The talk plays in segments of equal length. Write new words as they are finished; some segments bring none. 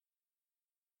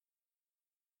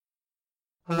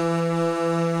Welcome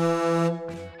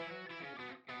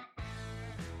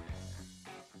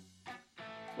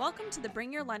to the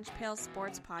Bring Your Lunch Pail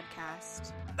Sports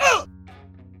Podcast.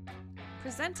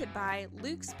 Presented by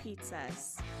Luke's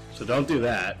Pizzas. So don't do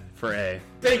that for A.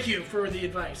 Thank you for the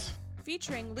advice.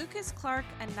 Featuring Lucas Clark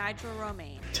and Nigel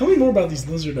Romaine. Tell me more about these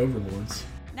lizard overlords.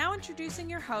 Now introducing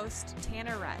your host,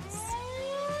 Tanner Retz.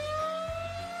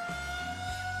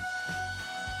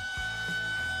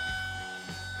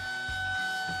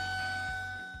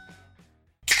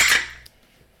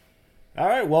 All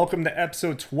right, welcome to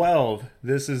episode 12.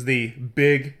 This is the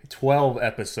Big 12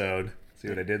 episode. See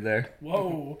what I did there?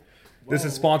 Whoa. This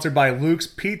is sponsored by Luke's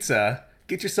Pizza.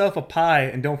 Get yourself a pie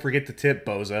and don't forget to tip,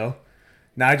 bozo.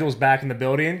 Nigel's back in the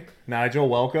building. Nigel,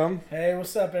 welcome. Hey,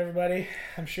 what's up, everybody?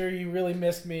 I'm sure you really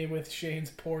missed me with Shane's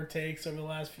poor takes over the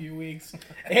last few weeks.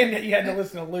 And you had to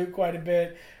listen to Luke quite a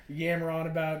bit. Yammer on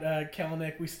about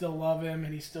Kelnick. We still love him,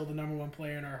 and he's still the number one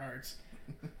player in our hearts.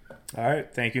 All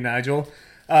right, thank you, Nigel.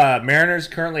 Mariners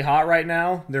currently hot right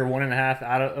now. They're 1.5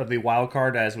 out of the wild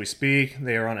card as we speak.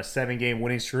 They are on a 7-game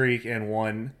winning streak and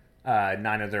won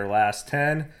 9 of their last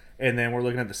 10. And then we're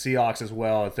looking at the Seahawks as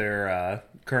well. They're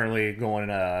currently going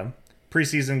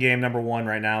preseason game number 1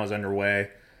 right now is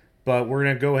underway. But we're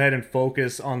going to go ahead and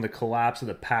focus on the collapse of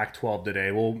the Pac-12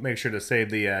 today. We'll make sure to save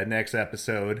the next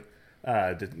episode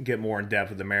to get more in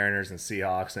depth with the Mariners and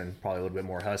Seahawks and probably a little bit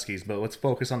more Huskies. But let's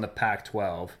focus on the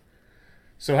Pac-12.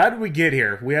 So how did we get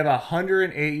here? We have a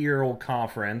 108-year-old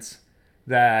conference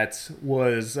that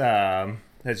was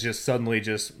has just suddenly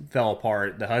just fell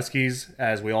apart. The Huskies,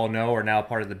 as we all know, are now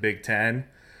part of the Big Ten.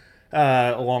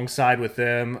 Alongside with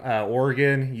them,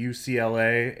 Oregon,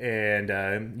 UCLA, and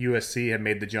USC have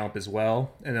made the jump as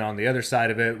well. And then on the other side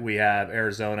of it, we have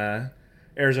Arizona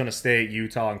State,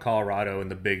 Utah, and Colorado in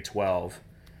the Big 12.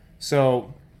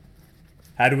 So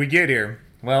how did we get here?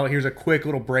 Well, here's a quick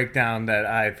little breakdown that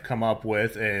I've come up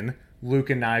with, and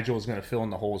Luke and Nigel is going to fill in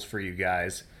the holes for you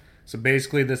guys. So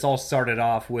basically, this all started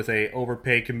off with a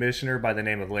overpaid commissioner by the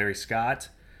name of Larry Scott.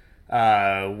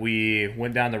 We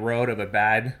went down the road of a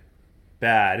bad,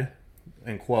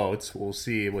 in quotes, we'll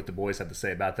see what the boys have to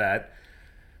say about that,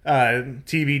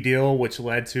 TV deal, which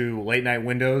led to late night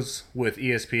windows with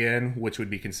ESPN, which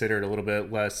would be considered a little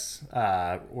bit less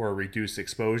or reduced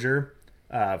exposure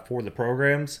for the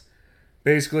programs.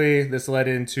 Basically, this led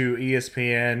into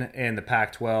ESPN and the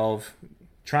Pac-12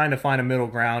 trying to find a middle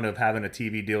ground of having a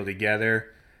TV deal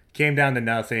together. Came down to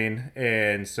nothing,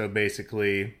 and so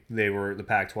basically the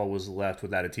Pac-12 was left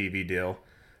without a TV deal.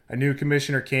 A new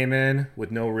commissioner came in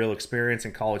with no real experience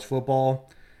in college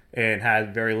football and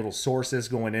had very little sources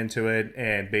going into it,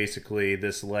 and basically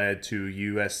this led to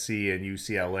USC and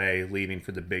UCLA leaving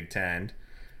for the Big Ten.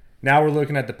 Now we're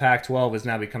looking at the Pac-12 has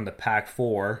now become the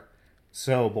Pac-4.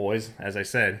 So, boys, as I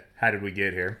said, how did we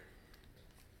get here?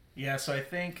 Yeah, so I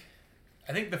think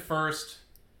the first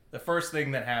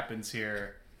thing that happens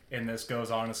here, and this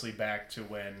goes honestly back to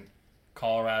when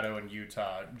Colorado and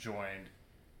Utah joined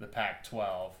the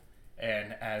Pac-12,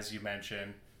 and as you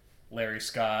mentioned, Larry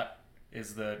Scott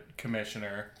is the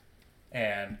commissioner,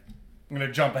 and I'm going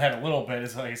to jump ahead a little bit.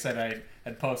 As like I said, I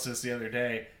had posted this the other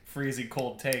day, freezing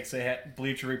cold takes.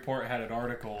 Bleacher Report had an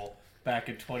article back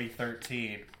in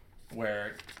 2013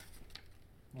 where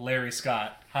Larry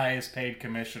Scott, highest paid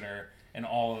commissioner in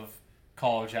all of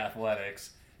college athletics,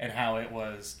 and how it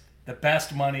was the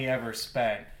best money ever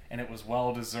spent, and it was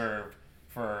well deserved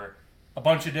for a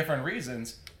bunch of different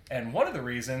reasons. And one of the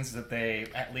reasons that they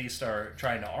at least are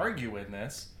trying to argue in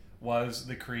this was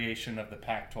the creation of the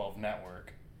Pac-12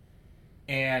 network.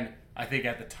 And I think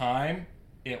at the time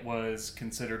it was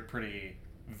considered pretty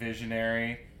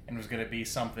visionary and was going to be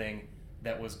something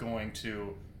that was going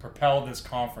to propel this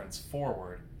conference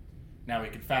forward. Now we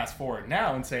can fast forward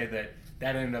now and say that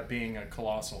ended up being a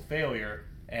colossal failure,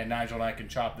 and Nigel and I can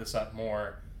chop this up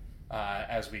more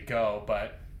as we go,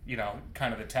 but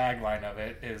kind of the tagline of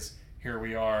it is here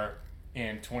we are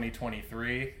in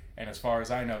 2023, and as far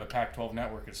as I know, the Pac-12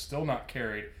 network is still not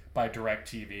carried by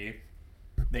DirecTV.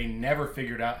 They never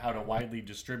figured out how to widely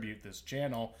distribute this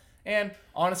channel, and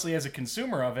honestly, as a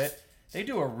consumer of it, they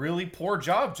do a really poor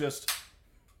job just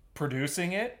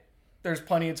producing it. There's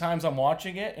plenty of times I'm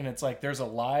watching it and it's like there's a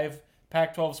live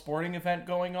Pac-12 sporting event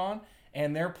going on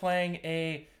and they're playing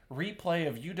a replay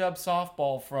of UW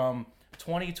softball from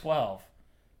 2012.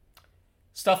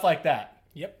 Stuff like that.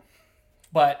 Yep.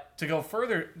 But to go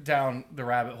further down the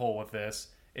rabbit hole with this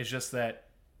is just that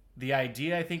the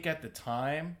idea, I think, at the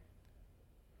time,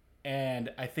 and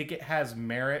I think it has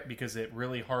merit because it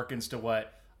really harkens to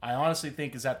what I honestly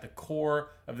think is at the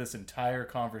core of this entire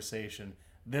conversation.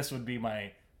 This would be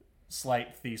my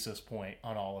slight thesis point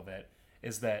on all of it,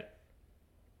 is that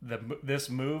this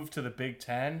move to the Big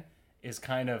Ten is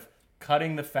kind of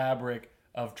cutting the fabric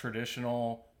of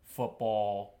traditional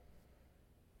football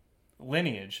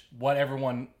lineage, what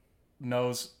everyone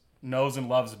knows and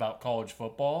loves about college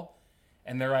football.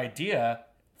 And their idea,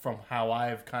 from how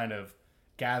I've kind of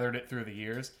gathered it through the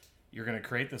years, you're going to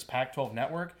create this Pac-12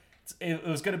 network. It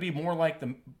was going to be more like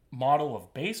the model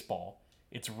of baseball.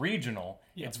 It's regional.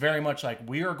 Yeah. It's very much like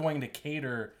we are going to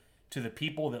cater to the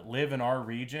people that live in our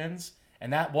regions.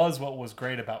 And that was what was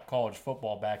great about college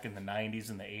football back in the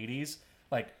 90s and the 80s.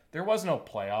 Like, there was no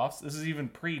playoffs. This is even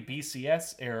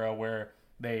pre-BCS era where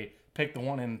they picked the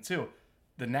 1 and the 2.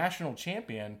 The national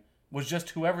champion was just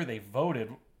whoever they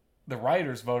voted. The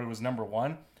writers voted was number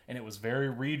 1, and it was very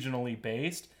regionally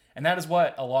based. And that is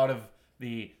what a lot of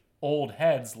the old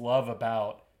heads love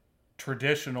about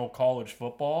traditional college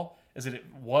football, is that it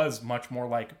was much more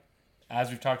like, as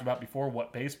we've talked about before,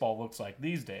 what baseball looks like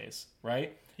these days,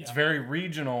 right? Yeah. It's very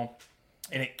regional,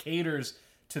 and it caters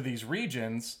to these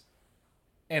regions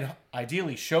and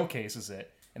ideally showcases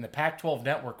it. And the Pac-12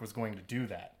 network was going to do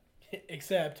that.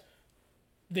 Except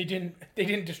they didn't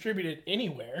distribute it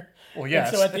anywhere. Well, yes.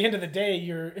 And so at the end of the day,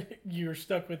 you're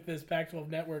stuck with this Pac-12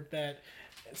 network that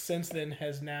since then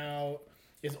is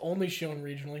only shown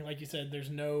regionally. Like you said,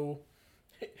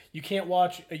 you can't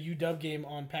watch a UW game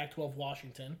on Pac-12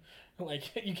 Washington.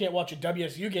 Like, you can't watch a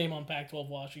WSU game on Pac-12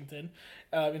 Washington.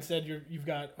 Instead, you've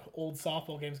got old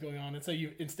softball games going on, and so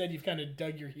you've kind of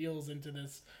dug your heels into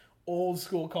this old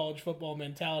school college football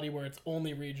mentality where it's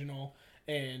only regional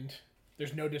and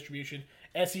there's no distribution.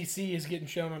 SEC is getting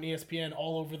shown on ESPN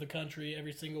all over the country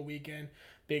every single weekend.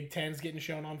 Big Ten's getting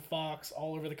shown on Fox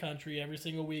all over the country every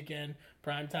single weekend.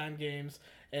 Primetime games,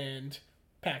 and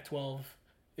Pac-12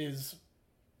 is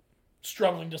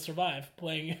struggling to survive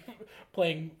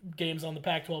playing games on the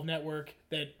Pac-12 network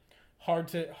that hard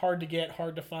to get,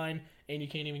 hard to find, and you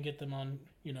can't even get them on,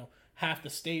 half the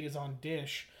state is on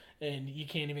Dish, and you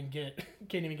can't even get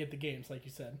the games, like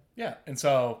you said. Yeah. And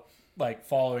so, like,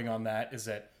 following on that is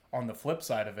that on the flip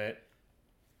side of it,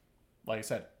 like I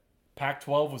said,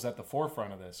 Pac-12 was at the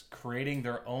forefront of this, creating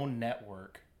their own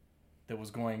network that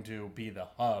was going to be the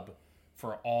hub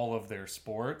for all of their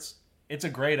sports. It's a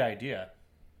great idea.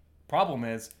 Problem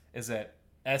is that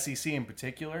SEC in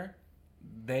particular,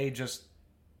 they just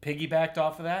piggybacked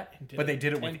off of that, but they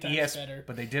did it with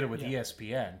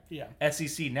ESPN. Yeah.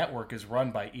 SEC network is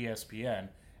run by ESPN,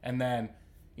 and then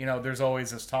there's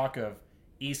always this talk of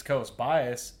East Coast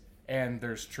bias, and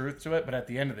there's truth to it. But at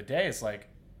the end of the day, it's like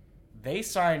they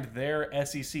signed their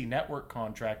SEC network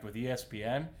contract with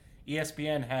ESPN.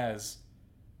 ESPN has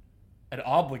an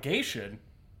obligation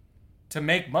to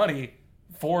make money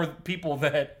for people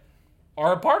that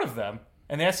are a part of them,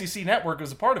 and the SEC network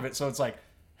is a part of it. So it's like,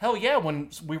 hell yeah, when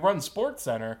we run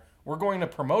SportsCenter, we're going to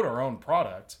promote our own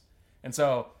product. And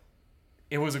so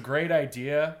it was a great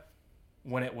idea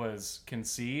when it was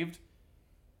conceived.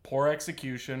 Poor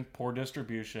execution, poor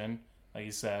distribution, like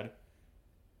you said.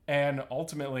 And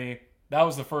ultimately, that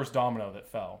was the first domino that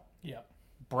fell. Yeah.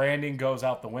 Branding goes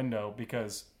out the window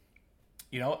because,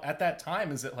 at that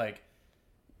time, is it like,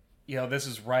 this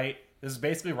is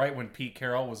basically right when Pete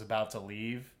Carroll was about to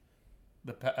leave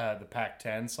the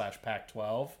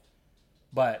Pac-10/Pac-12.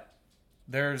 But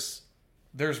there's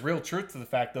real truth to the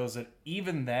fact, though, is that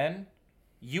even then,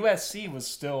 USC was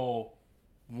still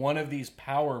one of these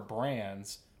power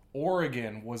brands.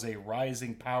 Oregon was a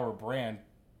rising power brand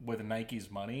with Nike's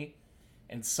money.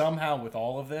 And somehow with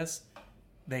all of this,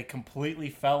 they completely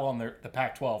fell on the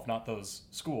Pac-12, not those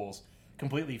schools,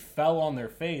 completely fell on their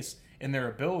face in their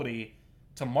ability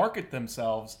to market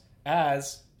themselves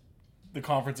as the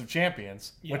Conference of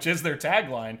Champions, which is their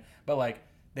tagline. But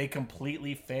they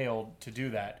completely failed to do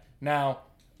that. Now,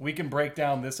 we can break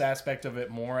down this aspect of it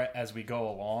more as we go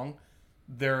along.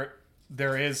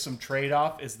 There is some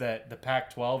trade-off, is that the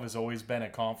Pac-12 has always been a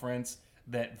conference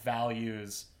that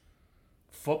values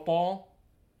football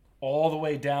all the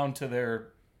way down to their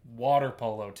water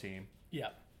polo team. Yeah.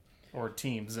 Or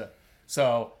teams.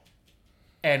 So,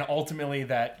 and ultimately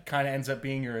that kind of ends up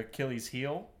being your Achilles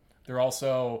heel. They're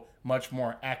also much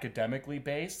more academically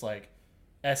based. Like,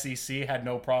 SEC had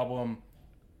no problem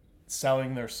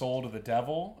selling their soul to the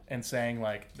devil and saying,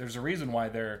 there's a reason why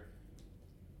the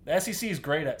SEC is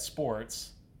great at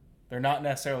sports. They're not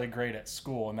necessarily great at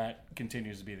school, and that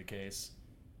continues to be the case.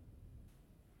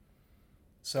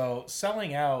 So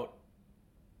selling out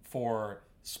for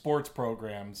sports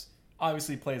programs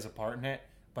obviously plays a part in it,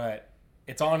 but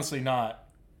it's honestly not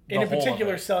the in whole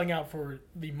particular of it. Selling out for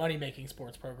the money-making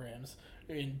sports programs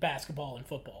in basketball and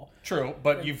football. True,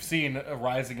 but you've seen a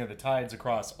rising of the tides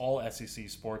across all SEC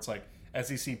sports. Like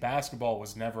SEC basketball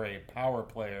was never a power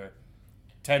player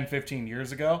 10, 15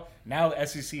 years ago. Now the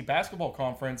SEC basketball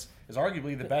conference is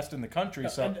arguably the best in the country.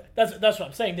 So and that's what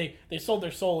I'm saying. They sold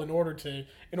their soul in order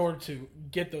to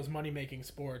get those money making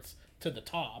sports to the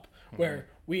top, where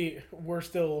we're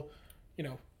still,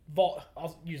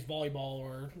 I'll use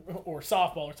volleyball or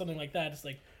softball or something like that. It's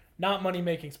like not money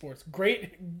making sports.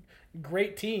 Great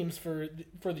teams for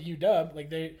the UW. Like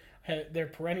they're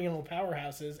perennial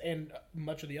powerhouses, and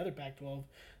much of the other Pac-12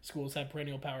 schools have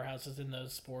perennial powerhouses in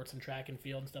those sports and track and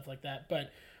field and stuff like that.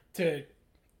 But to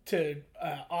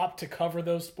opt to cover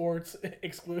those sports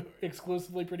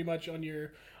exclusively, pretty much on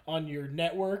your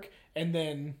network,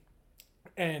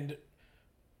 and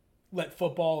let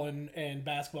football and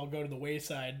basketball go to the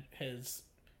wayside has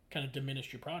kind of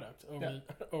diminished your product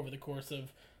over the course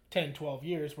of 10, 12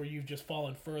 years, where you've just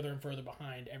fallen further and further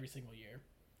behind every single year.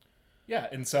 Yeah,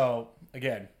 and so,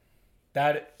 again,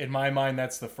 that, in my mind,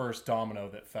 that's the first domino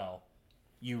that fell.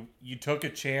 You took a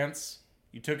chance.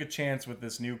 You took a chance with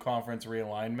this new conference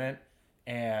realignment,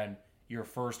 and your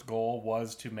first goal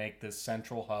was to make this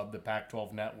central hub, the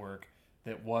Pac-12 network,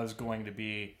 that was going to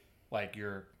be like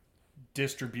your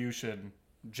distribution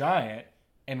giant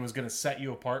and was going to set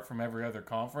you apart from every other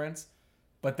conference.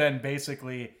 But then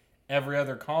basically every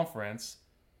other conference,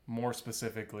 more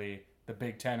specifically the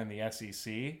Big Ten and the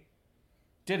SEC,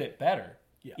 did it better.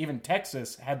 Yeah. Even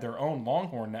Texas had their own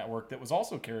Longhorn network that was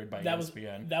also carried by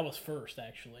ESPN. That was first,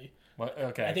 actually. Well,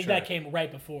 okay, I think that came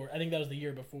right before. I think that was the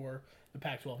year before the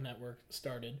Pac-12 network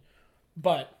started.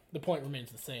 But the point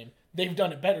remains the same. They've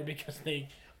done it better because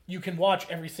you can watch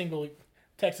every single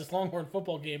Texas Longhorn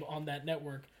football game on that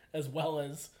network as well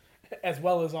as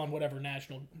on whatever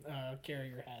national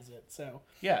carrier has it. So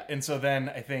yeah, and so then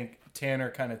I think Tanner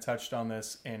kind of touched on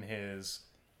this in his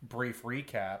brief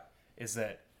recap, is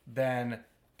that then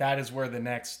that is where the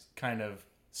next kind of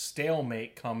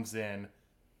stalemate comes in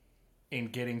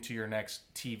getting to your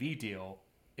next TV deal,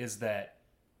 is that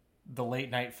the late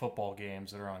night football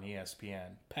games that are on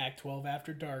ESPN. Pac-12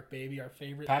 After Dark, baby, our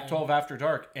favorite Pac-12 After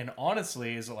Dark. And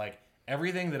honestly, is like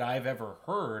everything that I've ever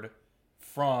heard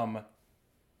from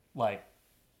like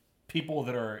people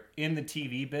that are in the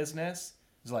TV business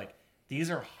is like, these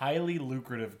are highly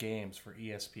lucrative games for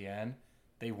ESPN.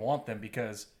 They want them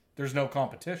because there's no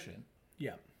competition.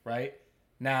 Yeah. Right?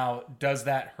 Now, does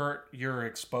that hurt your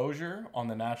exposure on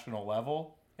the national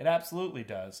level? It absolutely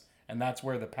does. And that's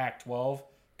where the Pac-12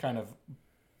 kind of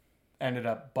ended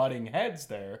up butting heads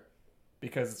there,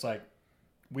 because it's like,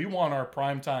 we want our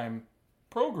primetime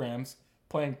programs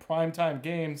playing primetime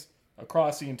games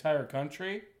across the entire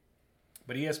country.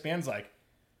 But ESPN's like,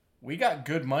 we got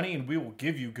good money and we will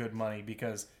give you good money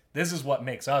because this is what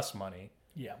makes us money.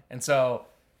 Yeah. And so,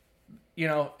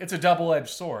 it's a double-edged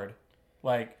sword.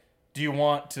 Like, do you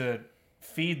want to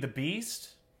feed the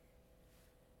beast,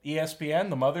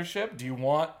 ESPN, the mothership? Do you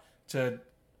want to,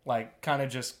 like, kind of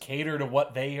just cater to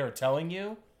what they are telling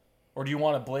you? Or do you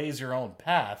want to blaze your own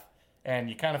path? And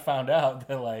you kind of found out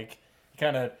that, like, you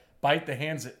kind of bite the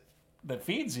hands that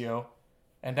feeds you,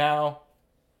 and now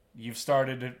you've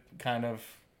started to kind of...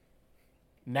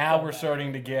 Now we're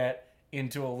starting to get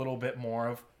into a little bit more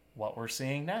of what we're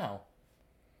seeing now.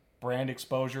 Brand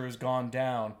exposure has gone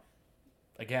down.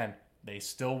 Again, they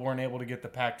still weren't able to get the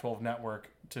Pac-12 network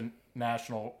to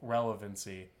national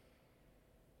relevancy.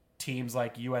 Teams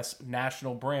like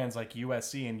national brands like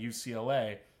USC and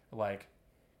UCLA, like,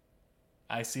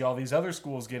 I see all these other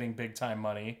schools getting big-time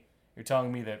money. You're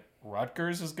telling me that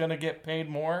Rutgers is going to get paid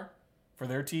more for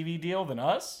their TV deal than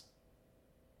us?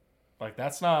 Like,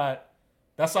 that's not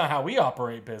how we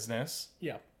operate business.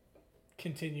 Yeah.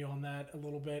 Continue on that a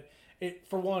little bit.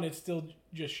 For one, it's still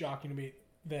just shocking to me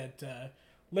that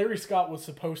Larry Scott was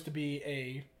supposed to be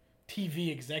a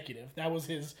TV executive. That was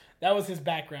his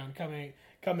background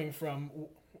coming from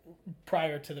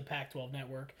prior to the Pac-12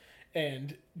 network,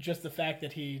 and just the fact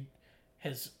that he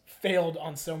has failed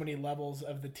on so many levels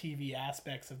of the TV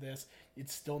aspects of this,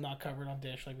 it's still not covered on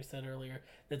Dish, like we said earlier.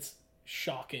 That's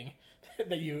shocking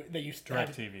that you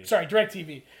DirecTV. Sorry,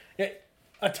 DirecTV,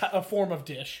 a form of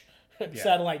Dish,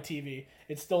 satellite TV.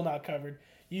 It's still not covered.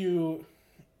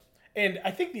 And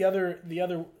I think the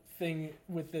other thing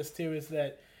with this too is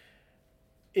that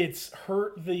it's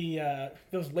hurt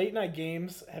those late night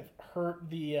games have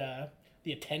hurt the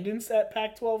attendance at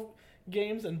Pac-12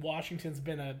 games, and Washington's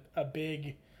been a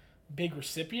big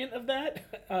recipient of that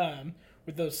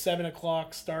with those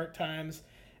 7:00 start times.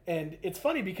 And it's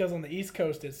funny because on the East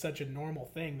Coast it's such a normal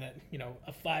thing that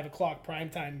a 5:00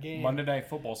 primetime game. Monday Night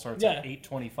Football starts at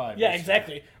 8:25. Yeah,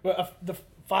 exactly. Well,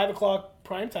 5 o'clock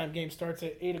primetime game starts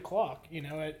at 8 o'clock,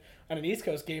 at an East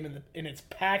Coast game, and it's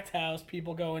packed house,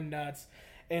 people going nuts.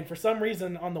 And for some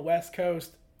reason on the West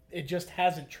Coast, it just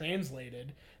hasn't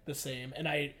translated the same. And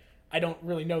I don't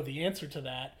really know the answer to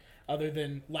that other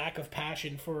than lack of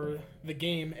passion for the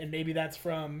game. And maybe that's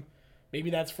from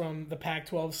the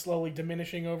Pac-12 slowly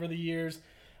diminishing over the years.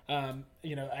 I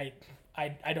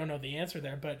don't know the answer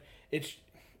there, but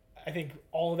I think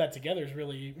all of that together has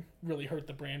really, really hurt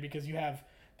the brand because you have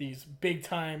these big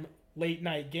time late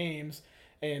night games.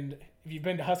 And if you've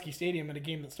been to Husky Stadium at a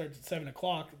game that starts at 7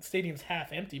 o'clock, the stadium's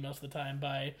half empty most of the time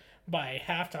by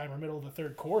halftime or middle of the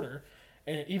third quarter,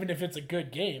 and even if it's a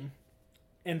good game.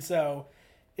 And so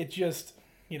it just,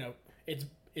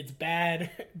 it's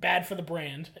bad for the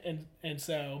brand. And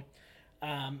so,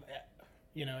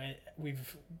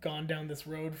 we've gone down this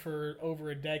road for over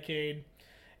a decade,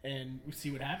 and we see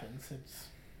what happens.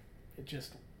 It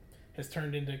just has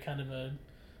turned into kind of a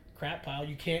crap pile.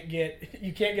 You can't get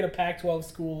a Pac-12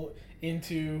 school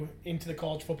into the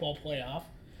college football playoff,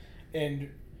 and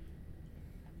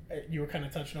you were kind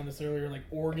of touching on this earlier. Like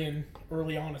Oregon,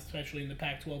 early on, especially in the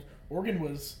Pac-12, Oregon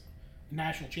was a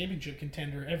national championship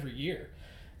contender every year,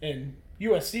 and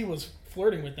USC was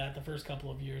flirting with that the first couple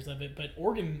of years of it. But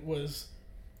Oregon was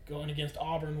going against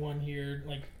Auburn one year,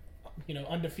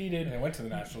 undefeated. And they went to the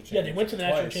national championship. Yeah, they went to the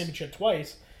national championship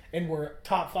twice. And were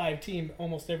top 5 team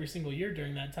almost every single year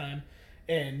during that time,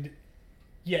 and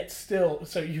yet still,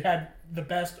 so you had the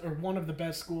best or one of the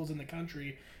best schools in the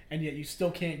country, and yet you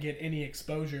still can't get any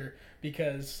exposure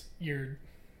because you're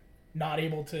not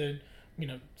able to,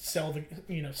 sell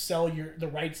the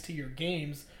rights to your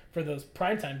games for those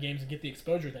primetime games and get the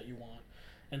exposure that you want.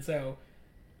 And so,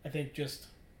 I think just,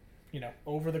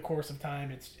 over the course of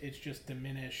time, it's just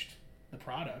diminished the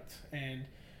product. And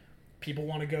people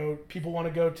want to go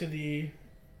to the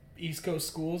East Coast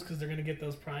schools because they're going to get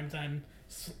those primetime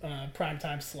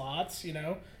slots.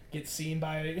 Get seen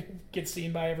by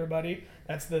everybody.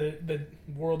 That's the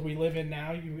world we live in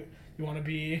now. You want to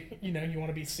be you want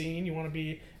to be seen. You want to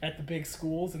be at the big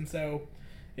schools, and so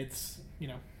it's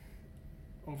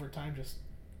over time just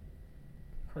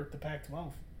hurt the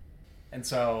Pac-12. And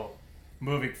so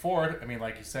moving forward, I mean,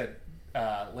 like you said,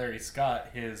 Larry Scott,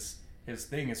 his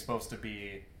thing is supposed to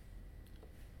be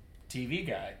TV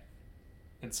guy.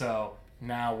 And so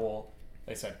now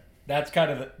they said that's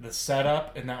kind of the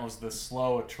setup, and that was the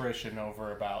slow attrition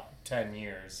over about 10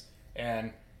 years.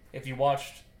 And if you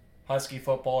watched Husky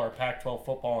football or Pac-12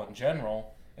 football in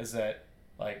general, is that,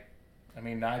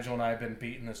 Nigel and I have been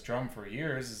beating this drum for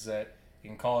years, is that you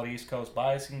can call it East Coast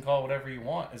bias, you can call it whatever you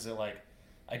want. Is it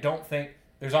I don't think,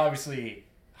 there's obviously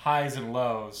highs and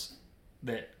lows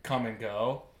that come and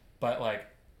go, but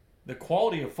the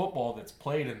quality of football that's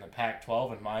played in the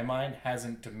Pac-12, in my mind,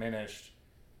 hasn't diminished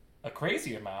a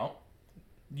crazy amount.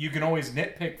 You can always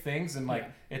nitpick things, and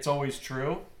it's always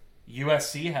true.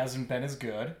 USC hasn't been as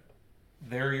good.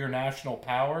 They're your national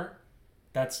power.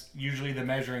 That's usually the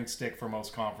measuring stick for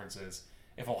most conferences.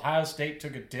 If Ohio State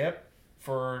took a dip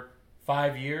for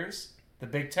 5 years, the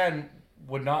Big Ten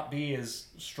would not be as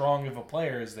strong of a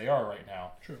player as they are right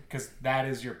now. True. Because that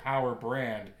is your power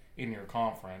brand in your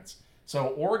conference. So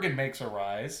Oregon makes a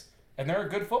rise, and they're a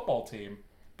good football team,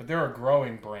 but they're a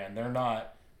growing brand. They're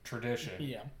not tradition.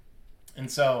 Yeah. And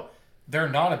so they're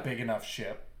not a big enough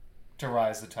ship to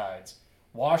rise the tides.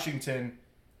 Washington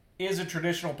is a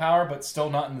traditional power, but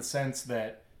still not in the sense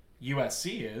that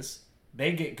USC is.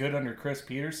 They get good under Chris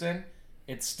Peterson.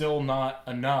 It's still not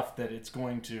enough that it's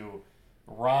going to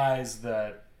rise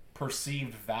the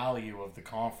perceived value of the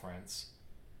conference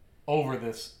over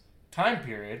this time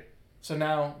period. So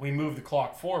now we move the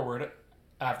clock forward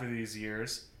after these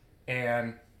years,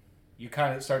 and you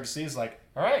kind of start to see it's all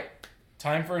right,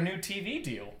 time for a new TV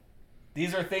deal.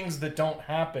 These are things that don't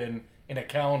happen in a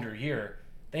calendar year.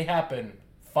 They happen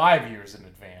 5 years in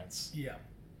advance. Yeah.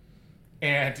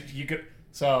 And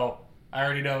so I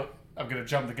already know, I'm going to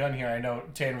jump the gun here. I know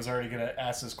Tan was already going to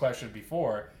ask this question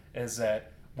before, is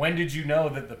that when did you know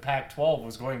that the Pac-12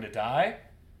 was going to die?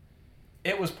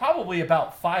 It was probably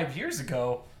about 5 years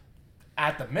ago,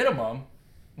 at the minimum,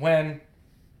 when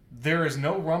there is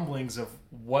no rumblings of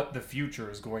what the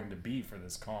future is going to be for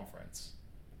this conference.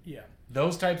 Yeah.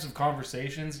 Those types of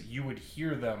conversations, you would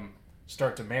hear them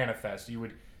start to manifest. You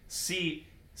would see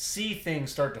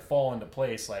things start to fall into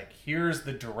place. Here's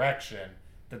the direction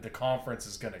that the conference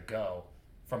is going to go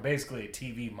from basically a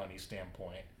TV money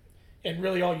standpoint. And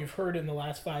really all you've heard in the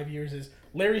last 5 years is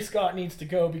Larry Scott needs to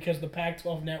go because the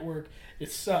Pac-12 network,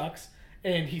 it sucks.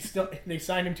 And they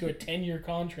signed him to a 10-year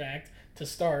contract to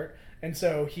start. And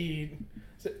so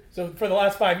So for the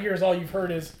last 5 years, all you've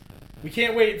heard is, we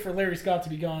can't wait for Larry Scott to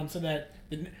be gone so that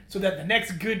the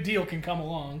next good deal can come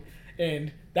along.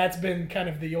 And that's been kind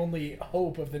of the only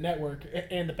hope of the network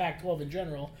and the Pac-12 in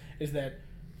general, is that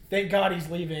thank God he's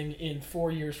leaving in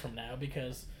 4 years from now,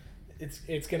 because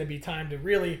it's going to be time to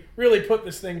really, really put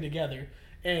this thing together.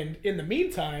 And in the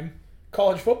meantime,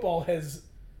 college football has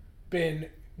been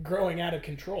growing out of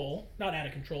control. Not out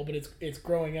of control, but it's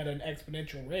growing at an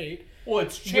exponential rate. Well,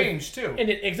 it's changed too. And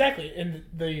exactly. And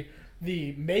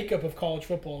the makeup of college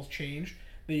football has changed.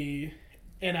 The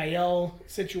NIL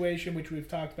situation, which we've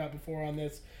talked about before on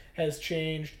this, has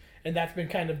changed. And that's been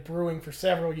kind of brewing for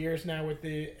several years now with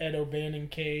the Ed O'Bannon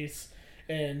case.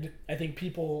 And I think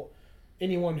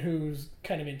anyone who's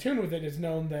kind of in tune with it has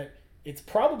known that it's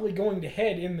probably going to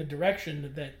head in the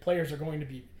direction that players are going to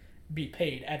be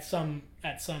paid at some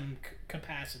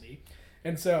capacity.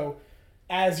 And so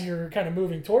as you're kind of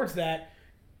moving towards that,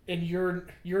 and you're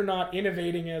not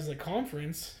innovating as a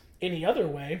conference any other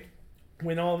way,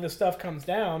 when all of this stuff comes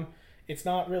down, it's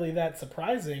not really that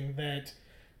surprising that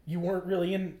you weren't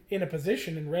really in a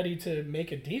position and ready to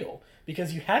make a deal,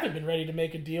 because you haven't been ready to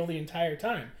make a deal the entire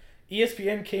time.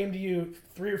 ESPN came to you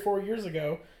 3 or 4 years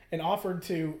ago and offered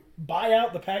to buy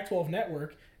out the Pac-12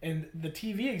 network, and the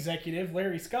TV executive,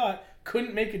 Larry Scott,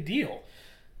 couldn't make a deal.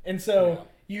 And so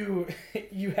you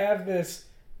have this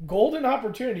golden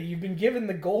opportunity. You've been given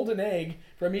the golden egg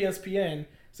from ESPN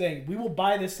saying, we will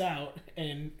buy this out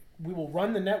and we will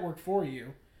run the network for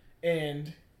you,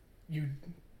 and you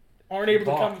aren't able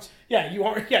to come. You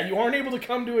aren't able to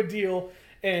come to a deal,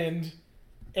 and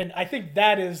I think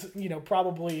that is,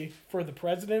 probably for the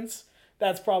presidents,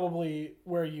 that's probably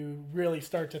where you really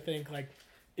start to think, like,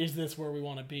 is this where we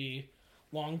want to be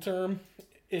long term?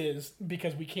 Is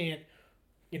because we can't,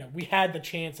 we had the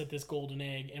chance at this golden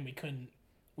egg and we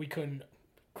couldn't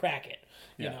crack it.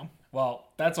 You know. Well,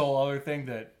 that's a whole other thing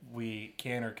that we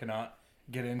can or cannot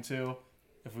get into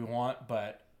if we want,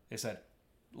 but they said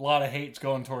a lot of hate's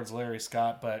going towards Larry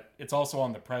Scott, but it's also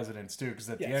on the presidents too, because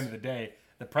at the end of the day,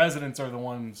 the presidents are the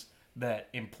ones that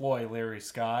employ Larry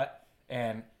Scott,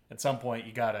 and at some point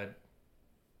you gotta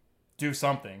do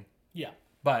something. Yeah.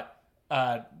 But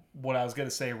what I was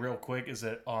gonna say real quick is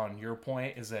that on your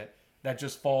point is that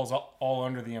just falls all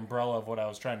under the umbrella of what I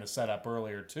was trying to set up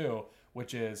earlier too,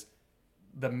 which is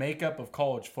the makeup of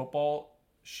college football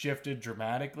shifted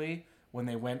dramatically when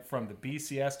they went from the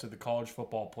BCS to the college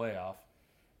football playoff.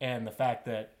 And the fact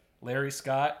that Larry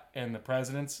Scott and the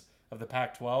presidents of the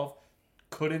Pac-12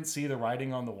 couldn't see the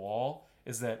writing on the wall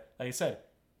is that, like I said,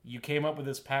 you came up with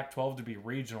this Pac-12 to be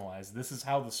regionalized. This is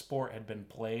how the sport had been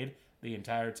played the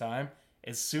entire time.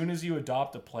 As soon as you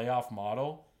adopt a playoff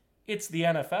model, it's the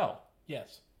NFL.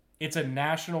 Yes. It's a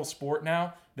national sport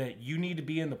now that you need to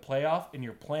be in the playoff and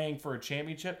you're playing for a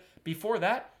championship. Before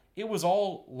that, it was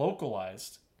all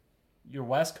localized. Your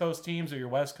West Coast teams are your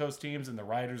West Coast teams, and the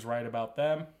writers write about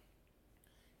them.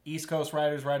 East Coast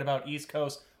writers write about East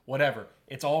Coast, whatever.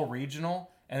 It's all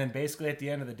regional, and then basically at the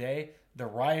end of the day, the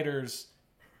writers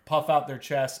puff out their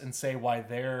chests and say why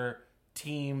their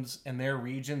teams and their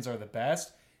regions are the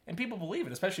best, and people believe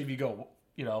it, especially if you go,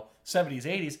 70s,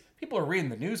 80s. People are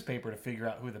reading the newspaper to figure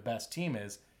out who the best team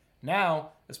is.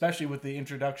 Now, especially with the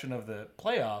introduction of the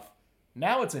playoff,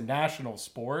 now it's a national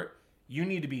sport. You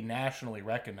need to be nationally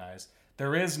recognized.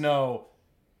 There is no,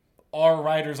 our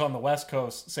writers on the West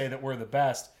Coast say that we're the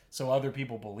best, so other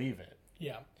people believe it.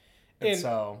 Yeah.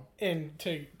 And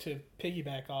to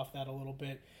piggyback off that a little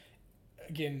bit,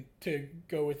 again, to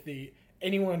go with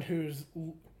anyone who's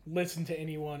listened to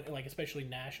anyone, like especially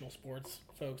national sports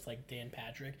folks like Dan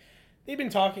Patrick,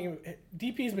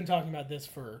 DP's been talking about this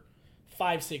for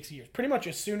 5-6 years. Pretty much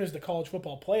as soon as the college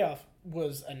football playoff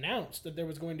was announced that there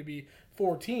was going to be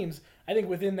 4 teams, I think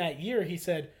within that year he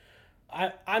said,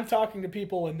 I'm talking to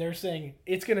people and they're saying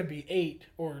it's going to be 8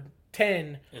 or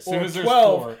 10 or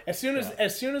 12. As soon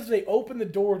as they open the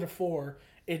door to 4,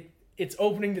 it's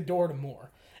opening the door to more.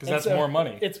 Because that's more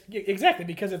money. It's exactly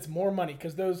because it's more money.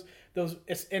 Because those,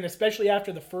 and especially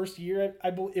after the first year, I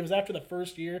believe it was after the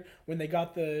first year when they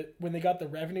got the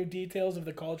revenue details of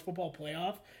the college football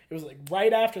playoff. It was like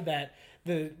right after that,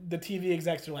 the TV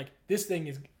execs are like, this thing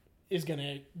is going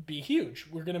to be huge.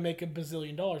 We're going to make $1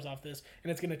 bazillion off this,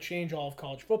 and it's going to change all of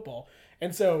college football.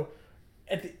 And so,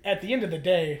 at the end of the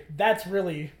day, that's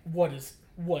really what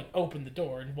opened the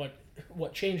door and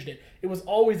what changed it. It was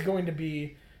always going to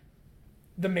be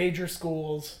the major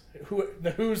schools,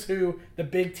 the who's who, the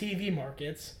big TV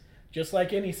markets, just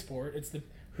like any sport. It's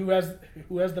who has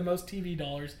the most TV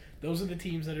dollars. Those are the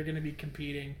teams that are going to be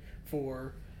competing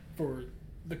for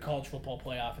the college football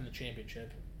playoff and the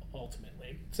championship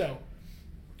ultimately. So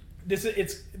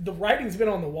it's the writing's been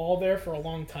on the wall there for a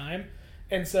long time,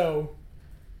 and so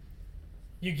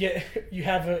you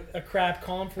have a crap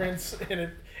conference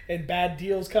and bad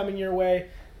deals coming your way.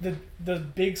 The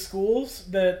big schools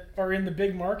that are in the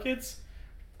big markets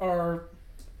are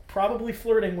probably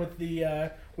flirting with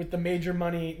the major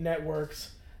money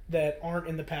networks that aren't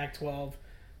in the Pac-12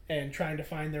 and trying to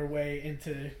find their way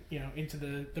into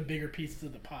the bigger pieces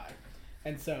of the pie.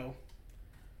 And so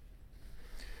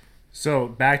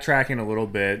backtracking a little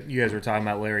bit, you guys were talking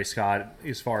about Larry Scott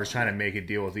as far as trying to make a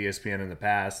deal with ESPN in the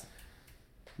past.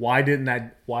 Why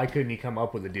couldn't he come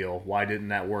up with a deal? Why didn't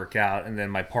that work out? And then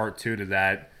my part 2 to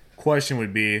that question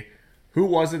would be, who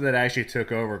was it that actually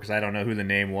took over? Because I don't know who the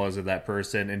name was of that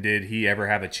person. And did he ever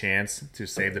have a chance to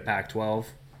save the Pac-12?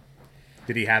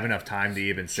 Did he have enough time to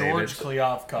even save it? George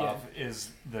Kliavkoff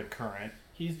is the current.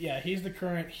 He's the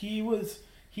current.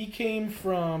 He came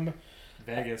from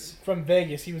Vegas. From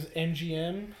Vegas. He was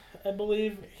MGM, I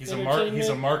believe. He's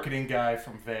a marketing guy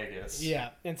from Vegas. Yeah,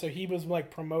 and so he was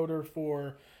like promoter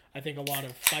for, I think, a lot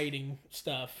of fighting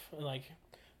stuff, like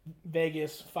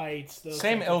Vegas fights. Those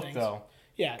Same ilk things. though.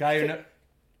 Yeah, Guy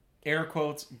air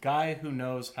quotes, guy who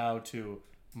knows how to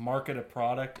market a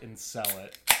product and sell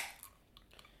it.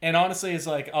 And honestly, it's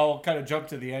like, I'll kind of jump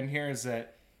to the end here, is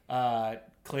that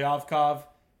Kliavkoff,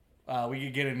 we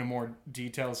could get into more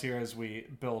details here as we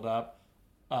build up,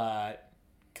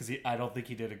 because I don't think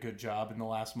he did a good job in the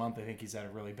last month. I think he's had a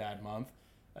really bad month.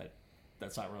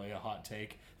 That's not really a hot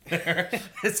take there.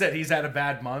 It's that he's had a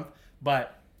bad month,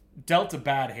 but dealt a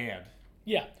bad hand.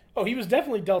 Yeah. Oh, he was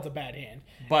definitely dealt a bad hand.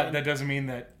 But that doesn't mean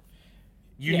that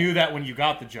you knew that when you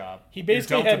got the job. He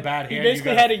basically dealt a bad hand. He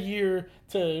basically had a year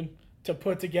to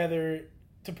put together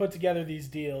these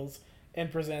deals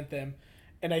and present them.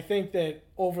 And I think that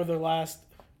over the last,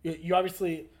 you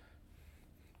obviously,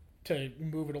 to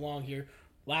move it along here,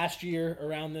 last year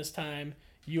around this time,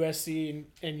 USC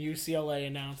and UCLA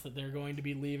announced that they're going to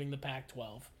be leaving the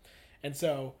Pac-12, and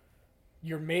so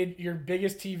your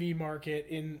biggest TV market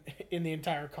in the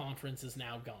entire conference is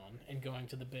now gone and going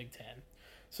to the Big Ten.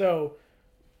 So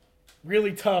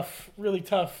really tough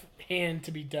hand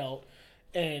to be dealt,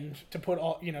 and to put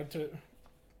to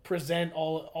present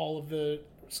all of the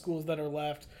schools that are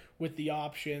left with the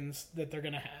options that they're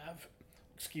going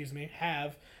to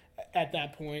have at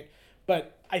that point.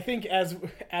 But I think as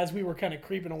we were kind of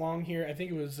creeping along here, I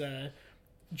think it was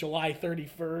July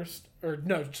 31st,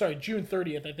 June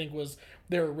 30th, I think was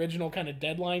their original kind of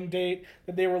deadline date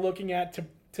that they were looking at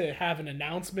to have an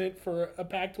announcement for a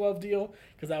Pac-12 deal,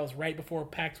 because that was right before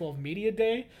Pac-12 Media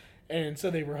Day. And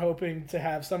so they were hoping to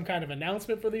have some kind of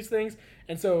announcement for these things.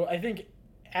 And so I think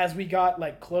as we got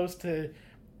like close to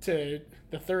the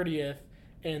 30th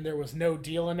and there was no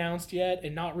deal announced yet,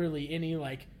 and not really any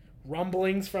like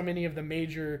rumblings from any of the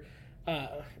major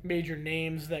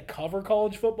names that cover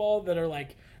college football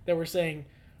that were saying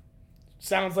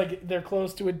sounds like they're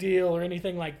close to a deal or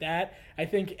anything like that. I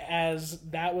think as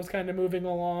that was kind of moving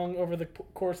along over the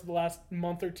course of the last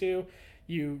month or two,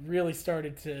 you really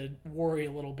started to worry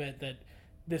a little bit that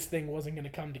this thing wasn't going to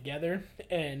come together,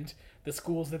 and the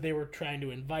schools that they were trying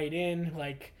to invite in,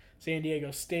 like San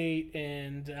Diego State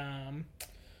and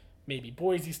maybe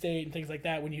Boise State and things like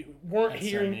that, when you weren't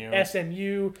hearing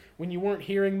SMU, when you weren't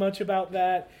hearing much about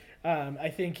that, I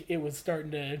think it was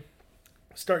starting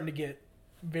to get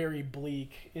very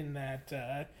bleak in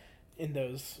that in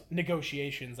those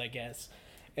negotiations, I guess.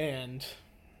 And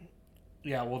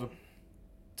yeah, well,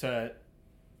 to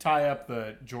tie up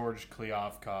the George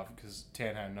Kliavkoff, because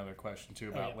Tan had another question too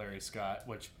about Larry Scott,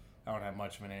 which I don't have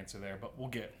much of an answer there, but we'll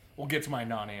get to my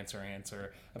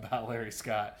non-answer about Larry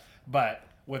Scott. But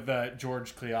with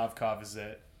George Kliavkoff, is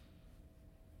that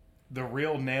the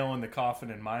real nail in the coffin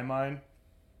in my mind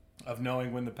of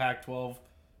knowing when the Pac-12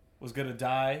 was going to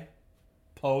die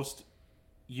post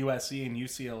USC and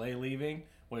UCLA leaving,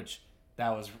 which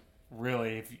that was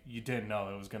really, if you didn't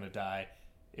know it was going to die,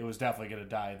 it was definitely going to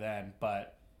die then,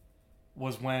 but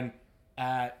was when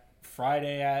at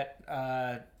Friday at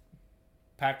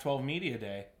Pac-12 Media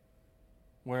Day,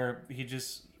 where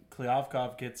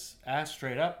Kliavkoff gets asked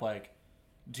straight up, like,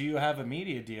 do you have a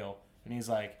media deal? And he's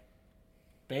like,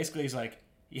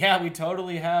 yeah, we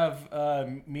totally have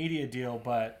a media deal,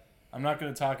 but I'm not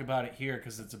going to talk about it here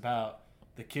because it's about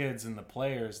the kids and the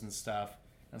players and stuff.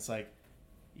 And it's like,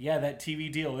 yeah, that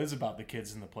TV deal is about the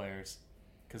kids and the players,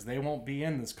 because they won't be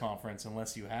in this conference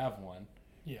unless you have one.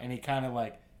 Yeah. And he kind of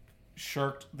like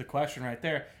shirked the question right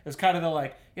there. It was kind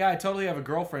of yeah, I totally have a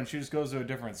girlfriend. She just goes to a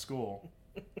different school.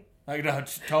 Like, no,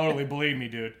 totally believe me,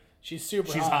 dude. She's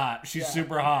super hot. She's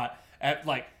super hot.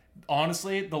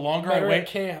 honestly, the longer Better I at wait,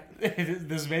 camp.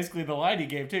 this is basically the line he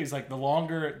gave too. He's like, the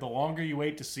longer you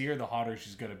wait to see her, the hotter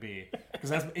she's gonna be.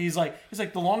 Because he's like,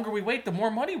 the longer we wait, the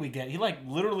more money we get. He like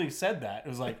literally said that. It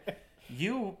was like,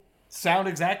 you sound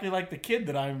exactly like the kid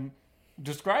that I'm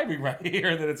describing right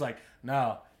here. That it's like,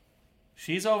 no,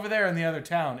 she's over there in the other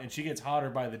town, and she gets hotter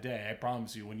by the day. I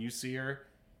promise you. When you see her,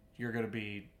 you're gonna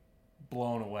be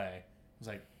blown away. It's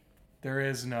like, there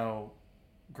is no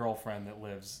girlfriend that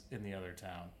lives in the other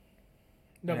town.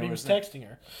 Nobody was texting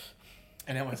her.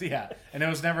 And it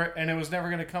was never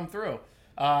going to come through.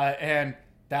 And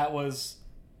that was,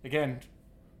 again,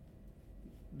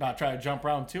 not trying to jump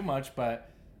around too much, but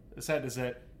the set is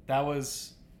that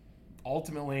was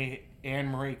ultimately Anne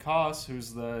Marie Koss,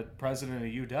 who's the president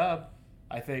of UW.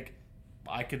 I think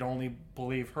I could only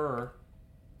believe her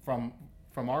from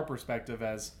our perspective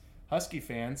as Husky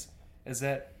fans, is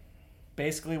that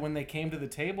basically when they came to the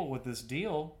table with this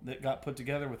deal that got put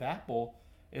together with Apple,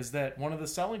 is that one of the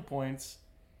selling points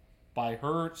by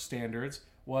her standards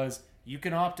was you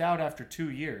can opt out after 2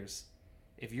 years.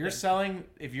 If you're selling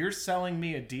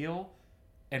me a deal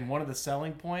and one of the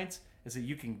selling points is that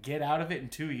you can get out of it in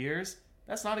 2 years,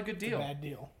 that's not a good deal. It's a bad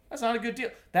deal. That's not a good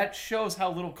deal. That shows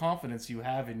how little confidence you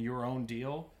have in your own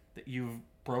deal that you've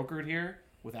brokered here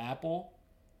with Apple.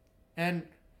 And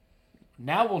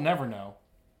now we'll never know.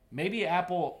 Maybe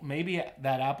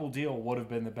that Apple deal would have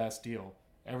been the best deal.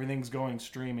 Everything's going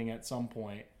streaming at some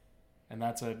point, and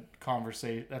that's a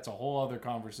conversation. That's a whole other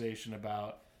conversation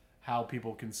about how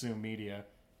people consume media,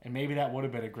 and maybe that would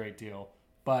have been a great deal.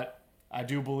 But I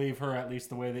do believe her, at least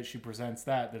the way that she presents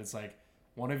that it's like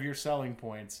one of your selling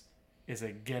points is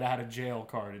a get out of jail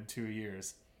card in 2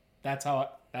 years. That's a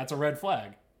red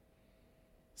flag.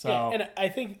 So yeah,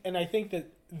 and I think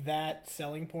that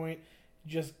selling point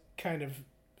just kind of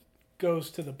goes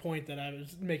to the point that I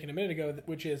was making a minute ago,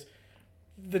 which is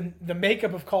the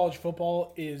makeup of college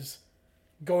football is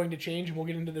going to change, and we'll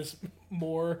get into this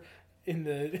more in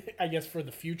the, I guess, for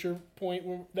the future point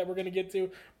that we're going to get to.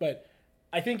 But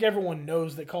I think everyone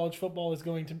knows that college football is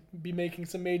going to be making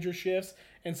some major shifts,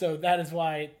 and so that is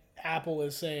why Apple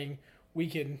is saying you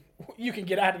can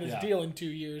get out of this deal in 2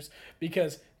 years,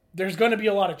 because there's going to be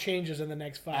a lot of changes in the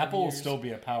next 5 years. Apple will still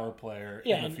be a power player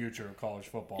in the future of college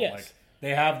football. Yes. Like,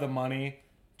 they have the money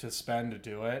to spend to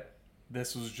do it.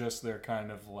 This was just their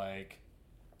kind of like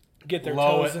get their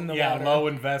toes in the water. Low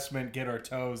investment, get our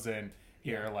toes in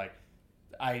here. Yeah. Like,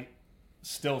 I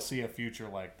still see a future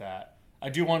like that. I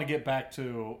do want to get back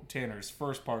to Tanner's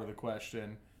first part of the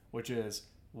question, which is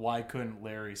why couldn't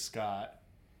Larry Scott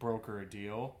broker a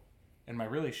deal? And my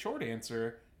really short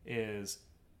answer is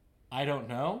I don't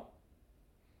know.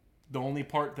 The only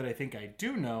part that I think I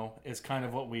do know is kind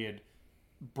of what we had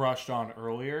brushed on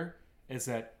earlier, is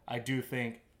that I do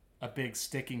think a big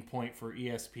sticking point for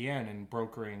ESPN in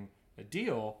brokering a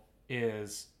deal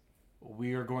is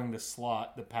we are going to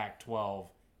slot the Pac-12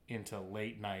 into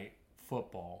late night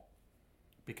football,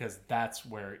 because that's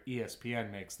where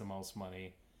ESPN makes the most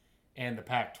money, and the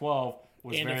Pac-12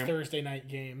 was a Thursday night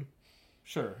game.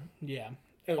 Sure. Yeah.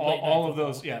 All of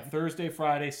those, Thursday,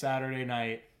 Friday, Saturday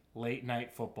night, late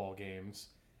night football games,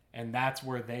 and that's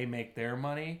where they make their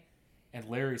money. And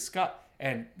Larry Scott,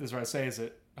 and this is what I say, is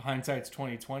that hindsight's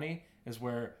 2020, is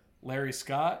where Larry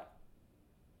Scott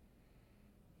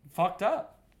fucked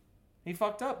up. He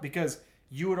fucked up because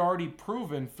you had already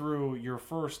proven through your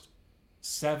first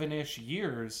 7-ish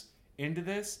years into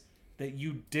this that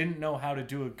you didn't know how to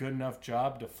do a good enough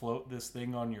job to float this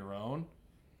thing on your own,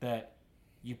 that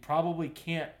you probably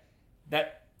can't.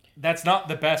 That's not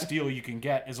the best deal you can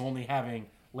get, is only having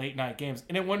late night games.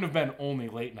 And it wouldn't have been only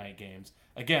late night games.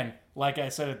 Again, like I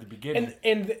said at the beginning.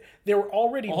 And there were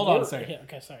already... Hold on a second. Yeah,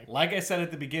 okay, sorry. Like I said at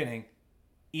the beginning,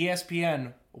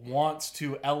 ESPN wants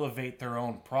to elevate their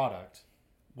own product.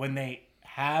 When they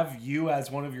have you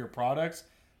as one of your products,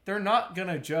 they're not going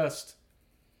to just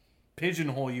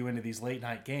pigeonhole you into these late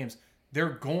night games. They're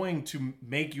going to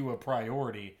make you a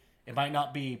priority. It might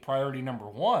not be priority number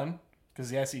one, because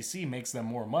the SEC makes them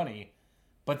more money,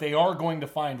 but they are going to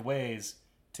find ways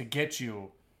to get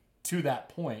you to that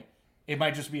point. It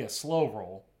might just be a slow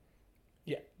roll.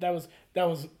 Yeah, that was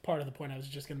part of the point I was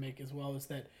just going to make as well, is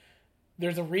that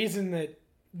there's a reason that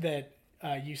the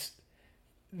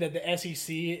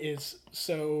SEC is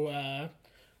so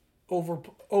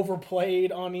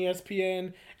overplayed on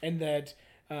ESPN, and that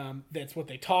that's what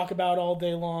they talk about all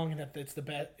day long, and that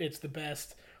it's the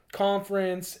best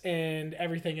conference and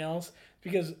everything else,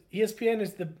 because ESPN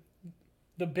is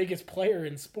the biggest player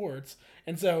in sports,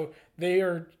 and so they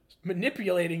are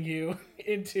manipulating you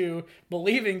into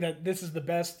believing that this is the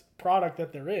best product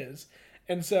that there is.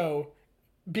 And so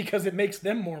because it makes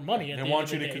them more money. They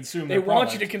want you to consume They their want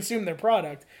product. you to consume their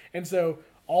product. And so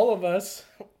all of us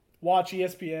watch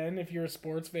ESPN. If you're a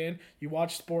sports fan, you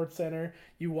watch SportsCenter,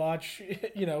 you watch,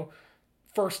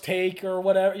 First Take or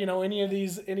whatever, any of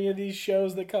these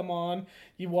shows that come on.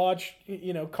 You watch,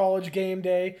 College Game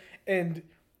Day, and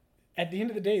at the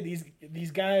end of the day,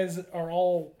 these guys are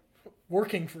all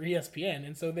working for ESPN,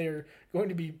 and so they're going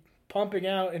to be pumping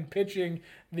out and pitching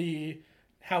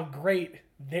how great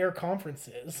their conference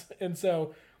is. And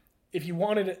so if you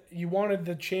wanted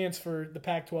the chance for the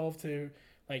Pac-12 to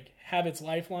have its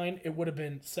lifeline, it would have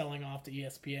been selling off to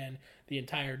ESPN, the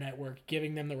entire network,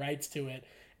 giving them the rights to it,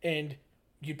 and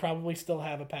you'd probably still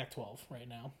have a Pac-12 right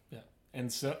now. Yeah,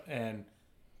 and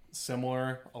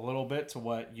similar a little bit to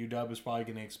what UW is probably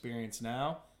going to experience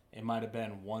now. It might have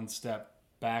been one step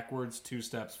backwards, two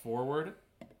steps forward,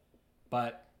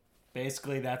 but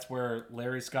basically that's where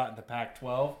Larry Scott and the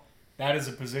Pac-12. That is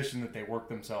a position that they worked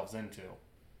themselves into.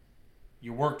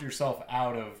 You worked yourself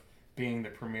out of being the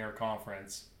premier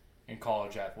conference in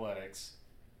college athletics.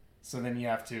 So then you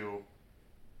have to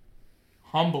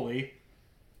humbly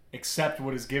accept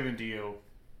what is given to you.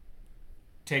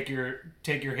 Take your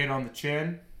hit on the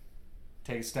chin,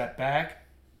 take a step back,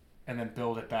 and then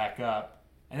build it back up.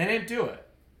 And they didn't do it.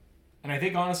 And I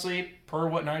think honestly, per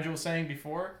what Nigel was saying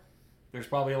before, there's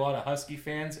probably a lot of Husky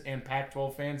fans and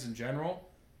Pac-12 fans in general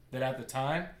that at the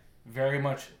time very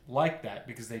much liked that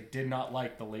because they did not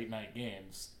like the late night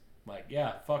games. Like,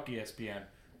 yeah, fuck ESPN.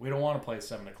 We don't want to play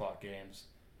 7 o'clock games.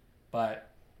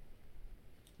 But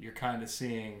you're kind of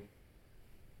seeing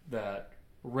the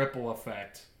ripple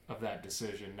effect of that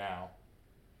decision now.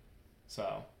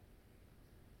 So,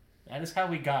 that is how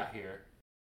we got here.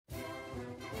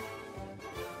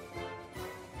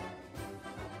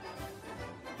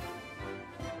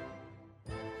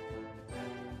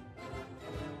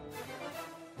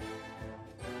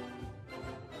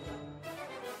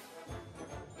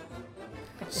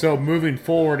 So moving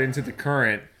forward into the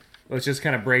current, let's just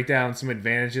kind of break down some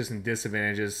advantages and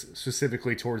disadvantages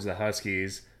specifically towards the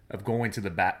Huskies of going to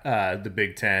the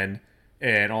Big Ten.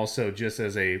 And also just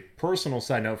as a personal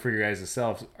side note for you guys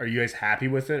yourselves, are you guys happy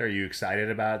with it? Are you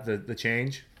excited about the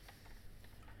change?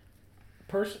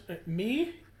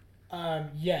 Me?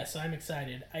 Yes, I'm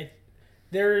excited.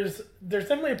 There's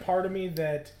definitely a part of me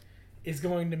that is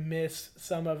going to miss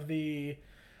some of the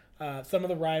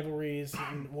rivalries,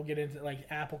 and we'll get into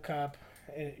Apple Cup,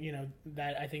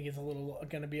 that I think is a little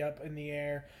going to be up in the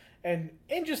air, and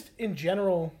just in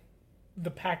general,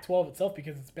 the Pac-12 itself,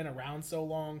 because it's been around so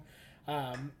long.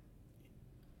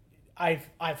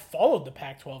 I've followed the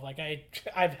Pac-12.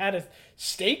 I've had a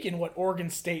stake in what Oregon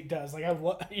State does. I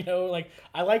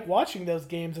like watching those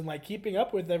games and keeping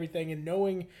up with everything and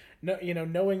knowing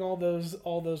all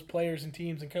those players and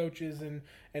teams and coaches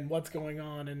and what's going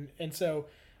on, and so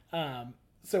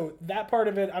that part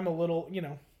of it I'm a little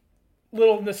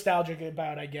nostalgic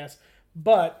about, I guess.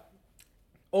 But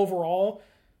overall,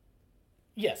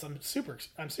 yes, I'm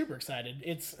super excited.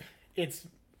 It's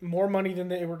more money than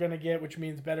they were going to get, which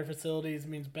means better facilities,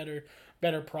 means better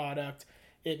product.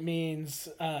 It means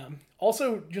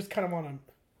also just kind of on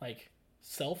a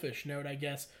selfish note, I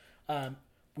guess.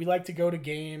 We like to go to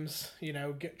games,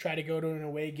 try to go to an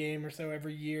away game or so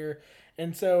every year.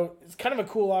 And so it's kind of a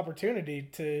cool opportunity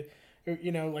to,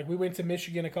 we went to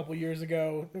Michigan a couple years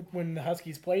ago when the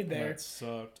Huskies played there. That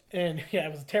sucked. And yeah,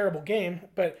 it was a terrible game.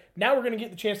 But now we're going to get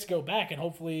the chance to go back and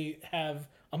hopefully have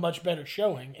a much better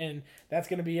showing. And that's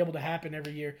going to be able to happen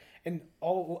every year. And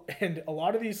a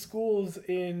lot of these schools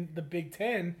in the Big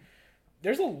Ten,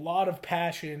 there's a lot of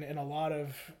passion and a lot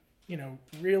of,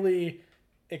 really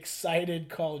excited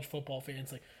college football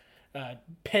fans.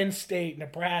 Penn State,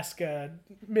 Nebraska,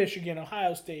 Michigan,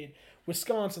 Ohio State,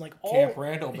 Wisconsin, Camp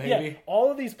Randall, baby. Yeah,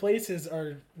 all of these places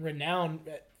are renowned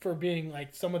for being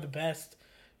some of the best,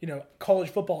 college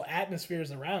football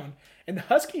atmospheres around. And the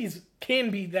Huskies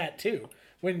can be that too.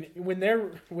 When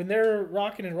they're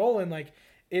rocking and rolling,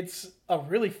 it's a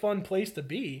really fun place to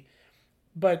be.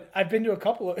 But I've been to a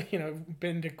couple of,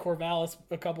 been to Corvallis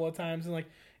a couple of times, and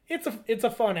it's a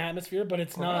fun atmosphere, but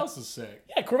it's not. Corvallis is sick.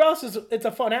 Yeah, Corvallis it's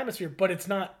a fun atmosphere, but it's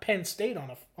not Penn State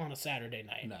on a Saturday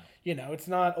night. No, it's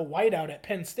not a whiteout at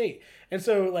Penn State, and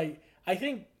so I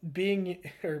think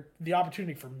the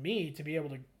opportunity for me to be able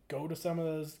to go to some of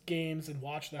those games and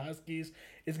watch the Huskies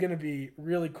is going to be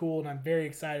really cool, and I'm very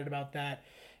excited about that.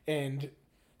 And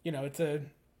it's a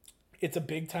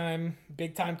big time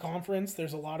conference.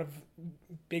 There's a lot of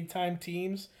big time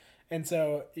teams, and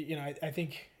so I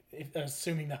think.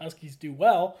 Assuming the Huskies do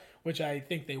well, which I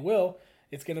think they will,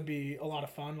 it's going to be a lot of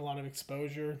fun, a lot of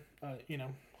exposure.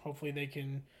 Hopefully they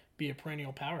can be a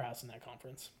perennial powerhouse in that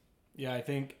conference. Yeah, I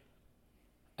think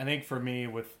for me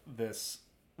with this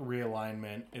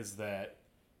realignment is that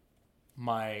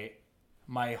my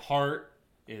heart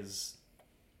is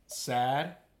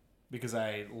sad because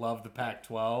I love the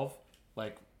Pac-12.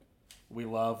 Like, we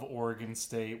love Oregon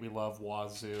State, we love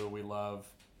Wazoo,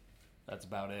 that's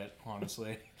about it,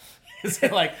 honestly. I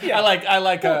like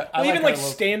even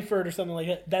Stanford or something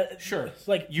like that. Sure. It's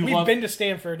like we've been to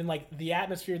Stanford and like the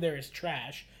atmosphere there is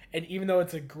trash. And even though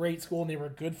it's a great school and they were a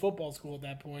good football school at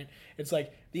that point, it's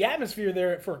like the atmosphere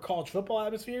there for a college football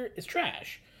atmosphere is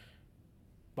trash.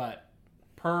 But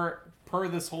per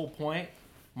this whole point,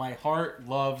 my heart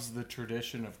loves the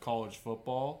tradition of college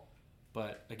football.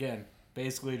 But again,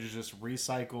 basically to just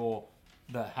recycle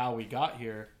how we got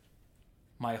here,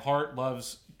 my heart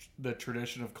loves the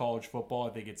tradition of college football.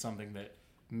 I think it's something that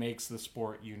makes the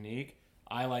sport unique.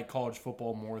 I like college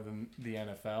football more than the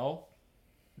NFL.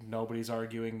 Nobody's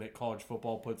arguing that college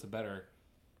football puts a better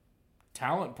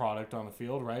talent product on the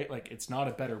field, right? Like, it's not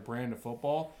a better brand of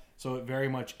football. So it very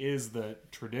much is the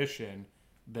tradition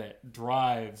that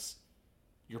drives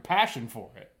your passion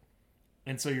for it.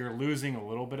 And so you're losing a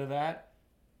little bit of that.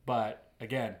 But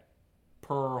again,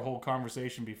 per our whole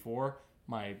conversation before,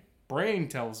 my brain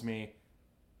tells me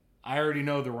I already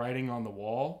know the writing on the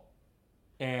wall.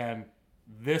 And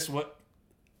what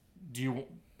do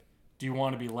you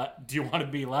want to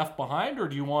be left behind, or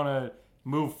do you want to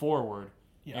move forward?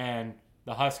 Yeah. And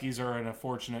the Huskies are in a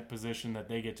fortunate position that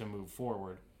they get to move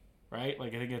forward, right?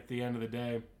 Like, I think at the end of the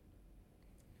day,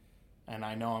 and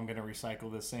I know I'm going to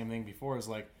recycle this same thing before, is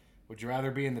like, would you rather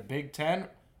be in the Big Ten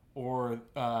or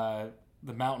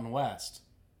the Mountain West?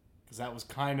 Because that was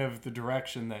kind of the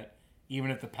direction that,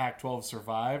 even if the Pac-12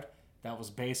 survived, that was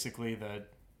basically the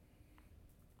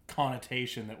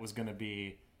connotation that was going to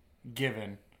be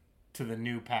given to the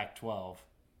new Pac-12.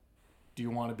 Do you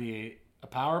want to be a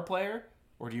power player,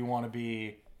 or do you want to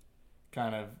be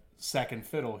kind of second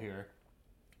fiddle here?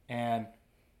 And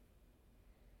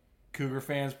Cougar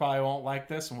fans probably won't like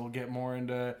this, and we'll get more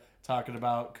into talking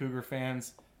about Cougar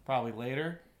fans probably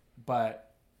later.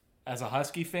 But as a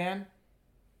Husky fan,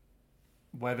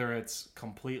 whether it's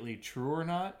completely true or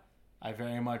not, I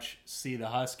very much see the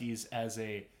Huskies as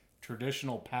a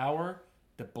traditional power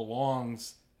that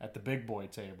belongs at the big boy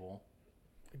table.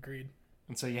 Agreed.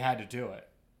 And so you had to do it.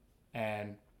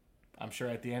 And I'm sure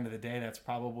at the end of the day, that's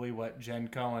probably what Jen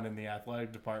Cohen in the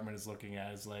athletic department is looking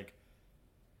at, is like,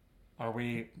 are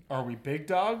we big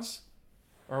dogs,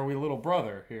 or are we little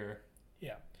brother here?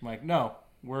 Yeah. I'm like, no,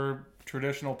 we're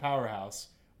traditional powerhouse.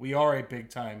 We are a big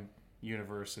time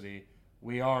university.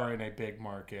 We are in a big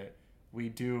market. We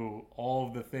do all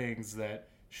of the things that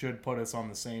should put us on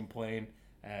the same plane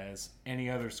as any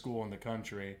other school in the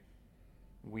country.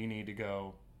 We need to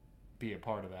go be a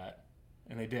part of that.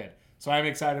 And they did. So I'm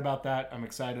excited about that. I'm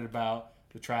excited about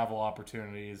the travel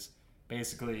opportunities.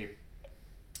 Basically,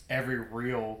 every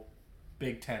real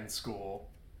Big Ten school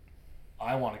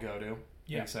I want to go to.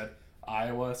 Yeah. Like I said,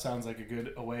 Iowa sounds like a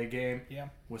good away game. Yeah.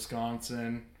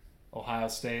 Wisconsin, Ohio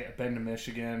State. I've been to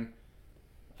Michigan.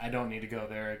 I don't need to go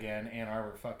there again. Ann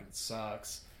Arbor fucking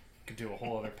sucks. Could do a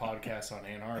whole other podcast on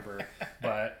Ann Arbor.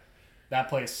 But that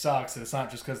place sucks. And it's not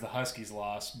just because the Huskies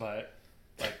lost, but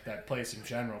like that place in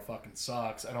general fucking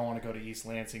sucks. I don't want to go to East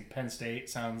Lansing. Penn State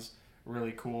sounds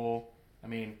really cool. I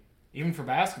mean, even for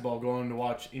basketball, going to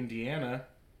watch Indiana,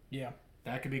 yeah,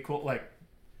 that could be cool. Like,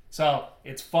 so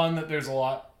it's fun that there's a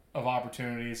lot of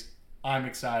opportunities. I'm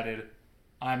excited.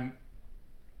 I'm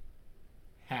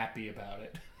happy about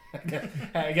it.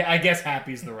 I guess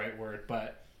happy is the right word,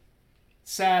 but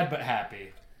sad but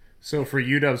happy. So for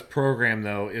UW's program,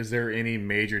 though, is there any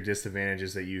major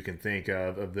disadvantages that you can think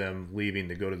of them leaving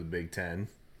to go to the Big Ten?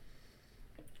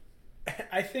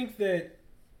 I think that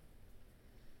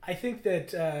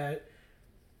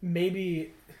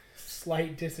maybe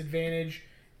slight disadvantage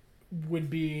would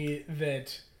be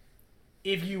that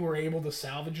if you were able to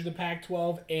salvage the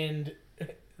Pac-12 and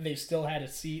they still had a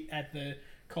seat at the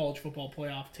college football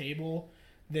playoff table,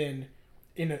 then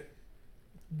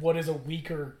what is a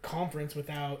weaker conference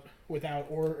without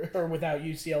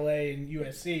UCLA and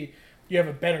USC, you have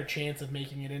a better chance of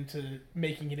making it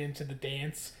into the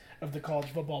dance of the college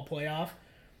football playoff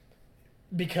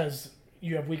because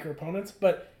you have weaker opponents.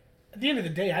 But at the end of the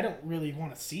day, I don't really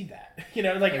want to see that. You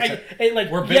know, like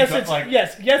we're big.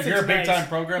 Yes, if you're it's a big nice. time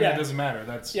program, Yeah. that doesn't matter.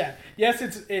 That's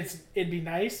Yes, it'd be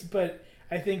nice, but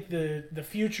I think the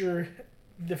future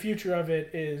of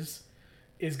it is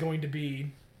going to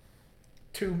be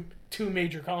two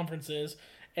major conferences,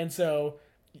 and so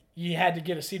you had to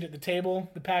get a seat at the table.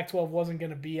 The Pac-12 wasn't going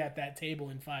to be at that table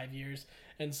in 5 years,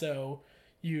 and so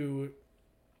you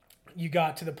you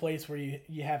got to the place where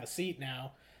you have a seat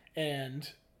now, and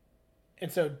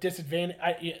so disadvantage.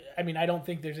 I mean, I don't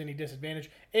think there's any disadvantage,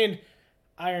 and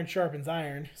iron sharpens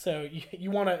iron. So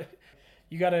you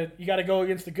gotta go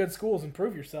against the good schools and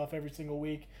prove yourself every single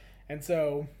week, and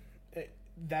so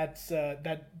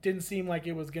that didn't seem like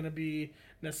it was going to be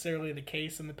necessarily the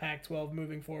case in the Pac-12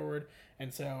 moving forward,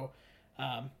 and so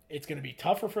it's going to be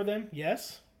tougher for them,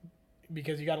 yes,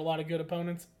 because you got a lot of good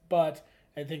opponents, but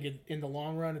I think in the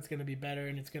long run it's going to be better,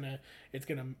 and it's gonna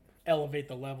elevate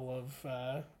the level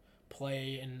of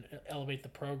play and elevate the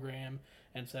program,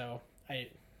 and so I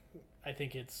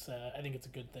think it's a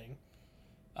good thing.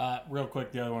 Real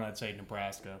quick, the other one I'd say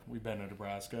Nebraska. We've been to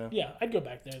Nebraska. Yeah, I'd go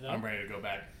back there though. I'm ready to go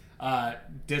back.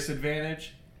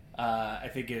 Disadvantage. I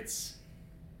think it's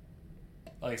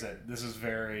like I said. This is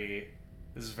very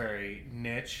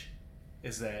niche.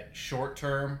 Is that short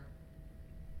term?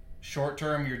 Short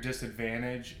term, your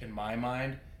disadvantage in my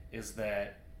mind is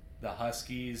that the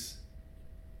Huskies,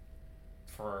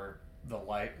 for the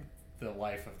life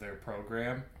of their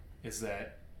program, is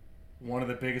that one of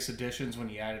the biggest additions when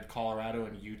you added Colorado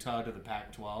and Utah to the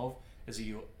Pac-12 is that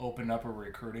you opened up a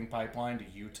recruiting pipeline to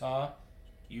Utah.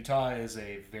 Utah is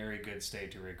a very good state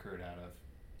to recruit out of.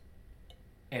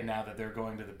 And now that they're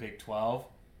going to the Big 12,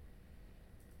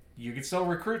 you can still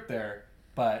recruit there,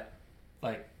 but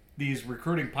like these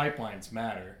recruiting pipelines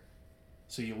matter.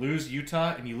 So you lose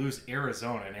Utah and you lose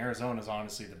Arizona, and Arizona is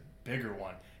honestly the bigger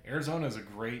one. Arizona is a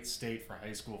great state for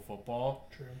high school football.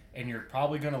 True. And you're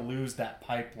probably going to lose that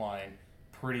pipeline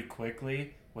pretty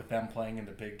quickly with them playing in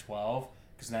the Big 12,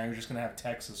 because now you're just going to have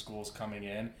Texas schools coming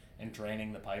in and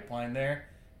draining the pipeline there.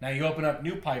 Now you open up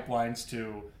new pipelines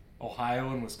to Ohio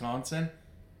and Wisconsin.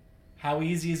 How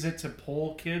easy is it to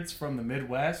pull kids from the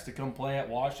Midwest to come play at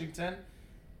Washington?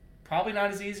 Probably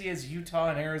not as easy as Utah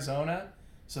and Arizona.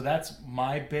 So that's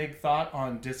my big thought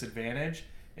on disadvantage,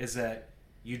 is that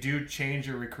you do change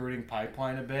your recruiting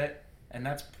pipeline a bit, and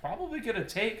that's probably going to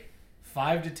take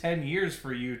 5 to 10 years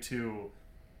for you to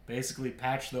basically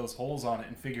patch those holes on it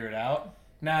and figure it out.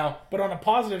 Now, but on a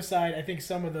positive side, I think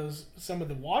some of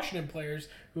the Washington players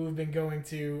who have been going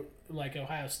to like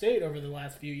Ohio State over the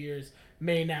last few years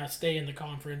may now stay in the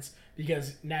conference,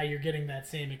 because now you're getting that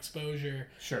same exposure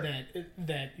sure,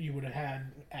 that you would have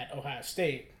had at Ohio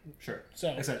State. Sure. So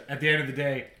like I said, at the end of the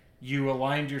day, you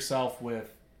aligned yourself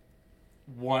with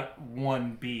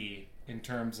 1B in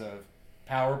terms of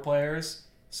power players,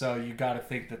 so you got to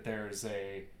think that there's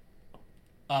a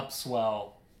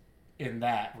upswell in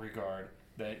that regard,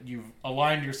 that you've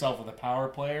aligned yourself with a power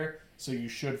player, so you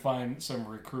should find some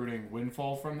recruiting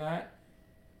windfall from that.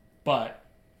 But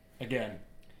again,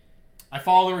 I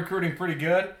follow the recruiting pretty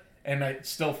good, and I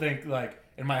still think, like,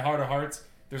 in my heart of hearts,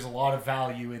 there's a lot of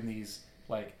value in these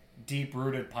like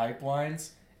deep-rooted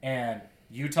pipelines, and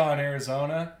Utah and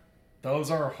Arizona,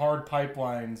 those are hard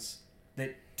pipelines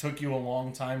that took you a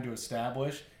long time to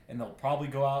establish, and they'll probably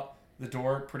go out the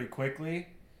door pretty quickly.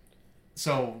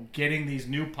 So getting these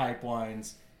new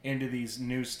pipelines into these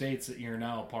new states that you're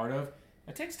now a part of,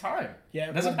 it takes time.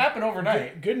 Yeah, it doesn't happen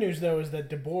overnight. Good news, though, is that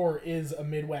DeBoer is a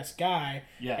Midwest guy,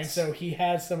 yes, and so he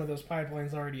has some of those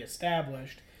pipelines already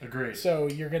established. Agreed. So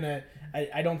you're gonna,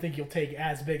 I don't think you'll take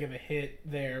as big of a hit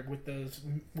there with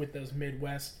those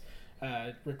Midwest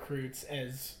recruits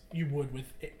as you would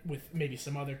with maybe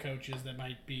some other coaches that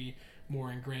might be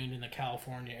more ingrained in the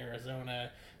California, Arizona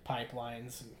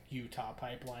pipelines, Utah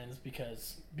pipelines,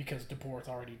 because DeBoer's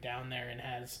already down there and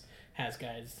has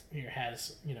guys here,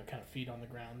 has kind of feet on the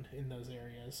ground in those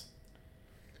areas.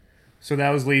 So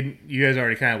that was leading. You guys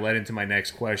already kind of led into my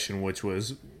next question, which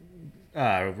was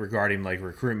regarding like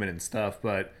recruitment and stuff.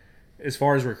 But as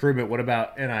far as recruitment, what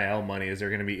about NIL money? Is there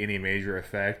going to be any major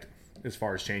effect as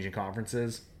far as changing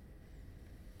conferences?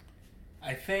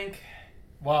 I think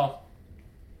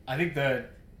the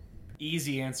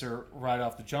easy answer right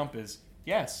off the jump is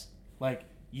yes. Like,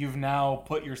 you've now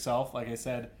put yourself, like I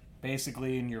said,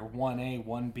 basically in your 1A,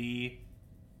 1B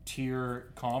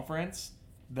tier conference,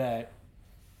 that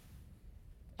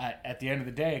at the end of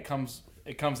the day, it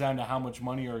comes down to how much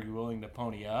money are you willing to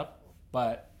pony up.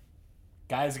 But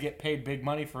guys that get paid big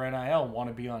money for NIL want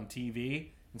to be on TV,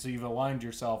 and so you've aligned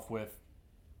yourself with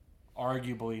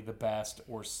arguably the best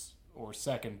or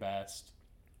second best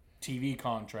TV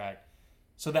contract.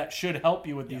 So that should help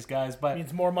you with these guys. But it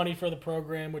means more money for the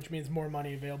program, which means more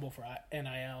money available for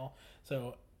NIL.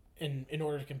 So in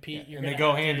order to compete, they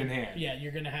go hand in hand. Yeah,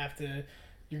 you're gonna have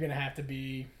to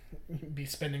be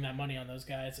spending that money on those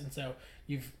guys, and so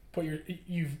you've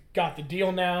got the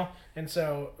deal now, and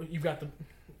so you've got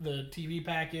the TV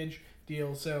package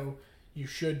deal. So you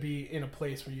should be in a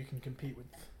place where you can compete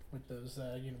with those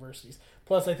universities.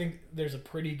 Plus, I think there's a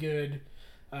pretty good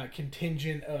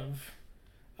contingent of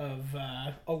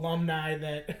alumni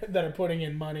that are putting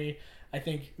in money. I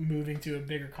think moving to a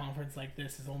bigger conference like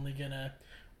this is only gonna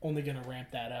ramp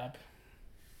that up.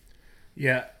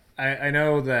 Yeah, I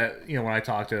know that, when I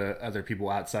talk to other people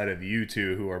outside of you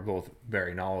two who are both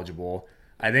very knowledgeable,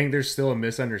 I think there's still a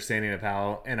misunderstanding of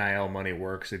how NIL money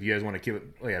works. If you guys want to give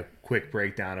a quick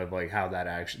breakdown of how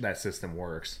that system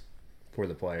works for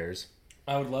the players.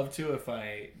 I would love to if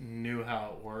I knew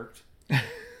how it worked.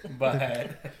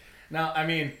 But no, I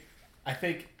mean, I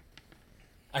think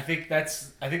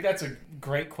that's a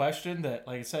great question that,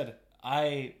 like I said,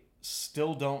 I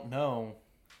still don't know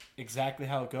exactly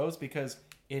how it goes because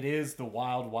it is the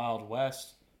wild, wild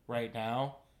west right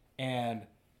now. And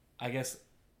I guess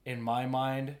in my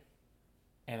mind,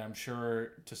 and I'm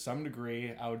sure to some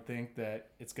degree, I would think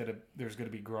that there's gonna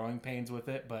be growing pains with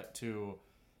it, but to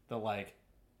the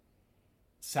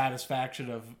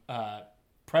satisfaction of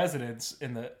presidents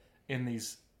in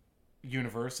these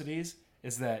universities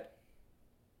is that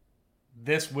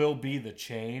this will be the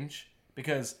change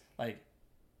because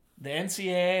the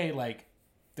NCAA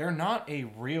they're not a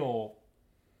real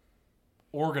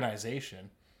organization.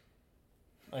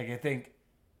 I think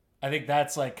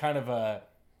that's kind of a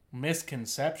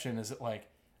misconception is that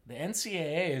the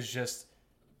NCAA is just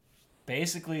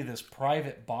basically this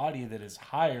private body that is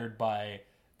hired by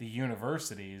the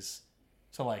universities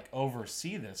to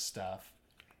oversee this stuff.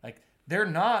 They're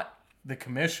not the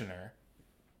commissioner.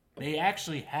 They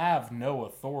actually have no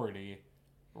authority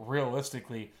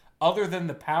realistically other than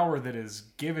the power that is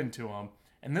given to them.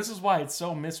 And this is why it's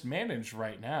so mismanaged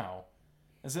right now.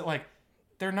 Is that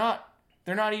they're not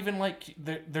even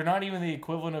they're not even the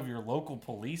equivalent of your local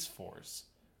police force,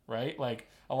 right?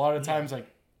 A lot of times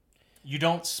you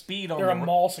don't speed on they're a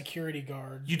mall security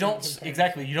guard. You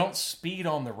don't speed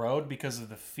on the road because of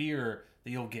the fear that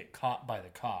you'll get caught by the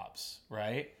cops,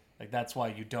 right? That's why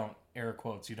you don't, air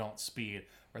quotes, you don't speed,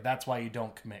 or that's why you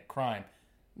don't commit crime.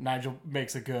 Nigel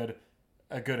makes a good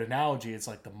analogy. It's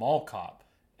like the mall cop.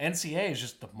 NCAA is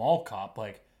just the mall cop.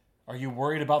 Are you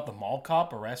worried about the mall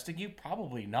cop arresting you?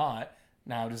 Probably not.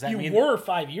 Now, does that mean you were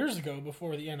 5 years ago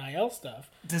before the NIL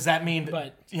stuff? Does that mean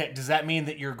does that mean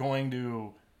that you're going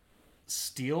to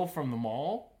steal from the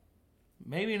mall?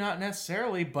 Maybe not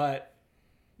necessarily, but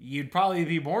you'd probably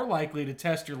be more likely to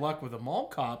test your luck with a mall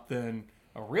cop than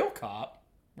a real cop,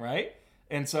 right?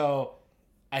 And so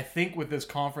I think with this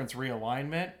conference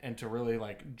realignment and to really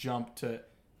jump to,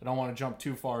 I don't want to jump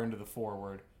too far into the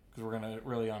forward because we're going to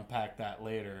really unpack that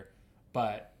later,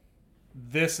 but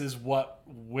this is what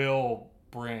will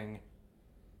bring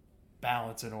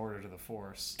balance and order to the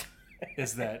force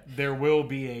is that there will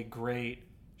be a great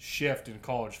shift in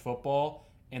college football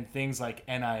and things like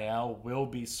NIL will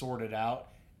be sorted out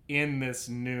in this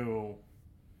new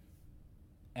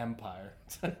empire.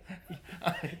 To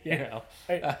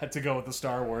go with the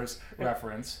Star Wars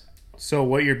reference. So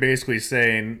what you're basically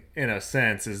saying, in a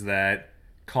sense, is that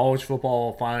college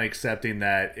football finally accepting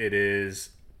that it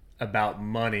is about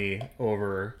money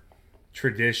over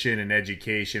tradition and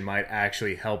education might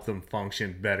actually help them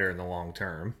function better in the long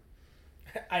term.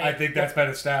 I think that's been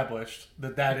established.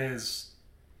 That is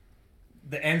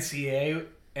the NCAA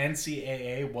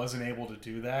wasn't able to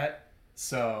do that,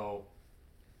 so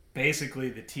basically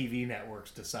the TV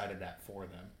networks decided that for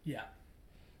them. Yeah.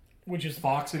 Which is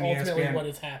Fox and ultimately ESPN, what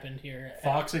has happened here.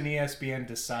 Fox and ESPN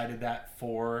decided that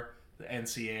for the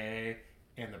NCAA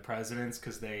and the presidents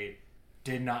because they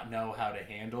did not know how to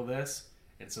handle this,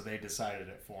 and so they decided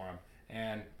it for them.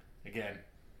 And again,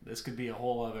 this could be a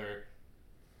whole other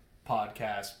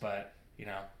podcast, but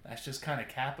that's just kind of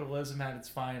capitalism at its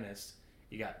finest.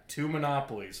 You got two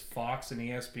monopolies, Fox and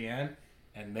ESPN,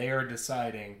 and they are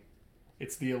deciding.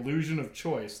 It's the illusion of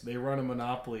choice. They run a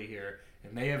monopoly here,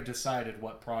 and they have decided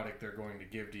what product they're going to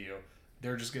give to you.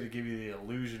 They're just going to give you the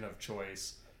illusion of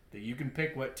choice that you can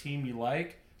pick what team you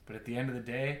like, but at the end of the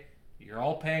day, you're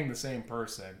all paying the same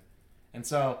person. And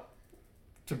so,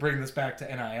 to bring this back to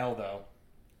NIL, though,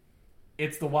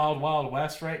 it's the wild, wild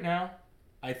west right now.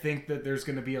 I think that there's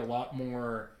going to be a lot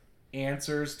more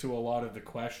answers to a lot of the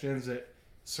questions that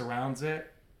surrounds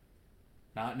it.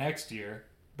 Not next year,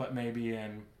 but maybe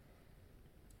in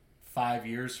 5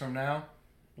 years from now,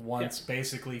 once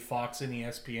basically Fox and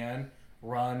ESPN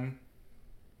run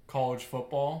college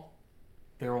football,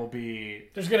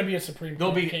 there's going to be a Supreme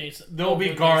Court case. There'll be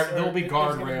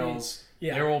guardrails.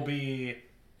 There will be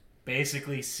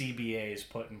basically CBAs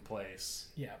put in place.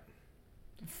 Yeah.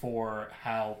 For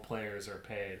how players are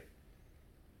paid.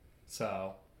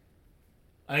 So,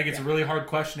 I think it's a really hard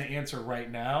question to answer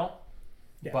right now.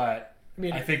 Yeah. But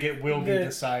mean, I think it will be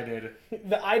decided.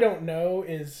 The I don't know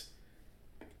is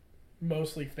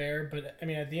mostly fair, but I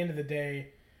mean, at the end of the day,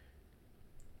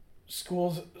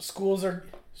 schools are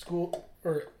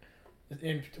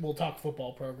and we'll talk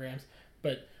football programs,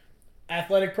 but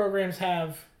athletic programs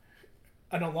have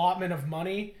an allotment of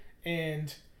money,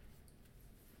 and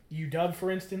UW,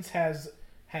 for instance, has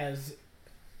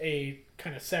a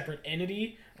kind of separate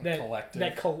entity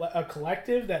a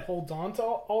collective that holds on to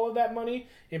all of that money,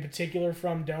 in particular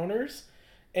from donors,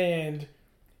 and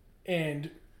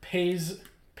pays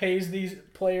these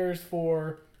players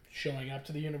for showing up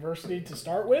to the university to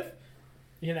start with.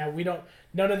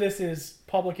 None of this is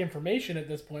public information at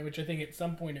this point, which I think at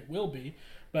some point it will be,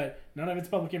 but none of it's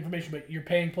public information. But you're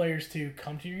paying players to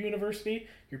come to your university.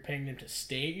 You're paying them to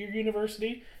stay at your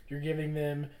university. You're giving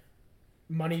them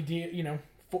money,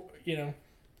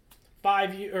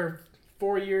 5 years or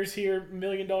 4 years here, $1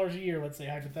 million a year, let's say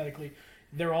hypothetically.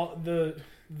 They're all the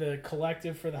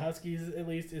collective for the Huskies, at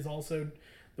least, is also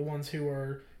the ones who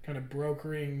are kind of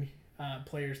brokering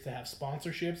players to have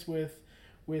sponsorships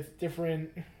with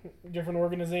different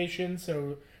organizations.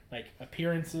 So like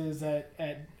appearances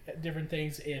at different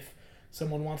things. If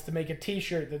someone wants to make a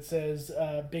T-shirt that says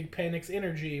Big Penix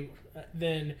Energy,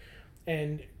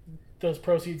 and those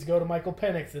proceeds go to Michael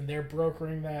Penix, and they're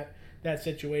brokering that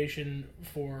situation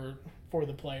for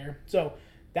the player. So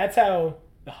that's how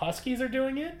the Huskies are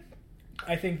doing it.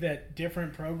 I think that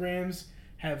different programs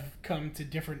have come to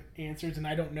different answers, and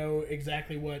I don't know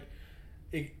exactly what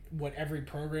every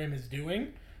program is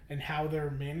doing and how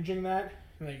they're managing that.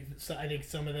 Like, so I think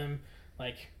some of them,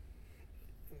 like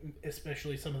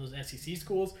especially some of those SEC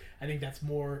schools, I think that's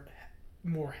more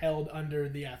held under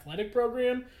the athletic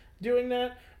program doing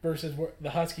that, versus where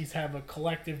the Huskies have a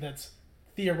collective that's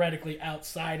theoretically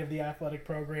outside of the athletic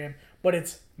program, but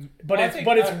it's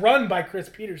run by Chris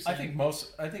Peterson. I think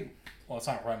it's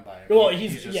not run by him. Well,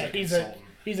 he's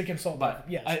a consultant. But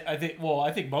yes. I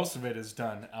think most of it is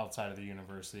done outside of the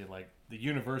university. Like, the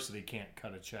university can't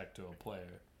cut a check to a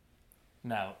player.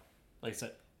 Now, like I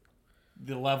said,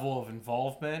 the level of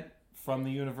involvement from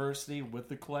the university with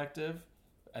the collective,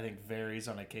 I think, varies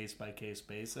on a case-by-case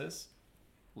basis.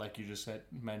 Like you just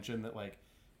mentioned, that like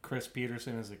Chris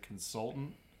Peterson is a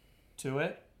consultant to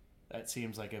it. That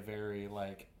seems like a very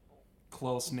like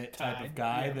close-knit type of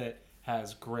guy that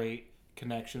has great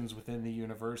connections within the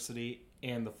university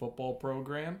and the football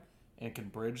program and can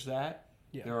bridge that.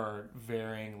 Yeah. There are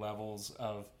varying levels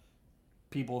of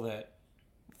people that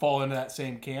fall into that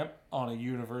same camp on a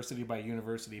university by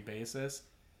university basis.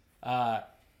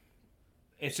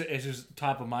 It's just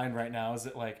top of mind right now. Is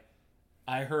that like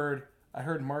I heard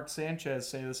Mark Sanchez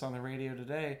say this on the radio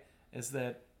today, is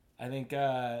that I think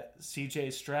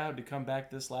CJ Stroud, to come back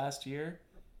this last year,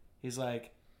 he's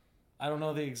like, I don't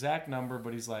know the exact number,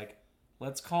 but he's like,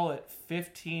 let's call it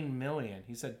 $15 million.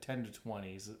 He said 10 to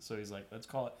 20, so he's like, let's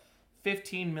call it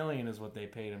 $15 million is what they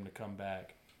paid him to come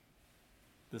back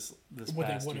this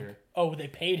past year. Oh, they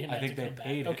paid him. I think they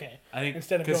paid him. Okay. I think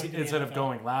instead of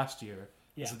going last year,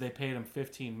 so they paid him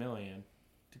 $15 million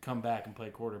to come back and play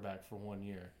quarterback for 1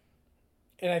 year.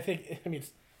 And I think,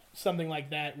 something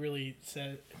like that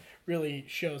really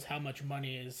shows how much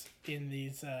money is in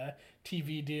these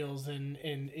TV deals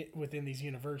and within these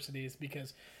universities,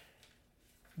 because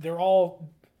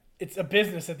it's a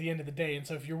business at the end of the day. And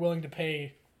so if you're willing to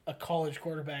pay a college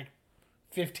quarterback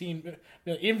 $15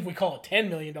 million, even if we call it $10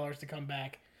 million to come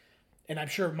back, and I'm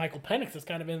sure Michael Penix is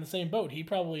kind of in the same boat. He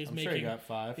probably is making. Sure he got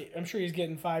 $5 million. I'm sure he's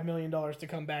getting $5 million to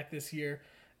come back this year,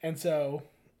 and so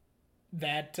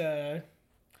that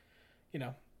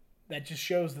that just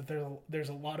shows that there's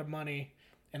a lot of money,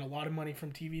 and a lot of money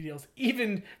from TV deals,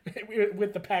 even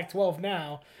with the Pac-12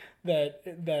 now,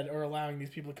 that are allowing these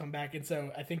people to come back. And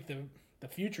so I think the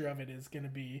future of it is going to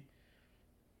be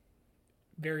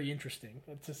very interesting,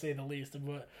 to say the least.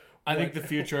 I think the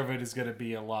future of it is going to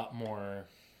be a lot more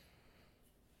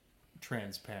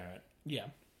transparent. Yeah.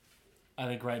 I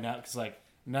think right now, because like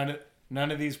none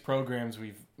of these programs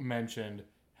we've mentioned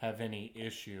have any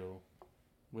issue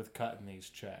with cutting these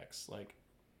checks. Like,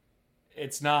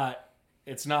 it's not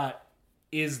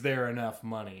is there enough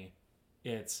money?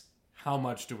 It's how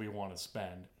much do we want to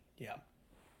spend? Yeah.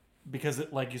 Because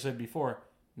like you said before,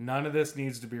 none of this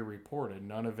needs to be reported.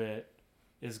 None of it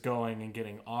is going and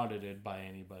getting audited by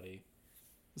anybody.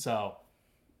 So,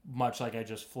 much like I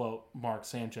just float Mark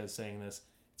Sanchez saying this,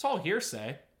 it's all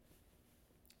hearsay.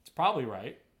 It's probably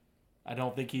right. I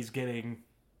don't think he's getting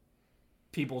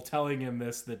people telling him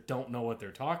this that don't know what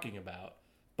they're talking about.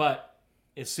 But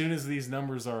as soon as these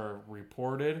numbers are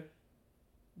reported,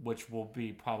 which will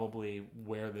be probably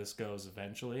where this goes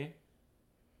eventually,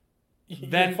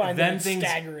 you find that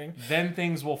staggering. Then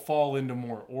things will fall into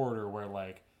more order where,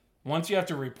 like, once you have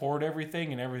to report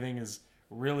everything and everything is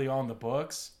really on the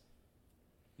books,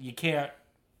 you can't,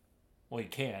 well, you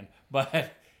can,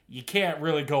 but you can't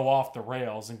really go off the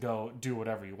rails and go do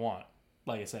whatever you want.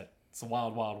 Like I said, it's the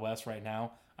wild, wild west right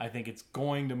now. I think it's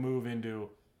going to move into,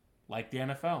 like the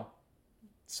NFL,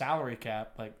 salary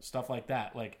cap, like stuff like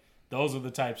that. Like, those are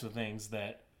the types of things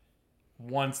that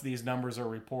once these numbers are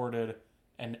reported,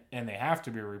 and they have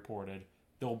to be reported,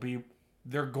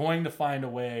 they're going to find a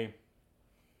way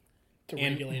To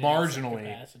regulate marginally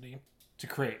capacity. to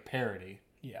create parity.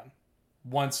 Yeah.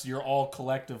 Once you're all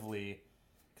collectively,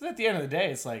 because at the end of the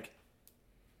day, it's like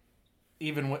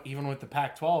even with the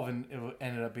Pac-12, and it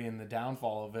ended up being the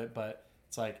downfall of it, but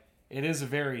it's like it is a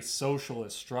very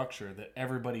socialist structure that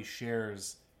everybody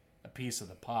shares a piece of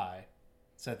the pie.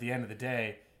 So at the end of the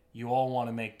day, you all want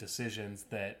to make decisions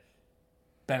that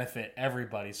benefit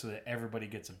everybody, so that everybody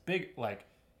gets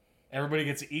everybody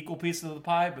gets an equal piece of the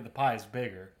pie, but the pie is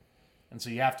bigger. And so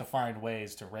you have to find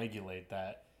ways to regulate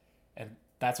that. And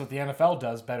that's what the NFL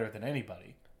does better than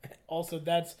anybody. Also,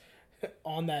 that's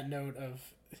on that note of,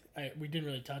 we didn't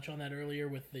really touch on that earlier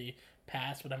with the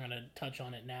pass, but I'm going to touch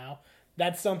on it now.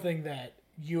 That's something that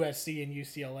USC and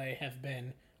UCLA have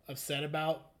been upset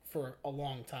about for a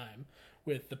long time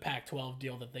with the Pac-12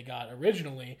 deal that they got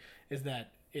originally, is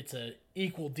that it's a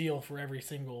equal deal for every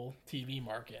single TV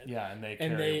market. Yeah, and they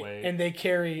carry weight. And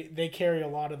they carry a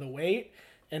lot of the weight.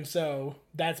 And so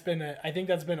I think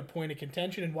that's been a point of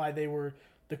contention, and why they were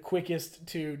the quickest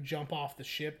to jump off the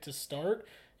ship to start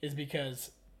is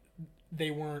because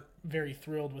they weren't very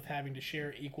thrilled with having to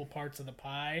share equal parts of the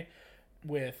pie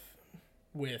with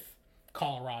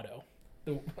Colorado,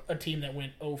 a team that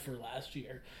went 0 for last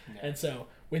year. Yeah. And so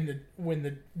when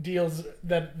the deals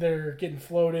that they're getting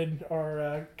floated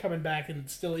are coming back and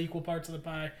still equal parts of the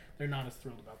pie, they're not as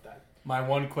thrilled about that. My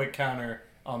one quick counter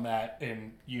on that,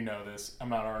 and you know this, I'm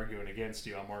not arguing against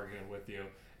you, I'm arguing with you,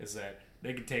 is that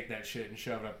they could take that shit and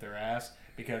shove it up their ass,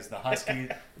 because the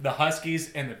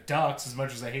Huskies and the Ducks, as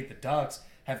much as I hate the Ducks,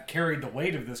 have carried the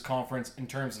weight of this conference in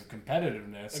terms of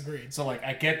competitiveness. Agreed. So, like,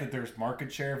 I get that there's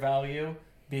market share value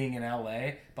being in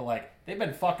LA, but, like, they've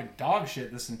been fucking dog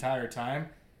shit this entire time.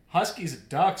 Huskies and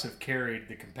Ducks have carried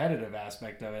the competitive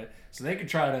aspect of it, so they could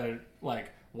try to,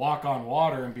 like, walk on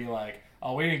water and be like,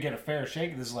 oh, we didn't get a fair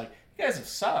shake. This is like, you guys have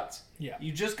sucked. Yeah.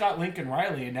 You just got Lincoln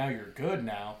Riley, and now you're good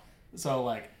now. So,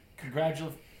 like,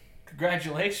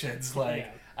 congratulations. Like,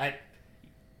 yeah. I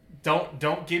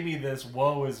don't give me this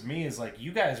woe is me. It's like,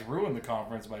 you guys ruined the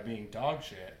conference by being dog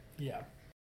shit. Yeah.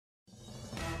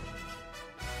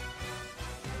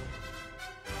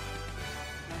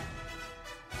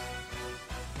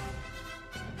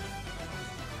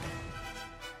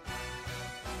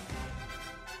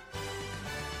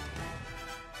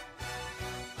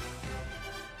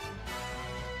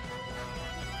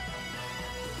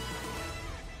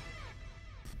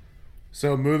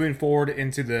 So moving forward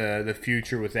into the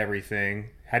future with everything,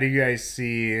 how do you guys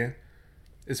see,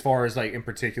 as far as like in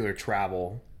particular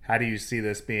travel, how do you see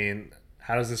this being,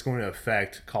 how is this going to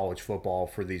affect college football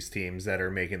for these teams that are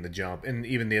making the jump, and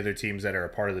even the other teams that are a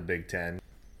part of the Big Ten?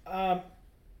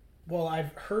 Well,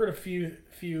 I've heard a few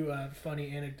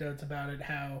funny anecdotes about it,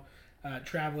 how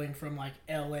traveling from like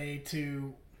LA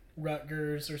to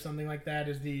Rutgers or something like that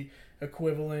is the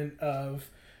equivalent of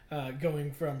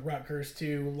going from Rutgers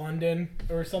to London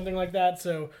or something like that.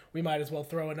 So we might as well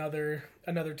throw another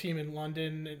team in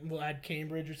London, and we'll add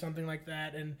Cambridge or something like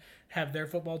that, and have their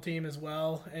football team as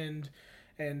well, and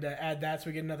add that so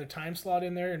we get another time slot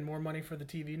in there and more money for the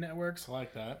TV networks. I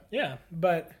like that. Yeah,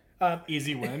 but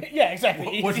easy win. Yeah,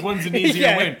 exactly. Which one's an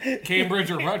easier win,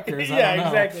 Cambridge or Rutgers? I don't know.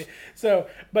 Exactly. So,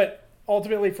 but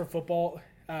ultimately for football,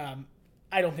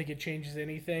 I don't think it changes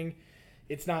anything.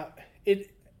 It's not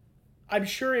it. I'm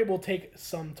sure it will take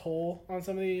some toll on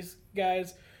some of these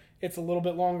guys. It's a little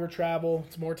bit longer travel.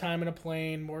 It's more time in a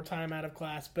plane, more time out of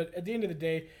class. But at the end of the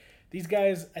day, these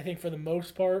guys, I think for the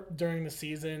most part, during the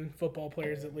season, football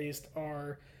players at least,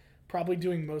 are probably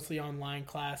doing mostly online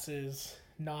classes,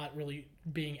 not really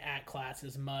being at class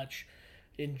as much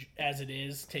as it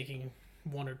is, taking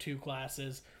 1 or 2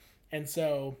 classes. And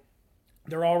so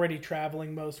they're already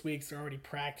traveling most weeks. They're already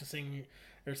practicing.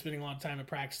 They're spending a lot of time in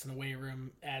practice in the weight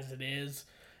room as it is.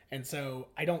 And so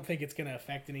I don't think it's going to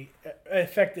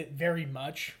affect it very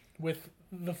much with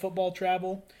the football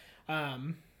travel.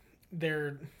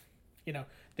 They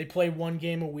play 1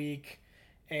 game a week,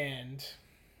 and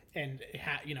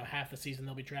half the season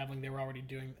they'll be traveling. They were already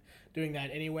doing that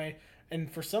anyway.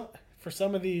 And for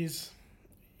some of these,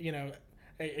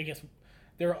 I guess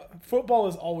football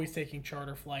is always taking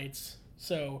charter flights.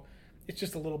 So it's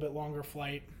just a little bit longer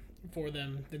flight for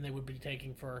them than they would be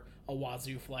taking for a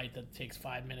Wazoo flight that takes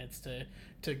 5 minutes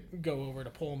to go over to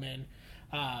Pullman,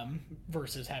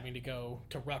 versus having to go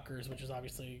to Rutgers, which is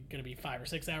obviously going to be 5 or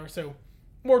 6 hours. So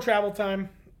more travel time.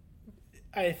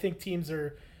 I think teams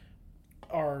are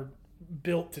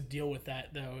built to deal with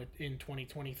that though in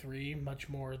 2023 much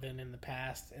more than in the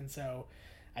past, and so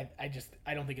I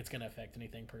don't think it's going to affect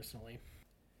anything personally.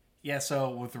 Yeah, so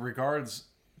with regards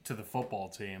to the football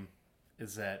team,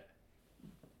 is that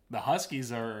the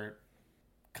Huskies are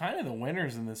kind of the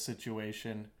winners in this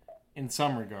situation in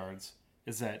some regards.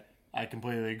 Is that I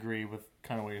completely agree with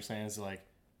kind of what you're saying, is like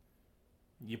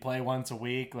you play once a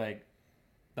week, like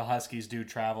the Huskies do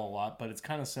travel a lot, but it's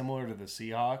kind of similar to the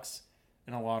Seahawks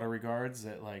in a lot of regards,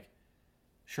 that like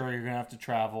sure you're going to have to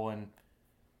travel, and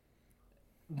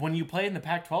when you play in the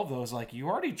Pac-12 though, it's like you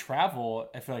already travel,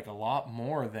 I feel like, a lot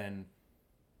more than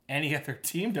any other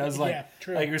team does. Like, yeah,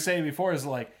 true. Like you were saying before, is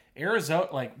like Arizona,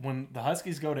 like when the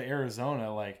Huskies go to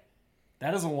Arizona, like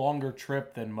that is a longer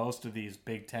trip than most of these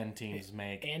Big Ten teams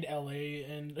make. And LA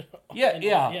and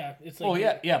yeah. It's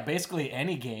like basically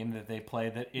any game that they play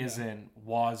that isn't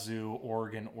Wazoo,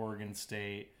 Oregon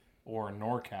State, or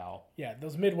NorCal. Yeah,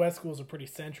 those Midwest schools are pretty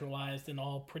centralized and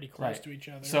all pretty close to each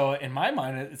other. So in my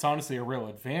mind, it's honestly a real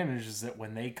advantage is that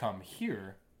when they come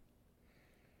here,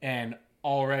 and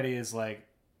already is like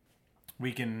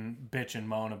we can bitch and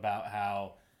moan about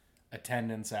how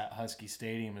attendance at Husky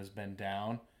Stadium has been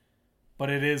down, but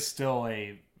it is still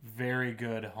a very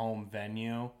good home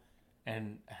venue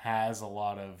and has a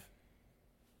lot of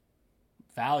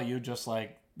value, just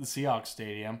like the Seahawks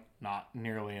Stadium. Not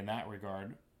nearly in that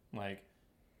regard. Like,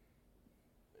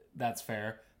 that's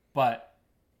fair. But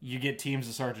you get teams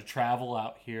to start to travel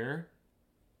out here.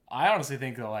 I honestly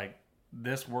think that, like,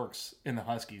 this works in the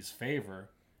Huskies' favor.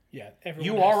 Yeah, everyone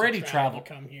you has already to travel.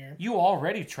 to come here. You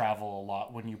already travel a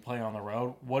lot when you play on the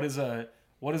road. What is a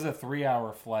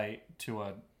 3-hour flight to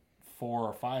a 4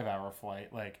 or 5 hour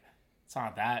flight? Like, it's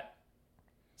not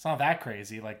that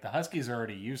crazy. Like, the Huskies are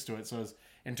already used to it. So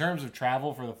in terms of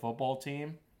travel for the football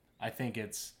team, I think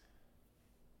it's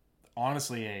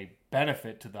honestly a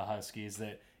benefit to the Huskies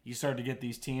that you start to get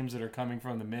these teams that are coming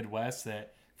from the Midwest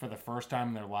that for the first time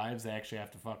in their lives they actually have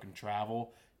to fucking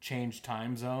travel, change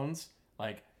time zones.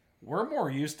 Like, we're more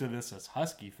used to this as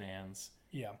Husky fans.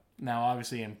 Yeah. Now,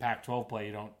 obviously, in Pac-12 play,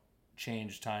 you don't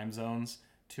change time zones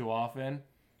too often.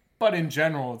 But in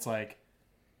general, it's like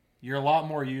you're a lot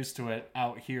more used to it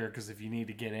out here because if you need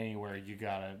to get anywhere, you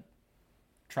gotta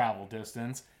travel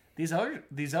distance. These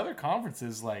other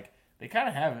conferences, like, they kind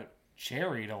of have it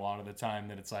cherried a lot of the time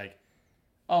that it's like,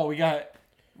 oh, we got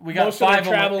most five of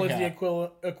their travel is yeah.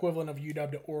 the equivalent of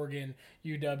UW to Oregon,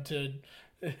 UW to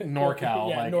NorCal.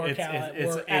 Yeah, like NorCal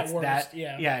it's worst, that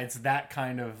yeah. It's that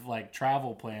kind of like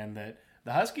travel plan that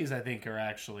the Huskies I think are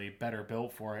actually better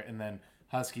built for it. And then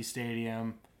Husky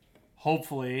Stadium,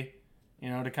 hopefully,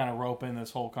 to kind of rope in this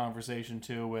whole conversation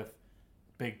too with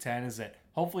Big Ten, is that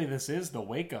hopefully this is the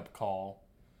wake up call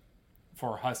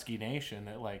for Husky Nation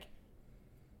that like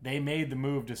they made the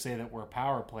move to say that we're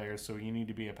power players, so you need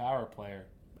to be a power player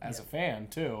as a fan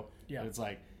too. Yeah. But it's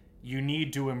like you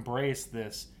need to embrace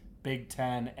this Big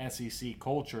Ten SEC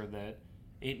culture that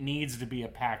it needs to be a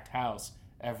packed house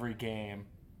every game.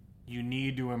 You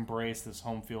need to embrace this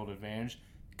home field advantage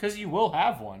because you will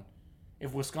have one.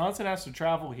 If Wisconsin has to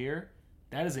travel here,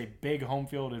 that is a big home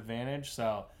field advantage.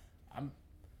 So I'm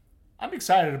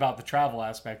excited about the travel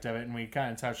aspect of it, and we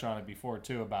kind of touched on it before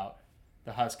too about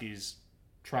the Huskies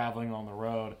traveling on the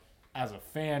road. As a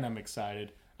fan, I'm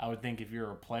excited. I would think if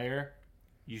you're a player,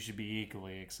 you should be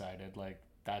equally excited. Like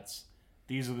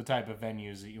these are the type of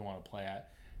venues that you want to play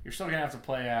at. You're still gonna have to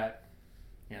play at,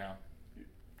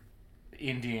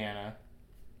 Indiana.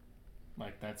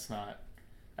 Like that's not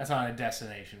a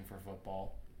destination for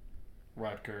football.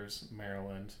 Rutgers,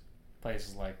 Maryland,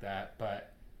 places like that.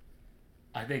 But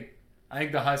I think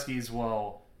the Huskies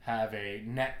will have a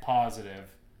net positive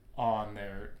on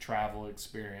their travel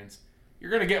experience. You're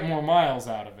going to get more miles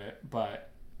out of it, but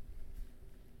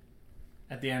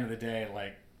at the end of the day,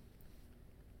 like,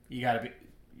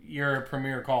 you're a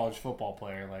premier college football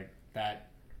player, like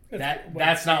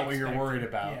that's not what you're worried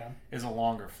about is a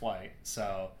longer flight.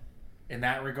 So in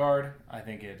that regard, I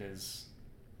think it is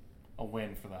a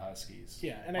win for the Huskies.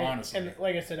 Yeah, and honestly. And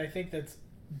like I said, I think that's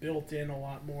built in a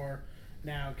lot more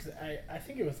now because I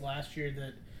think it was last year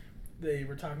that they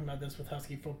were talking about this with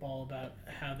Husky football about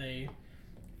how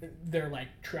their like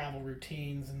travel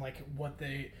routines and like what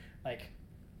they like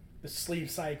the sleep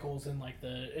cycles and like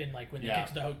when they get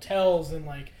to the hotels and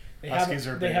like they Huskies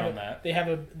have are big on that.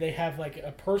 They have like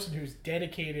a person who's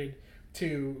dedicated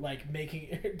to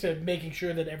making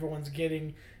sure that everyone's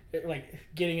getting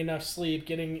enough sleep,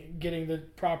 getting the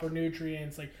proper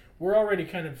nutrients. Like, we're already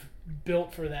kind of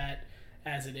built for that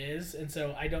as it is, and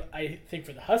so I think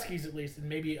for the Huskies at least, and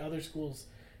maybe other schools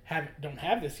don't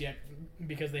have this yet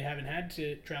because they haven't had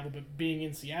to travel, but being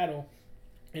in Seattle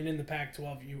and in the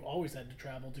Pac-12, you always had to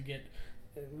travel to get,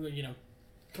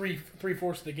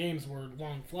 three-fourths of the games were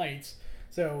long flights,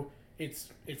 so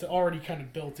it's already kind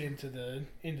of built into the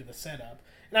setup.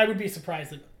 And I would be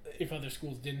surprised if other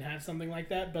schools didn't have something like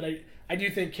that, but I do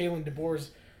think Kalen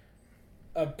DeBoer's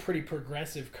a pretty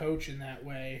progressive coach in that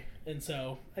way, and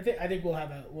so I think we'll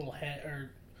have a little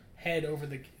head over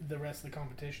the rest of the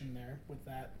competition there with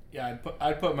that. Yeah,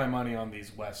 I'd put my money on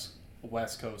these West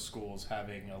Coast schools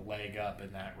having a leg up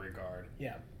in that regard.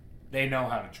 Yeah, they know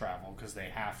how to travel because they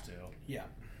have to. Yeah,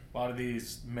 a lot of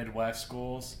these Midwest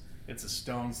schools, it's a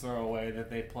stone's throw away that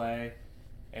they play,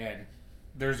 and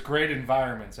there's great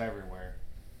environments everywhere.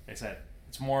 Like I said,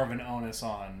 it's more of an onus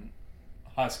on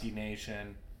Husky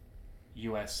Nation,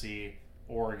 USC,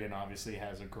 Oregon obviously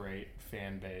has a great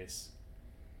fan base,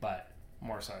 but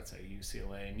more so I'd say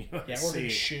UCLA and USC. Yeah,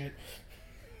 Oregon's shit.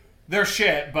 They're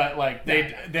shit, but like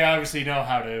they obviously know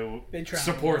how to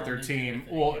support their team.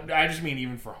 Well, I just mean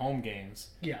even for home games.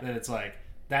 Yeah, that it's like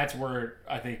that's where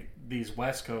I think these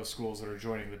West Coast schools that are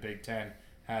joining the Big Ten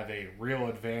have a real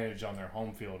advantage on their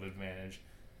home field advantage.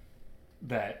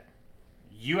 That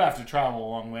you have to travel a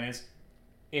long ways.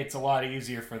 It's a lot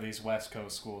easier for these West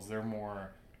Coast schools. They're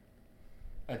more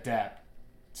adept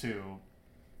to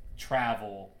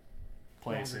travel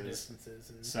places.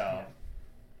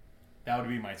 That would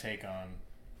be my take on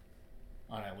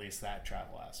at least that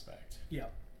travel aspect. Yeah.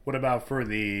 What about for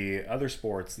the other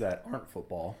sports that aren't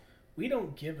football? We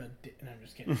don't give a... No, I'm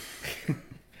just kidding.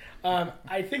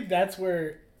 I think that's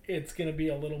where it's going to be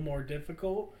a little more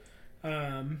difficult.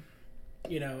 I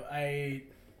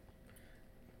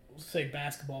say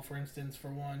basketball, for instance, for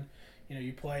one.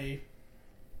 You play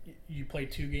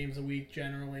 2 games a week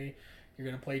generally. You're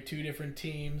going to play 2 different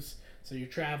teams, so you're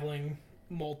traveling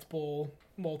multiple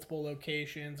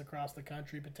locations across the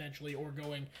country potentially, or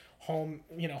going home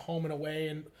and away,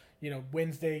 and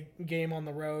Wednesday game on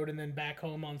the road and then back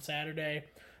home on Saturday.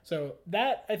 So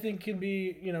that I think can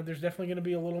be, there's definitely going to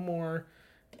be a little more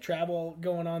travel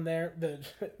going on there.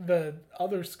 The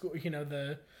other school,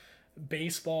 the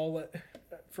baseball,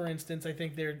 for instance, I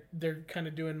think they're kind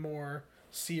of doing more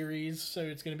series, so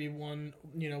it's going to be one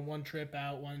trip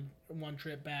out, one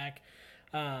trip back.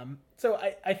 So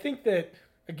I think that,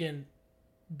 again,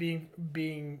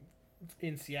 being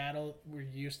in Seattle, we're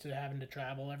used to having to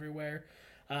travel everywhere.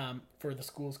 For the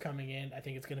schools coming in, I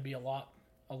think it's going to be a lot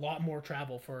more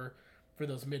travel for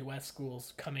those Midwest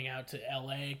schools coming out to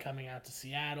LA, coming out to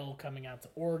Seattle, coming out to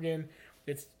Oregon.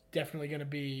 It's definitely going to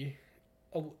be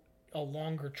a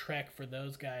longer trek for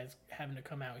those guys having to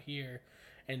come out here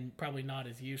and probably not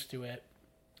as used to it.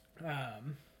 So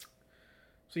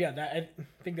yeah, I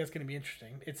think that's going to be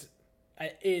interesting. It's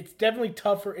definitely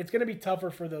tougher. It's going to be tougher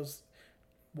for those,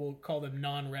 we'll call them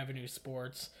non-revenue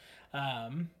sports,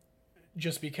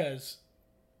 just because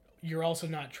you're also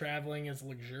not traveling as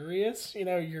luxurious.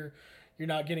 You're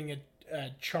not getting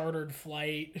a chartered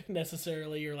flight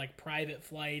necessarily, or like private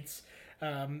flights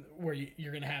where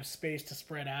you're going to have space to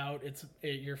spread out.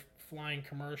 You're flying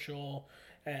commercial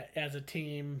as a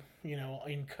team,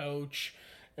 in coach,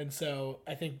 and so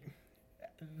I think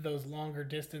those longer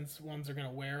distance ones are going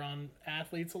to wear on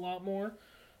athletes a lot more.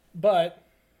 But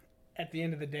at the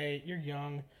end of the day, you're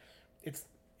young. It's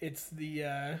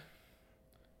the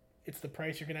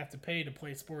price you're going to have to pay to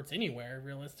play sports anywhere,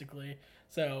 realistically.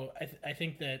 So I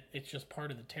think that it's just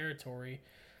part of the territory.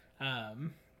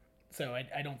 So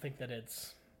I don't think that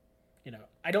it's,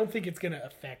 I don't think it's going to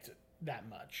affect that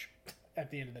much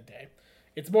at the end of the day.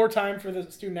 It's more time for the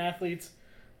student athletes,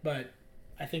 but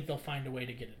I think they'll find a way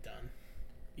to get it done.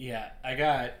 Yeah, I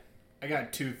got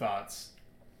 2 thoughts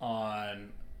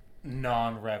on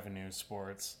non-revenue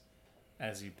sports,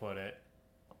 as you put it.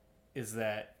 Is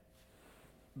that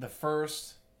the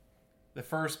first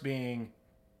being,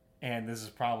 and this is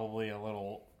probably a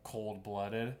little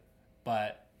cold-blooded,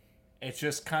 but it's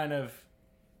just kind of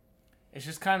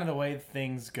the way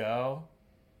things go,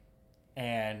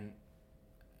 and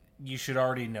you should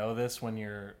already know this when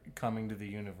you're coming to the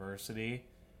university.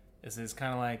 It's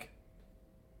kind of like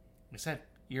I said,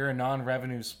 you're a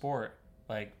non-revenue sport.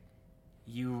 Like,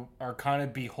 you are kind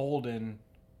of beholden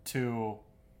to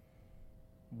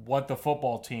what the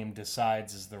football team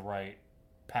decides is the right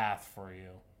path for you.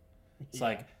 It's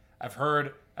like I've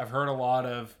heard a lot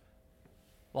of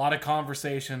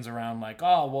conversations around like,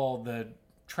 oh well, the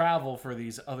travel for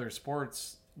these other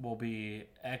sports will be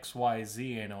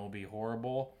XYZ and it'll be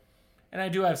horrible. And I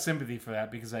do have sympathy for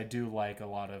that because I do like a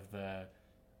lot of the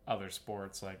other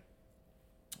sports. Like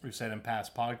we've said in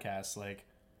past podcasts, like,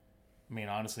 I mean,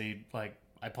 honestly, like,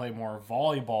 I play more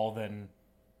volleyball than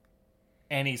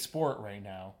any sport right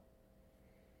now.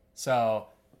 So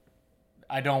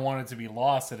I don't want it to be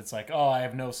lost that it's like, oh, I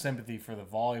have no sympathy for the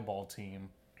volleyball team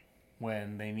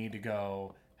when they need to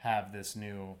go have this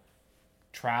new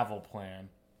travel plan.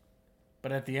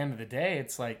 But at the end of the day,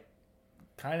 it's like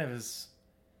kind of is,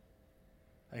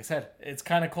 like I said, it's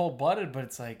kind of cold-blooded, but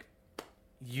it's like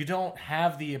you don't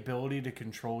have the ability to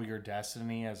control your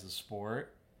destiny as a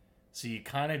sport. So you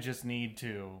kind of just need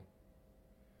to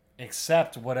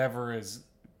accept whatever is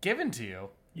given to you.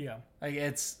 Yeah. Like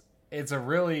it's a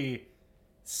really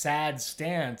sad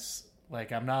stance.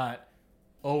 Like I'm not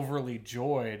overly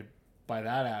joyed by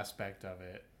that aspect of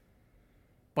it.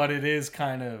 But it is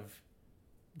kind of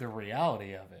the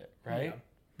reality of it, right? Yeah.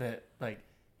 That like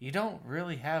you don't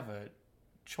really have a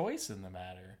choice in the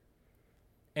matter.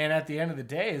 And at the end of the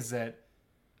day is that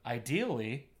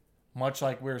ideally, much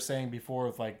like we were saying before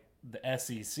with like the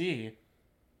SEC,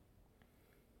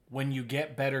 when you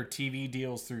get better TV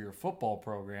deals through your football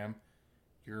program,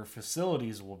 your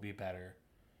facilities will be better.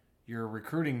 Your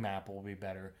recruiting map will be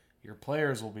better. Your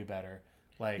players will be better.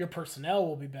 Like your personnel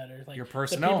will be better. Like your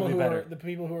personnel will be better. The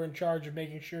people who are in charge of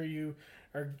making sure you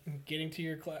are getting to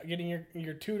your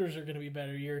your tutors are going to be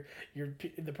better.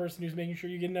 The person who's making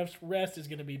sure you get enough rest is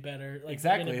going to be better. Like,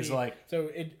 exactly. It's like so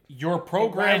it your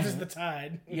program rises the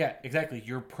tide. Yeah, exactly.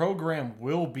 Your program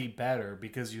will be better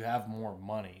because you have more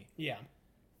money. Yeah.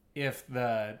 If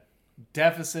the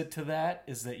deficit to that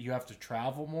is that you have to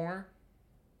travel more,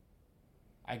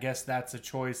 I guess that's a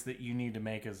choice that you need to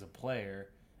make as a player.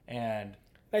 And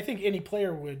I think any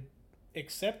player would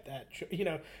accept that. You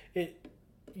know,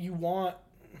 you're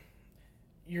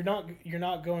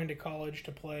not going to college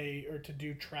to play or to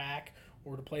do track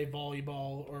or to play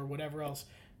volleyball or whatever else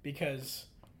because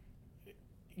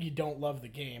you don't love the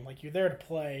game. Like you're there to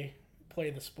play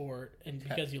the sport and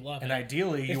because you love it. And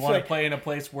ideally, you want to play in a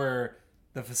place where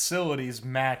the facilities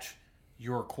match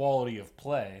your quality of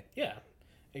play. Yeah,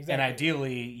 exactly. And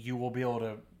ideally, you will be able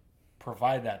to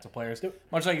provide that to players.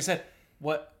 Much like you said,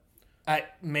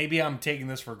 maybe I'm taking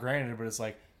this for granted, but it's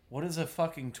like, what does a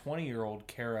fucking 20-year-old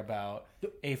care about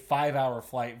a 5-hour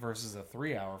flight versus a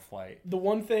 3-hour flight? The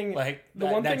one thing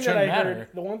that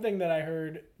I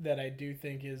heard that I do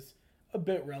think is a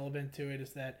bit relevant to it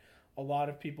is that a lot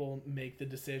of people make the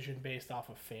decision based off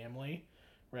of family,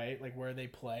 right? Like where they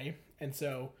play. And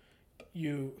so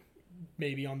you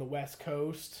maybe on the West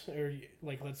Coast or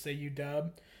like let's say UW,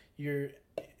 you're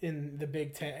in the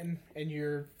Big Ten and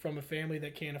you're from a family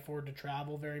that can't afford to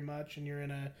travel very much and you're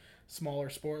in a smaller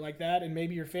sport like that, and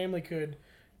maybe your family could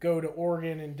go to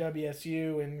Oregon and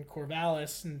WSU and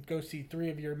Corvallis and go see 3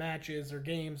 of your matches or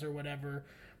games or whatever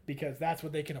because that's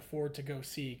what they can afford to go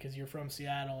see because you're from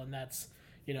Seattle and that's,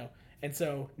 you know, and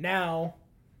so now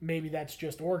maybe that's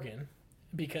just Oregon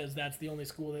because that's the only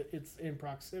school that it's in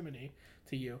proximity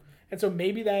to you, and so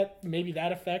maybe that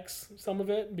affects some of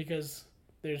it because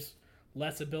there's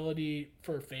less ability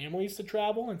for families to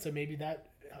travel, and so maybe that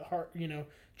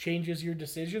changes your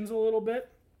decisions a little bit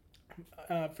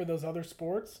for those other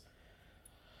sports.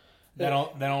 That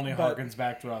only harkens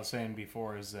back to what I was saying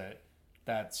before is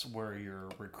that's where your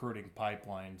recruiting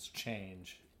pipelines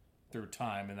change through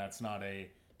time, and that's not a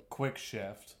quick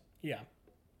shift. Yeah.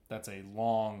 That's a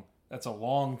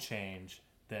long change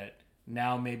that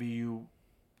now maybe you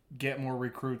get more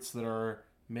recruits that are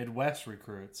Midwest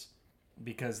recruits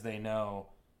because they know,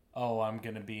 oh, I'm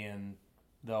going to be in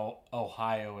the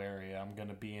Ohio area. I'm going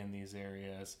to be in these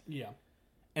areas. Yeah.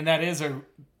 And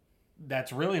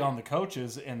that's really on the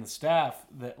coaches and the staff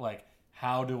that like,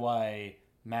 how do I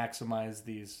maximize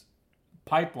these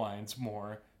pipelines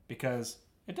more? Because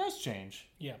it does change.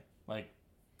 Yeah. Like,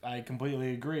 I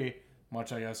completely agree.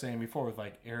 Much like I was saying before with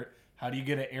like, how do you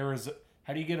get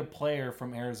a player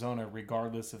from Arizona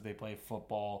regardless if they play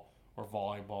football or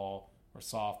volleyball or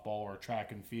softball or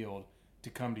track and field to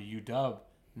come to UW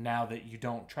now that you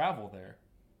don't travel there?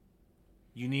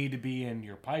 You need to be in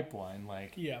your pipeline.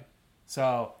 Like, yeah.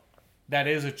 So that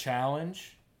is a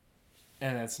challenge,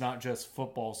 and it's not just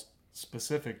football's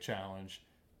specific challenge.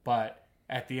 But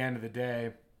at the end of the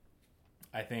day,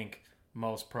 I think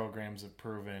most programs have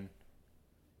proven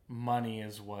money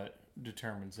is what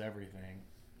determines everything.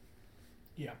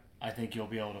 Yeah. I think you'll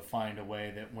be able to find a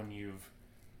way that when you've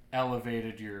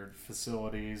elevated your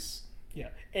facilities, yeah,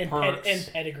 and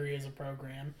pedigree as a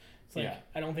program. It's like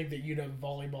I don't think that UW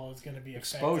volleyball is going to be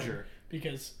exposure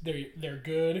because they're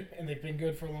good and they've been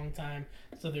good for a long time.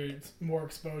 So there's more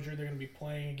exposure. They're going to be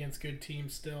playing against good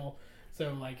teams still.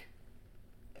 So like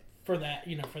for that,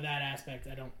 for that aspect,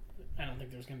 I don't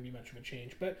think there's going to be much of a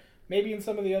change. But maybe in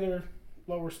some of the other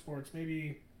lower sports,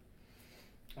 maybe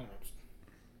I don't know,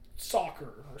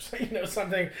 soccer or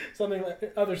something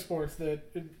like other sports that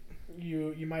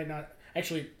you might not.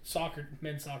 Actually,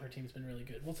 men's soccer team's been really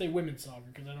good. We'll say women's soccer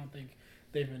because I don't think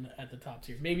they've been at the top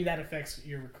tier. Maybe that affects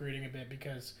your recruiting a bit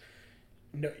because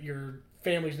your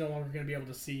family's no longer going to be able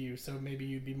to see you, so maybe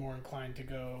you'd be more inclined to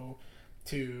go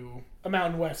to a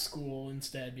Mountain West school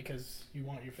instead because you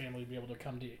want your family to be able to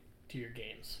come to your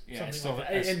games. Yeah, I still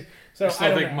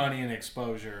think money and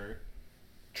exposure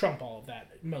trump all of that,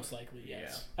 most likely,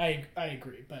 yes. Yeah. I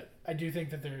agree, but I do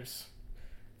think that there's,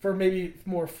 for maybe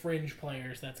more fringe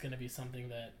players, that's going to be something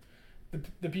that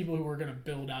the people who are going to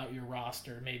build out your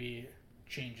roster maybe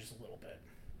changes a little bit.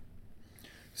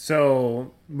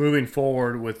 So, moving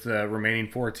forward with the remaining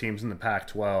 4 teams in the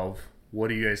Pac-12, what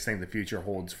do you guys think the future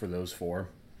holds for those 4?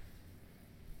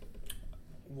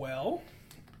 Well,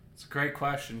 it's a great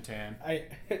question, Tan.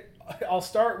 I'll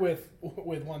start with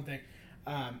one thing.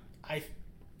 I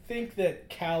think that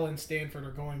Cal and Stanford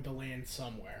are going to land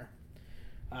somewhere.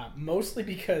 Mostly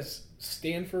because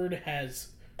Stanford has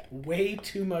way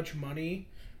too much money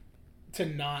to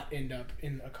not end up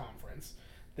in a conference.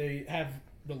 They have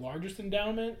the largest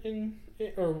endowment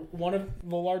or one of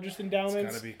the largest endowments.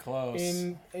 It's got to be close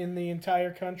in the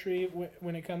entire country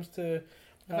when it comes to.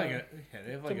 They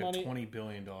have like a $20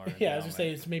 billion. Yeah, I was gonna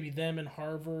say it's maybe them and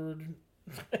Harvard.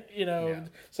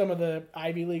 Some of the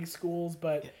Ivy League schools,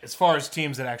 but as far as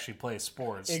teams that actually play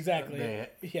sports, exactly,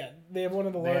 they have one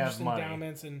of the largest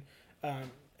endowments and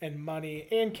money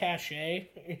and cachet.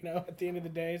 At the end of the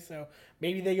day, so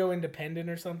maybe they go independent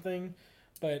or something.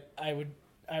 But I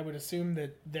would assume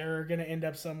that they're going to end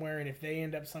up somewhere, and if they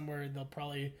end up somewhere, they'll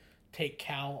probably take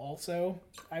Cal also.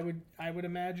 I would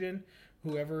imagine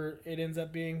whoever it ends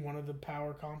up being, one of the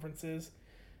power conferences.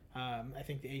 I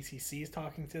think the ACC is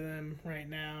talking to them right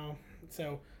now,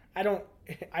 so I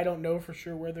don't know for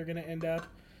sure where they're going to end up.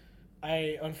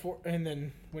 And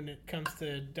then when it comes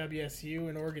to WSU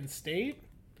and Oregon State,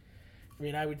 I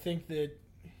mean, I would think that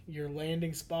your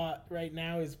landing spot right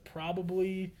now is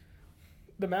probably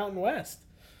the Mountain West.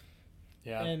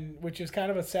 Yeah, and which is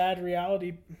kind of a sad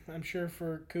reality, I'm sure,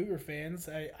 for Cougar fans.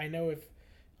 I know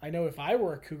if I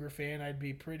were a Cougar fan, I'd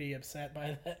be pretty upset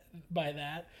by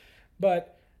that,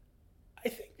 but.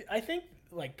 I think,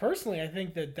 like, personally, I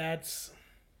think that that's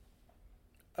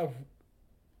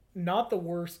not the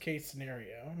worst case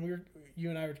scenario. You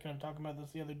and I were kind of talking about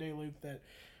this the other day, Luke, that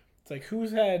it's like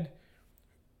who's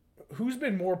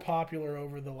been more popular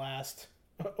over the last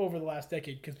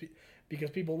decade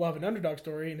because people love an underdog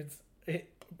story, and it's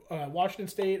Washington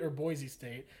State or Boise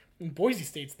State. And Boise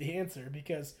State's the answer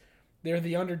because they're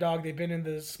the underdog. They've been in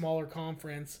the smaller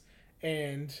conference,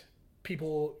 and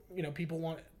people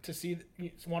want to see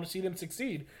them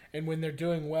succeed, and when they're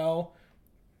doing well,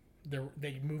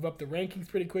 they move up the rankings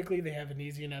pretty quickly. They have an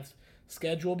easy enough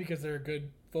schedule because they're a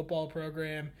good football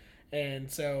program,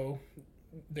 and so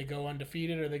they go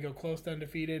undefeated or they go close to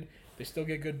undefeated. They still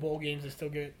get good bowl games. They still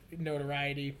get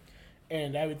notoriety,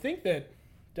 and I would think that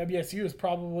WSU is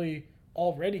probably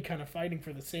already kind of fighting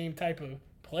for the same type of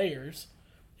players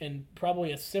and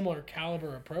probably a similar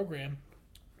caliber of program.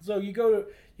 So you go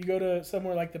to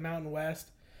somewhere like the Mountain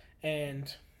West,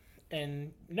 and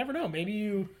you never know. Maybe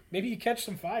you catch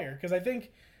some fire, because I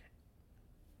think,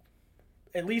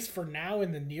 at least for now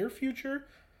in the near future,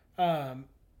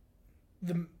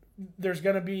 there's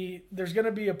gonna be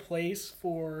a place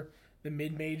for the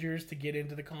mid majors to get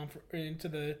into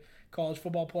the college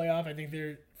football playoff. I think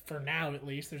for now at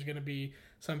least, there's gonna be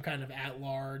some kind of at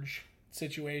large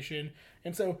situation,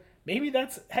 and so. Maybe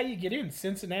that's how you get in.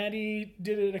 Cincinnati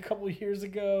did it a couple of years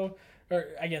ago, or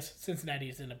I guess Cincinnati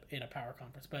is in a power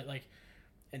conference, but like,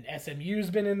 and SMU's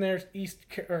been in there. East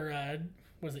Carolina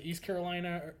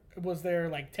was there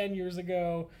like 10 years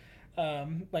ago,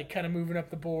 like kind of moving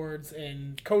up the boards,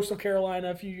 and Coastal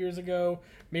Carolina a few years ago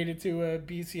made it to a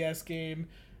BCS game.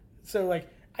 So like,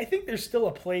 I think there's still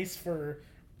a place for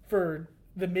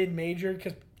the mid major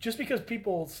because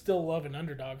people still love an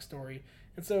underdog story.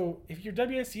 And so if you're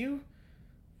WSU,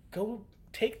 go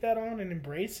take that on and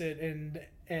embrace it.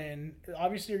 And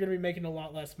obviously you're going to be making a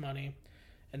lot less money,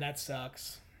 and that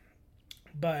sucks.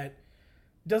 But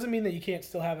it doesn't mean that you can't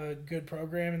still have a good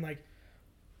program. And like,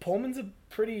 Pullman's a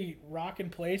pretty rocking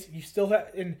place. You still have,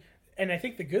 and I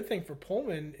think the good thing for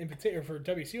Pullman in particular, for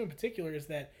WSU in particular, is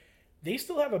that they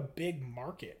still have a big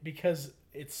market because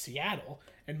it's Seattle,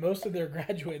 and most of their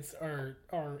graduates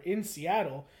are in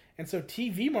Seattle, and so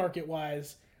TV market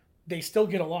wise, they still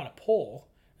get a lot of pull.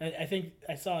 I think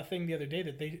I saw a thing the other day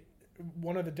that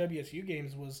one of the WSU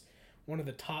games was one of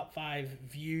the top 5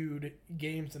 viewed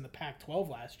games in the Pac-12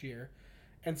 last year,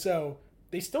 and so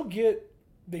they still get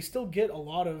a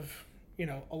lot of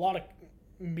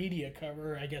media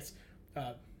cover, I guess,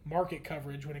 market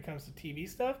coverage when it comes to TV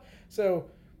stuff. So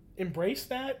embrace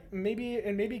that,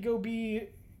 maybe go be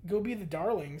the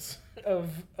darlings of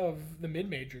the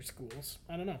mid-major schools.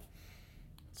 I don't know.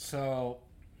 So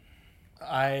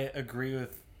I agree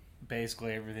with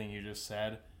basically everything you just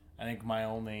said. I think my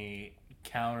only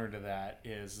counter to that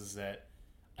is that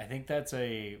I think that's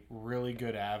a really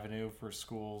good avenue for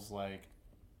schools like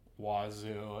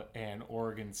Wazoo and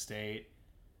Oregon State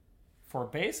for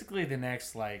basically the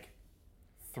next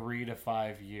 3 to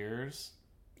 5 years.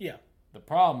 Yeah. The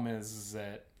problem is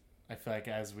that I feel like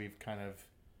as we've kind of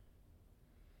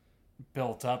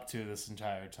built up to this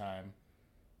entire time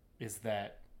is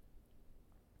that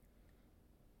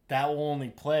will only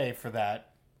play for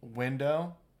that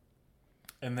window,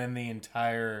 and then the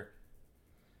entire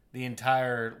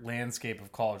landscape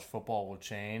of college football will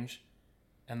change,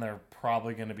 and they're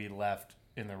probably going to be left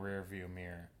in the rearview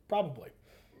mirror. Probably.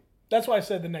 That's why I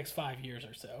said the next 5 years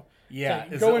or so. Yeah.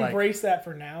 So go embrace that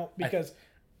for now, because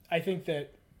I think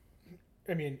that,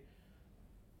 I mean,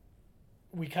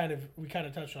 we kind of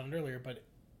touched on it earlier, but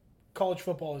college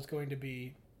football is going to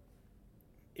be,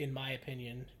 in my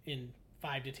opinion, in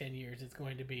 5 to 10 years, it's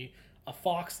going to be a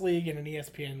Fox league and an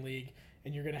ESPN league,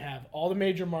 and you're going to have all the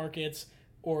major markets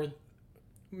or the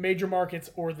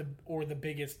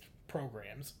biggest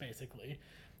programs, basically,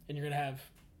 and you're going to have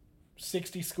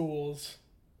 60 schools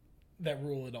that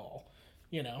rule it all,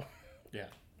 Yeah.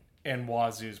 And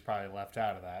Wazoo's probably left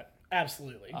out of that.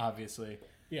 Absolutely. Obviously.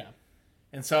 Yeah.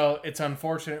 And so it's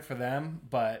unfortunate for them,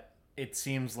 but it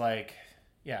seems like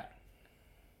a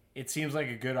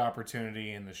good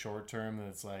opportunity in the short term.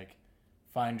 That's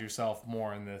find yourself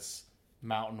more in this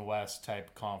Mountain West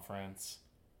type conference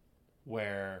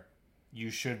where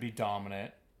you should be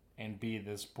dominant and be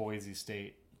this Boise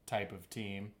State type of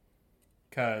team.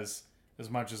 Because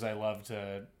as much as I love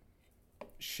to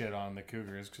shit on the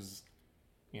Cougars because,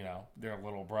 they're a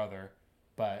little brother,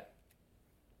 but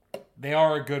they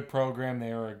are a good program.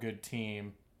 They are a good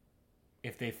team.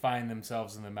 If they find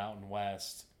themselves in the Mountain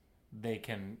West, they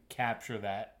can capture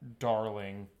that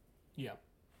darling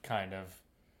kind of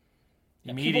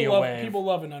media wave. People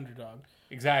love an underdog.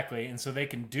 Exactly. And so they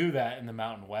can do that in the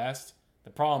Mountain West.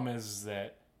 The problem is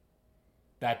that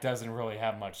doesn't really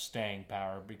have much staying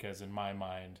power because in my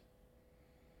mind,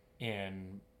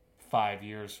 in 5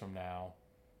 years from now,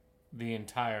 the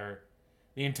entire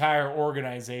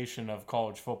organization of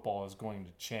college football is going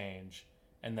to change,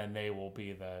 and then they will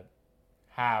be the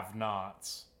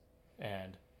have-nots,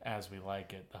 and as we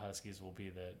like it, the Huskies will be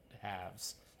the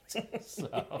haves. So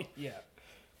yeah.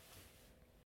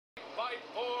 Fight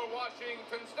for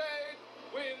Washington State,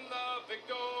 win the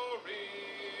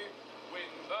victory,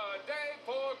 win the day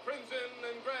for Crimson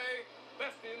and Gray.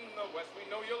 Best in the West, we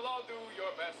know you'll all do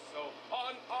your best. So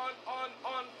on,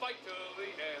 fight till the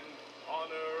end.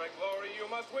 Honor and glory you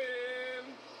must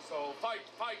win. So fight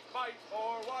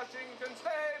for Washington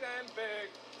State and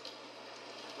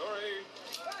victory.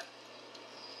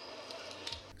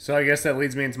 So I guess that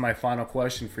leads me into my final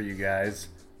question for you guys.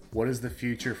 What is the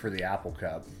future for the Apple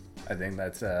Cup? I think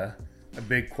that's a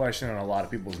big question on a lot of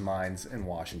people's minds in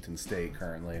Washington State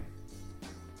currently.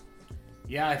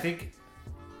 yeah,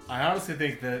 I honestly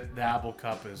think that the Apple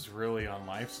Cup is really on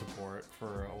life support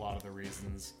for a lot of the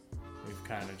reasons we've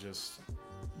kind of just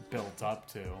built up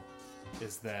to.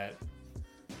 Is that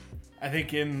I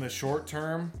think in the short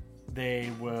term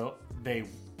they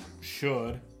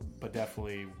should, but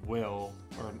definitely will,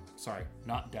 or sorry,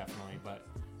 not definitely, but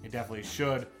they definitely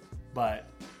should, but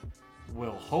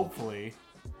will hopefully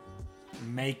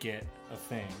make it a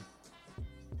thing.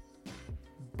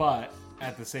 But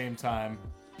at the same time,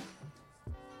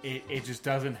 it just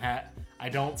doesn't have. I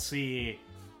don't see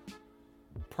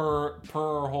per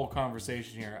our whole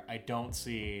conversation here. I don't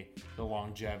see the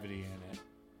longevity in it.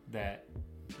 That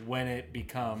when it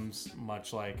becomes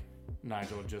much like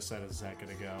Nigel just said a second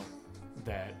ago,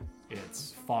 that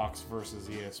it's Fox versus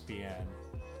ESPN,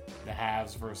 the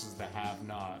haves versus the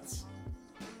have-nots.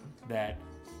 That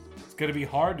it's going to be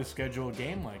hard to schedule a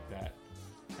game like that.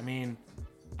 I mean,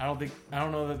 I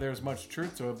don't know that there's much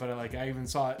truth to it, but I even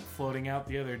saw it floating out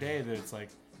the other day that it's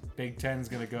Big Ten's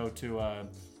going to go to a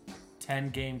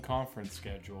 10-game conference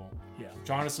schedule. Yeah. Which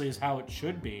honestly is how it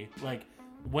should be.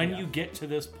 When you get to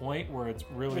this point where it's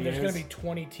really When there's going to be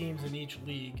 20 teams in each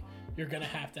league, you're going to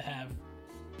have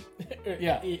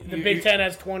the Big Ten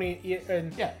has 20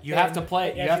 and you have to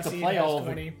play SEC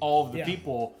all of the Yeah.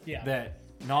 people Yeah. that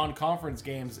non-conference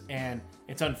games, and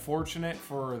it's unfortunate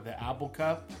for the Apple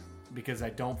Cup because I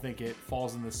don't think it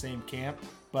falls in the same camp.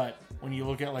 But when you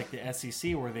look at like the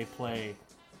SEC where they play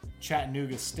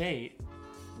Chattanooga State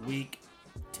week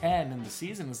 10 in the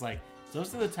season, is like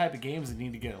those are the type of games that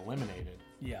need to get eliminated.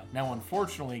 Yeah. Now,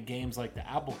 unfortunately, games like the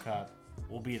Apple Cup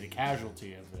will be the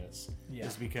casualty of this,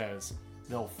 is because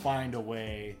they'll find a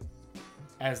way,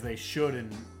 as they should in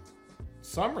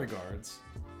some regards,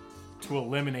 to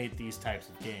eliminate these types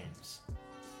of games.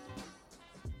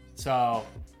 So,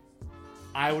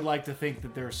 I would like to think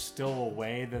that there's still a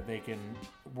way that they can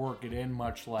work it in,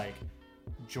 much like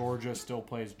Georgia still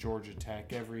plays Georgia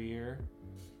Tech every year,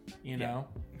 you know?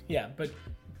 Yeah, but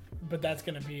that's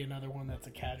going to be another one that's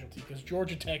a casualty because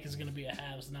Georgia Tech is going to be a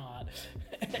has-not.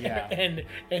 Yeah.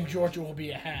 and Georgia will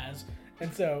be a has.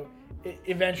 And so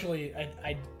eventually,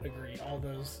 I agree.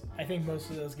 I think most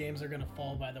of those games are going to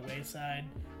fall by the wayside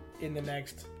in the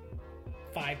next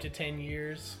 5 to 10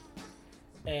 years.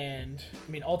 And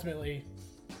I mean, ultimately,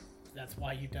 that's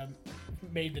why UW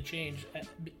made the change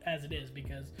as it is,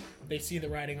 because they see the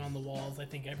writing on the walls. I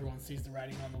think everyone sees the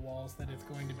writing on the walls that it's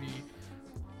going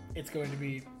to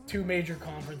be 2 major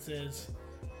conferences,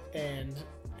 and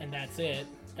that's it.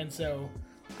 And so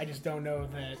I just don't know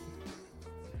that.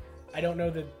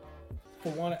 For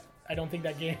one, I don't think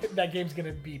that game's going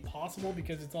to be possible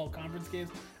because it's all conference games.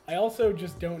 I also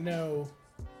just don't know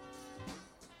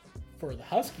for the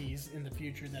Huskies in the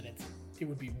future that it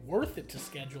would be worth it to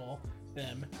schedule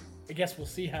them. I guess we'll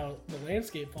see how the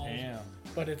landscape falls. Damn.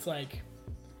 But it's like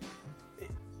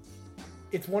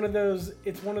it's one of those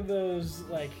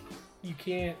like you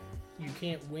can't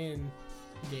win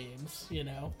games, you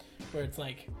know, where it's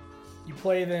like you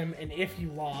play them and if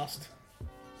you lost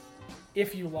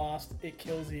it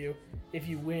kills you. If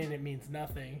you win, it means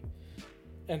nothing.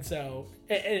 And so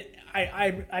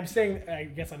I'm saying, I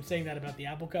guess I'm saying that about the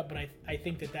Apple Cup, but I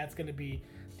think that that's going to be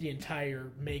the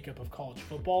entire makeup of college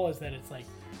football, is that it's like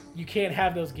you can't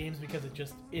have those games because it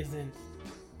just isn't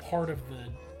part of the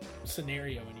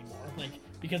scenario anymore. Like,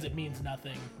 because it means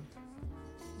nothing.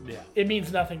 Yeah. It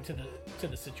means nothing to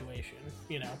the situation,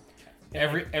 you know.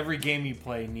 Every game you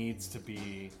play needs to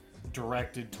be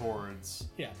directed towards.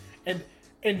 Yeah,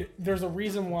 and there's a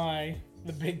reason why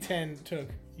the Big Ten took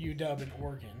UW and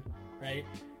Oregon, right?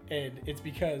 And it's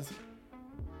because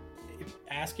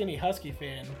ask any Husky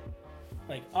fan,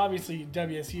 like obviously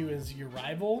WSU is your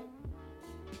rival,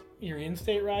 your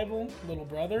in-state rival, little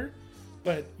brother,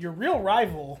 but your real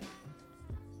rival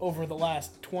over the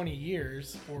last 20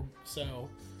 years or so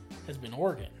has been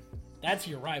Oregon. That's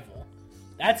your rival.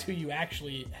 That's who you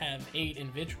actually have hate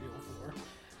and vitriol for,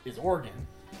 is Oregon.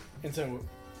 And so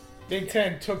Big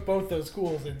Ten took both those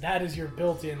schools, and that is your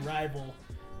built-in rival,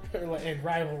 and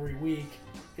rivalry week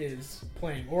is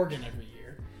playing Oregon every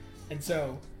year. And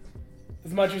so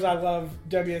as much as I love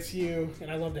WSU, and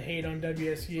I love to hate on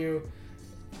WSU,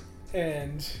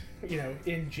 and, you know,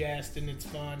 in jest, and it's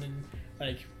fun, and,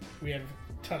 like, we have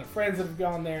a ton of friends that have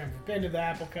gone there, and been to the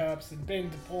Apple Cups, and been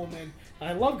to Pullman. And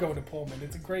I love going to Pullman.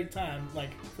 It's a great time,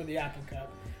 like, for the Apple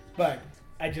Cup. But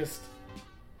I just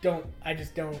don't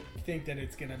think that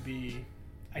it's going to be...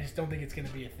 I just don't think it's going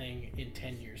to be a thing in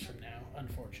 10 years from now,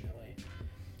 unfortunately.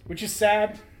 Which is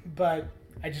sad, but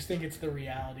I just think it's the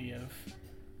reality of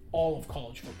all of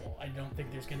college football. I don't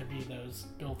think there's going to be those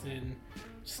built-in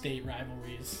state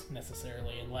rivalries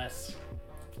necessarily, unless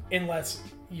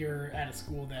you're at a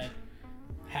school that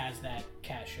has that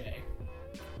cachet.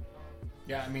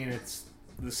 Yeah, I mean, it's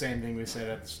the same thing we said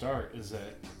at the start, is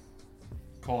that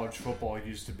college football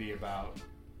used to be about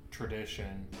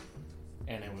tradition,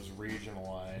 and it was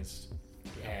regionalized,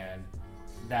 and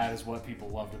that is what people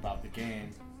loved about the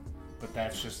game. But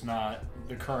that's just not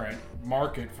the current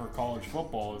market for college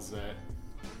football, is that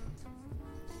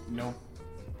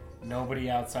nobody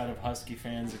outside of Husky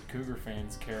fans and Cougar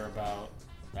fans care about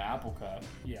the Apple Cup.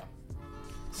 Yeah.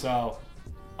 So,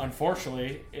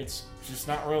 unfortunately, it's just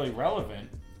not really relevant.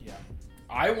 Yeah.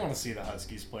 I want to see the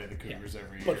Huskies play the Cougars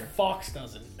every year. But Fox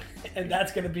doesn't. And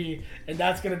that's gonna be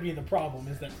the problem,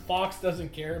 is that Fox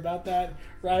doesn't care about that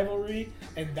rivalry,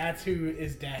 and that's who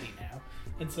is daddy now.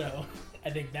 And so I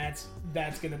think that's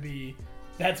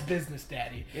business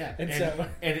daddy. Yeah.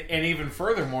 And even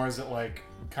furthermore is that, like,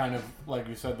 kind of like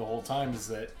we said the whole time, is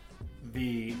that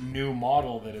the new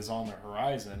model that is on the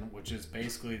horizon, which is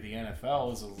basically the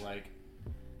NFL, is like,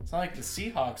 it's not like the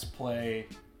Seahawks play.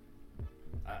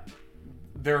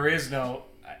 There is no,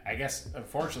 I guess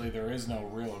unfortunately there is no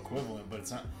real equivalent, but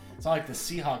it's not like the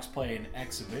Seahawks play an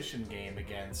exhibition game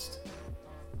against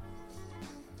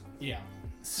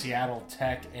Seattle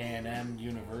Tech, A&M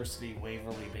University,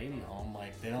 Waverly Baby Home.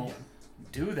 Like, they don't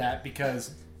do that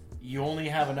because you only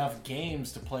have enough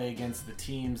games to play against the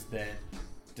teams that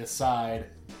decide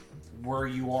where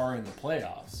you are in the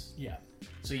playoffs. Yeah.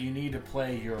 So you need to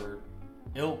play your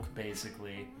ilk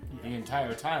basically the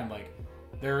entire time. Like,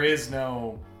 there is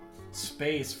no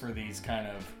space for these kind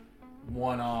of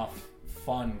one-off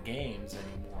fun games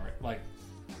anymore. Like,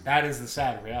 that is the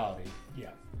sad reality.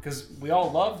 Yeah. Because we all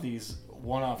love these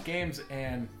one-off games,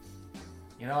 and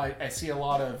you know, I see a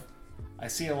lot of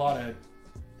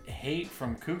hate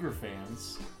from Cougar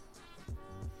fans,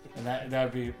 and that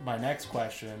would be my next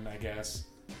question, I guess.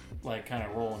 Like, kind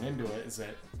of rolling into it, is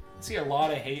that I see a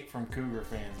lot of hate from Cougar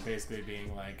fans, basically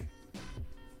being like,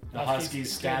 the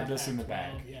Huskies stabbed us in the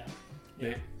back.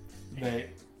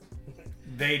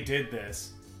 They did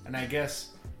this, and I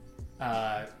guess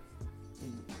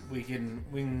we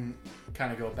can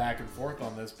kind of go back and forth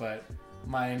on this, but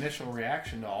my initial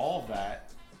reaction to all of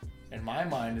that, in my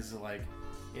mind, is that, like,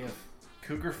 if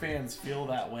Cougar fans feel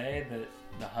that way, that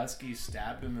the Huskies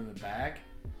stabbed them in the back,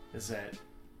 is that,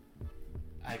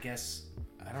 I guess,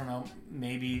 I don't know,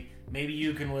 maybe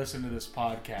you can listen to this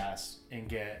podcast and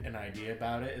get an idea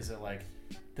about it. Is it like,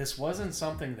 this wasn't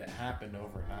something that happened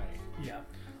overnight? Yeah.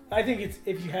 I think it's,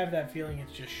 if you have that feeling,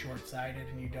 it's just short-sighted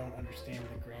and you don't understand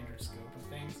the grander scope of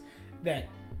things, that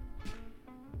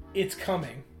it's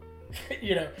coming.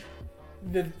 You know,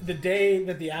 the day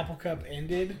that the Apple Cup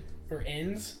ended or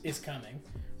ends is coming.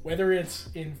 Whether it's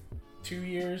in 2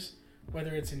 years,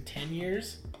 whether it's in 10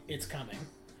 years, it's coming.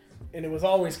 And it was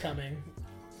always coming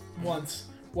once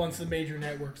the major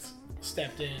networks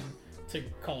stepped in to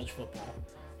college football.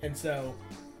 And so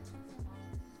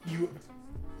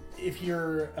if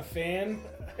you're a fan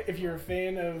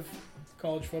of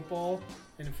college football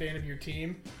and a fan of your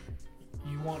team,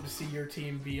 you want to see your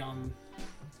team be on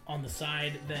the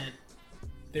side that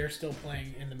they're still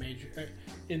playing in the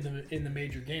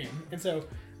major game. And so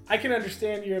I can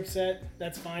understand you're upset.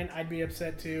 That's fine. I'd be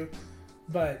upset too.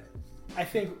 But I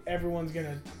think everyone's going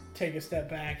to take a step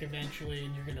back eventually,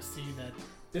 and you're going to see that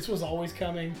this was always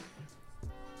coming.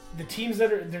 The teams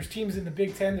there's teams in the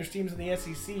Big Ten, there's teams in the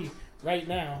SEC right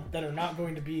now that are not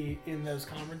going to be in those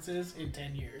conferences in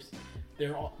 10 years.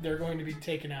 They're going to be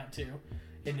taken out too.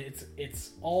 And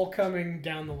it's all coming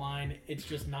down the line. It's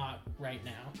just not right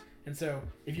now. And so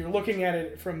if you're looking at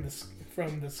it from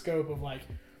the scope of like,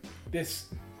 this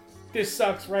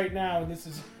sucks right now and this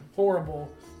is horrible,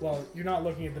 well, you're not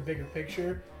looking at the bigger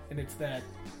picture, and it's that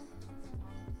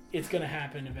it's going to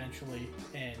happen eventually,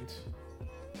 and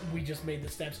we just made the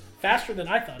steps faster than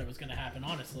I thought it was going to happen,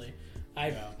 honestly.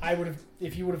 I would have,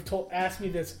 if you would have asked me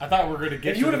this, I thought we were going to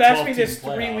get. If you would have asked me this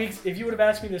 3 weeks, if you would have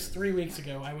asked me this 3 weeks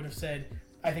ago, I would have said,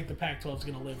 I think the Pac-12 is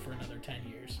going to live for another 10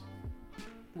 years,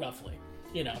 roughly.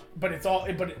 You know, but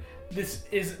this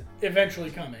is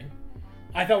eventually coming.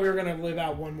 I thought we were going to live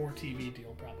out one more TV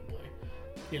deal, probably.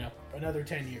 You know, another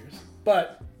 10 years.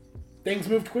 But things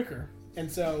moved quicker, and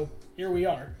so here we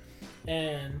are.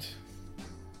 And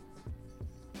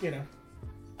you know,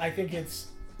 I think it's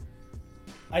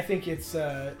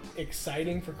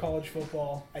exciting for college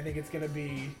football. I think it's going to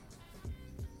be.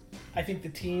 I think the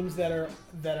teams that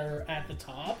are at the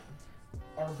top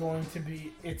are going to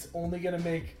be. It's only going to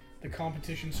make the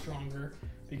competition stronger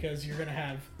because you're going to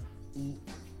have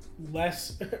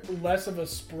less of a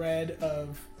spread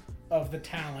of the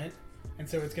talent, and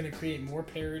so it's going to create more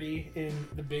parity in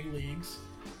the big leagues,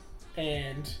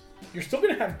 and you're still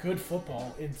going to have good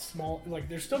football in small. Like,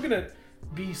 there's still going to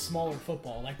be smaller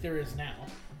football like there is now,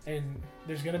 and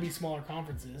there's going to be smaller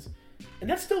conferences, and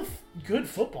that's still good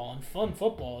football and fun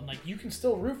football, and like you can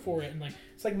still root for it, and like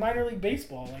it's like minor league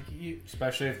baseball, like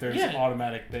especially if there's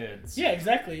automatic bids. Yeah,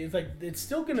 exactly. It's like it's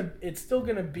still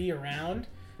gonna be around,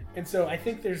 and so I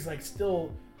think there's like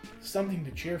still something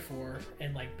to cheer for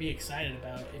and like be excited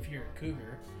about if you're a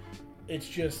Cougar. It's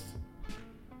just,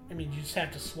 I mean, you just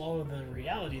have to swallow the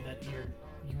reality that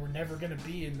you were never gonna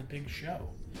be in the big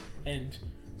show, and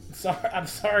I'm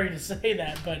sorry to say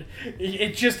that, but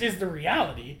it just is the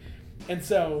reality. And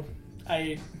so,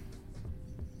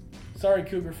 sorry,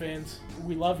 Cougar fans,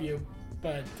 we love you,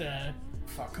 but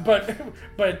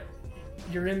but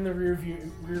you're in the rear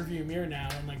view mirror now,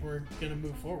 and like we're gonna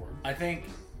move forward. I think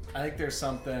there's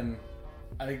something.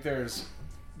 I think there's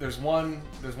one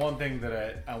thing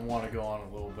that I want to go on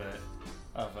a little bit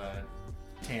of a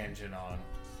tangent on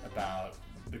about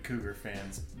the Cougar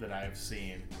fans that I've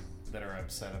seen that are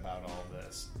upset about all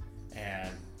this, and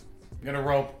I'm gonna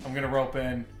rope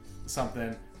in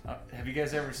something. Have you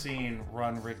guys ever seen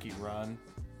Run Ricky Run?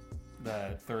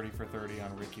 The 30 for 30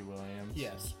 on Ricky Williams?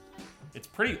 Yes. It's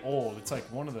pretty old. It's like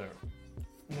one of the,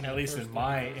 at least in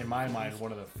my mind,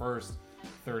 one of the first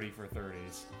 30 for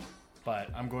 30s. But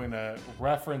I'm going to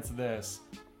reference this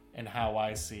and how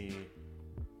I see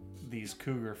these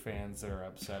Cougar fans that are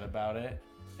upset about it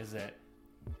is that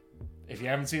if you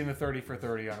haven't seen the 30 for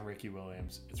 30 on Ricky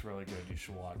Williams, it's really good. You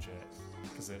should watch it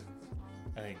because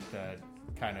I think the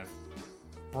kind of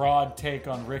broad take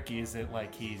on Ricky is that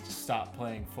like he stopped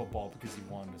playing football because he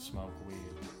wanted to smoke weed,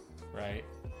 right?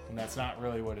 And that's not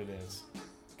really what it is.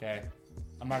 Okay,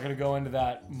 I'm not going to go into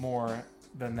that more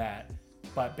than that,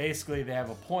 but basically they have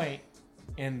a point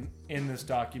in this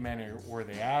documentary where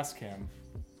they ask him,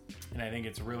 and I think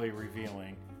it's really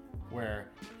revealing, where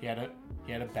he had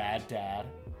a bad dad,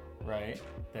 right?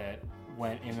 That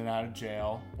went in and out of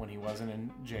jail. When he wasn't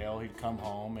in jail, he'd come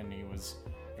home and he was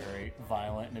very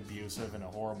violent and abusive and a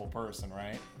horrible person,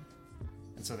 right?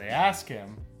 And so they ask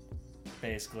him,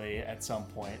 basically, at some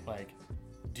point, like,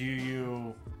 do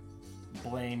you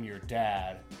blame your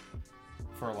dad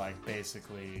for, like,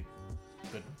 basically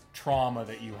the trauma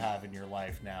that you have in your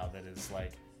life now that has,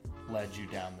 like, led you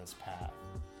down this path?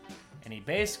 And he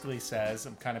basically says,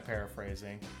 I'm kind of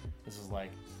paraphrasing, this is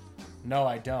like, no,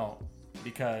 I don't,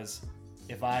 because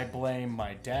if I blame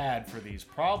my dad for these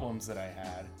problems that I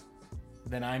had,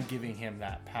 then I'm giving him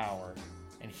that power,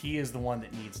 and he is the one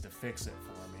that needs to fix it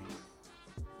for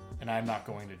me, and I'm not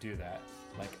going to do that.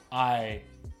 Like,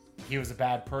 he was a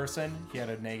bad person, he had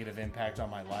a negative impact on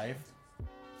my life,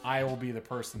 I will be the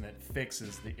person that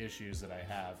fixes the issues that I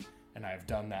have, and I've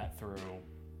done that through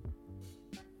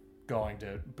going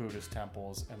to Buddhist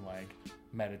temples and like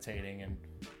meditating and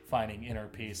finding inner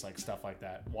peace, like stuff like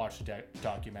that. Watch the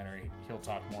documentary, he'll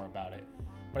talk more about it.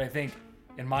 But I think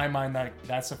in my mind,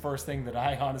 that's the first thing that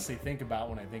I honestly think about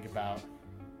when I think about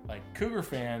like Cougar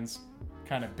fans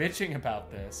kind of bitching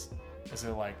about this, is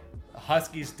they're like, the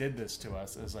Huskies did this to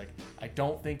us. It's like, I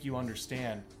don't think you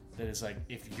understand that it's like,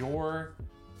 if your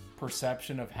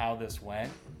perception of how this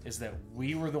went is that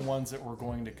we were the ones that were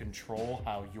going to control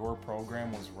how your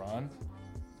program was run,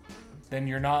 then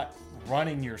you're not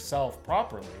running yourself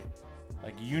properly.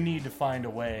 Like, you need to find a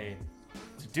way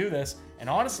to do this. And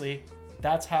honestly,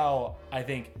 that's how I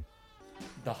think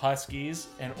the Huskies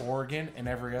and Oregon and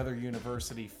every other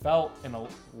university felt in a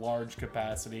large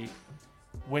capacity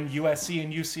when USC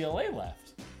and UCLA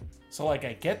left. So like,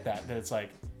 I get that it's like,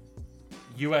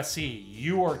 USC,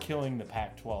 you are killing the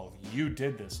Pac-12. You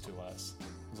did this to us.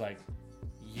 It's like,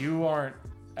 you aren't,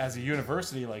 as a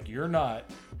university, like, you're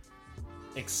not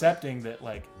accepting that,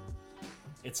 like,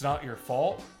 it's not your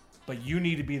fault, but you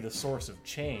need to be the source of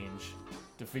change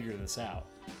to figure this out.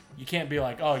 You can't be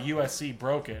like, oh, USC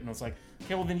broke it. And it's like,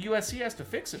 okay, well, then USC has to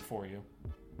fix it for you.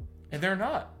 And they're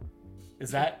not.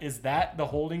 Is that the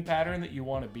holding pattern that you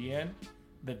want to be in?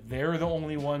 That they're the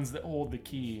only ones that hold the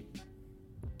key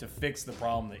to fix the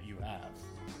problem that you have,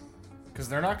 because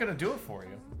they're not going to do it for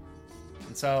you.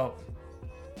 And so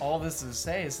all this is to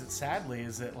say is that sadly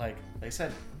is that, like they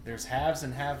said, there's haves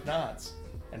and have-nots.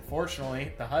 And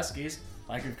fortunately, the Huskies,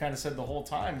 like we've kind of said the whole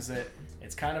time, is that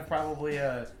it's kind of probably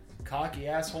a cocky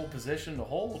asshole position to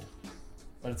hold,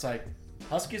 but it's like,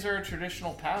 Huskies are a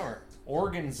traditional power,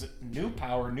 Oregon's new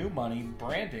power, new money,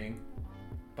 branding,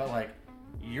 but like,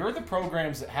 you're the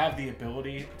programs that have the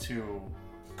ability to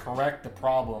correct the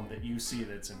problem that you see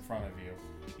that's in front of you.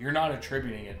 You're not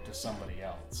attributing it to somebody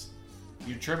else.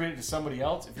 You attribute it to somebody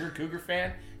else. If you're a Cougar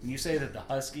fan and you say that the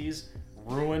Huskies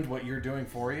ruined what you're doing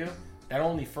for you, that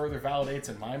only further validates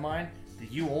in my mind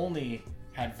that you only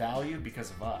had value because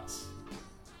of us.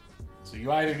 So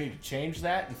you either need to change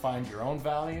that and find your own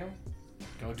value,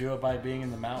 go do it by being in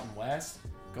the Mountain West,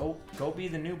 go be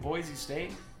the new Boise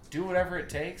State, do whatever it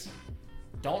takes.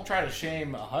 Don't try to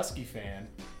shame a Husky fan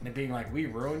and being like, we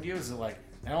ruined you. Is it like,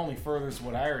 that only furthers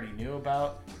what I already knew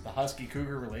about the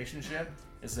Husky-Cougar relationship,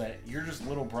 is that you're just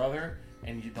little brother,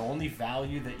 and the only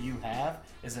value that you have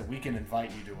is that we can invite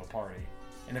you to a party.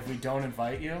 And if we don't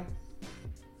invite you,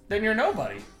 then you're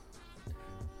nobody.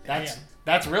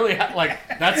 That's really how, like,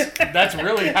 that's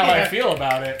really how I feel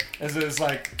about it. Is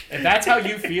like, if that's how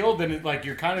you feel, then it, like,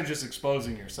 you're kind of just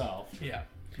exposing yourself. Yeah.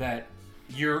 That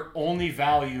your only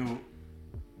value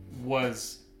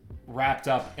was wrapped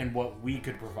up in what we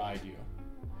could provide you.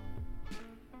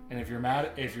 And if you're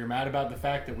mad about the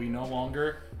fact that we no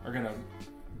longer are gonna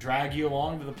drag you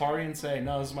along to the party and say,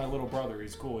 no, this is my little brother,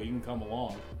 he's cool, he can come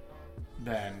along,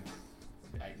 then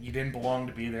you didn't belong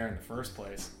to be there in the first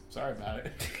place. Sorry about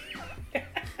it.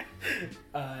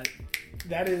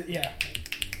 That is, yeah.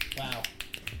 Wow.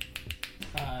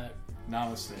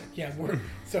 Namaste. Yeah,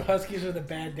 so Huskies are the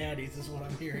bad daddies, is what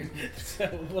I'm hearing. So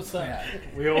what's up? Yeah,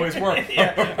 we always were.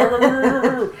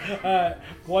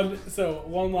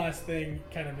 One last thing,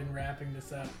 kind of in wrapping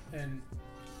this up, and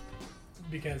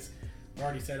because I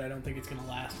already said I don't think it's going to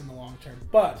last in the long term,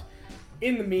 but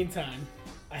in the meantime,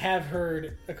 I have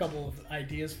heard a couple of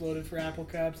ideas floated for Apple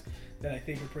Cups that I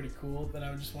think are pretty cool that I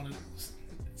would just want to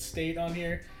state on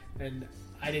here, and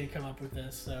I didn't come up with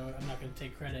this, so I'm not going to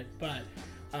take credit, but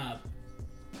I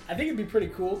think it'd be pretty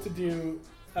cool to do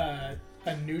a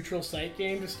neutral site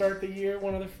game to start the year,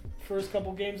 one of the first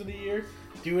couple games of the year.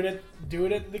 Do it at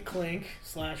the Clink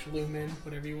 / Lumen,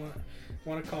 whatever you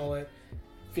want to call it.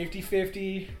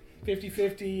 50-50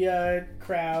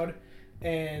 crowd,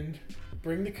 and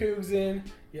bring the Cougs in.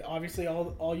 Yeah, obviously,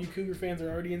 all you Cougar fans are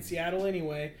already in Seattle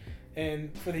anyway,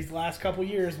 and for these last couple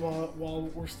years, while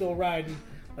we're still riding,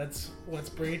 let's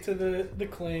bring it to the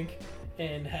Clink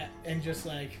and just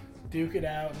like duke it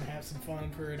out and have some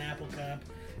fun for an Apple Cup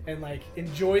and like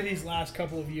enjoy these last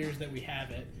couple of years that we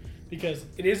have it, because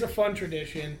it is a fun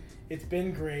tradition. It's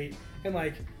been great, and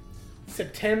like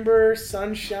September,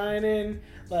 sun shining,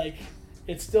 like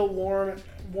it's still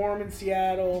warm in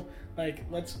Seattle. Like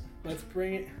let's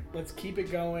bring it, let's keep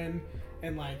it going,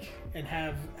 and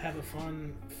have a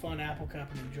fun Apple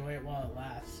Cup and enjoy it while it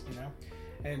lasts, you know.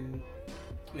 And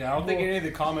yeah, I don't think any of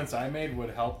the comments I made would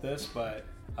help this, but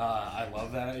I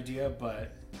love that idea.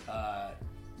 But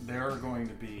there's going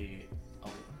to be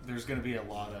a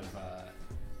lot of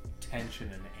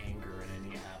tension and anger in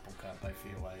any Apple Cup, I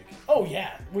feel like. Oh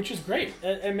yeah, which is great.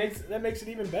 That makes it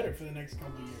even better for the next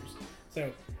couple of years. So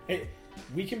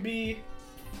we can be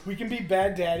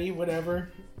bad daddy, whatever,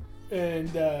 and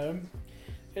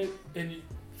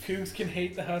Cougs can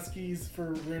hate the Huskies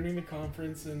for ruining the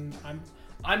conference, and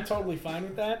I'm totally fine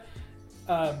with that.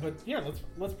 But yeah,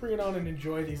 let's bring it on and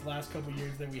enjoy these last couple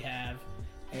years that we have.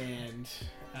 And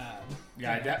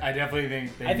I definitely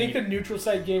think the neutral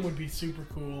site game would be super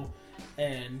cool,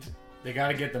 and they got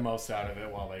to get the most out of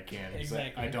it while they can.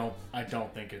 Exactly. I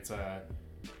don't think it's a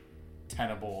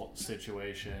tenable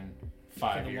situation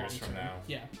 5 years from now.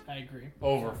 Yeah, I agree.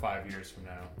 Over 5 years from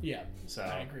now. Yeah, so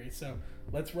I agree. So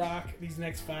let's rock these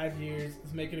next 5 years.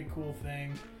 Let's make it a cool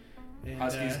thing. And,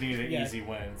 Huskies need an easy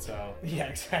win, so yeah,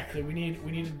 exactly. We need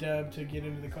a dub to get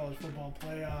into the college football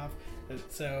playoff.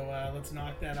 So let's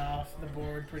knock that off the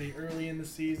board pretty early in the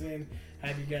season.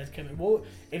 Have you guys come in? Well,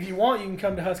 if you want, you can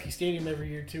come to Husky Stadium every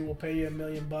year too. We'll pay you $1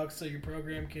 million so your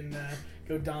program can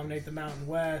go dominate the Mountain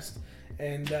West,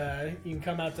 and you can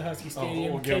come out to Husky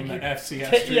Stadium. We'll give them the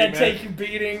FCS treatment. Take your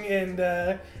beating, and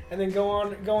then go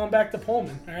on back to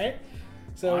Pullman. All right.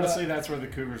 So honestly, that's where the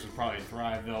Cougars would probably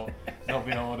thrive. They'll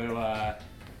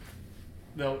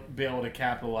be able to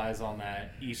capitalize on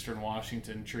that Eastern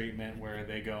Washington treatment where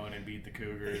they go in and beat the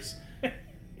Cougars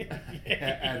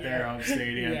at their own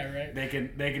stadium. Yeah, right.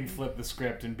 They can flip the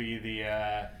script and be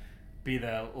the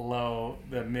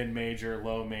mid-major,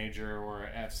 low major, or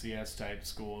FCS type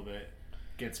school that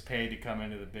gets paid to come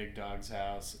into the big dog's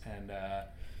house, and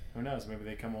who knows, maybe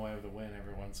they come away with a win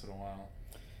every once in a while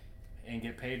and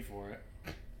get paid for it.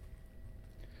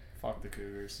 Fuck the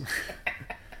Cougars.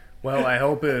 Well, I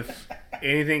hope if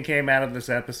anything came out of this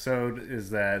episode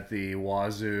is that the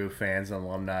Wazoo fans and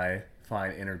alumni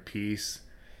find inner peace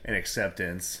and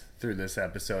acceptance through this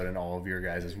episode and all of your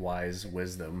guys' wise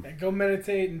wisdom. Go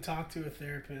meditate and talk to a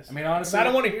therapist. I mean, honestly, I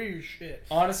don't want to hear your shit.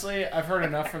 Honestly, I've heard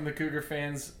enough from the Cougar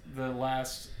fans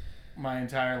my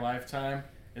entire lifetime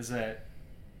is that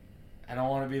I don't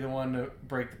want to be the one to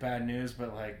break the bad news,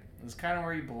 but like, it's kind of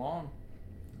where you belong.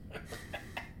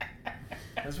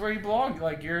 That's where you belong.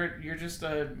 Like you're just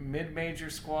a mid-major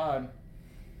squad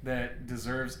that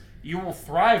deserves. You will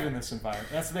thrive in this environment.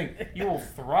 That's the thing. You will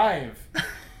thrive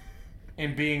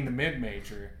in being the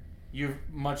mid-major. You,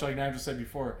 much like Nigel said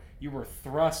before, you were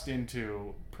thrust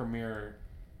into premier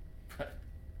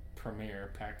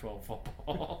Pac-12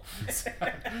 football.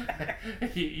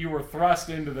 You were thrust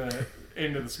into the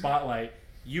spotlight.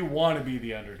 You want to be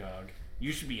the underdog.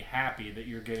 You should be happy that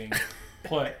you're getting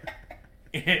put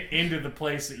into the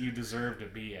place that you deserve to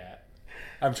be at.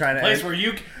 I'm trying to place where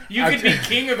you can be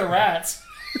king of the rats.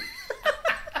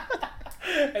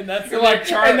 And that's the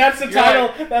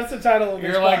title. That's the title of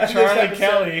this. You're like Charlie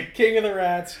Kelly, King of the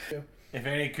Rats. If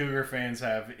any Cougar fans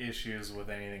have issues with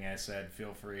anything I said,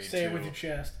 feel free to say it with your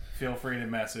chest. Feel free to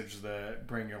message the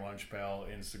Bring Your Lunch Bell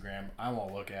Instagram. I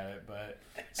won't look at it, but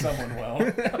someone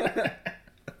will.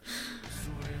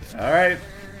 All right.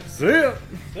 See ya.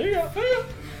 See ya.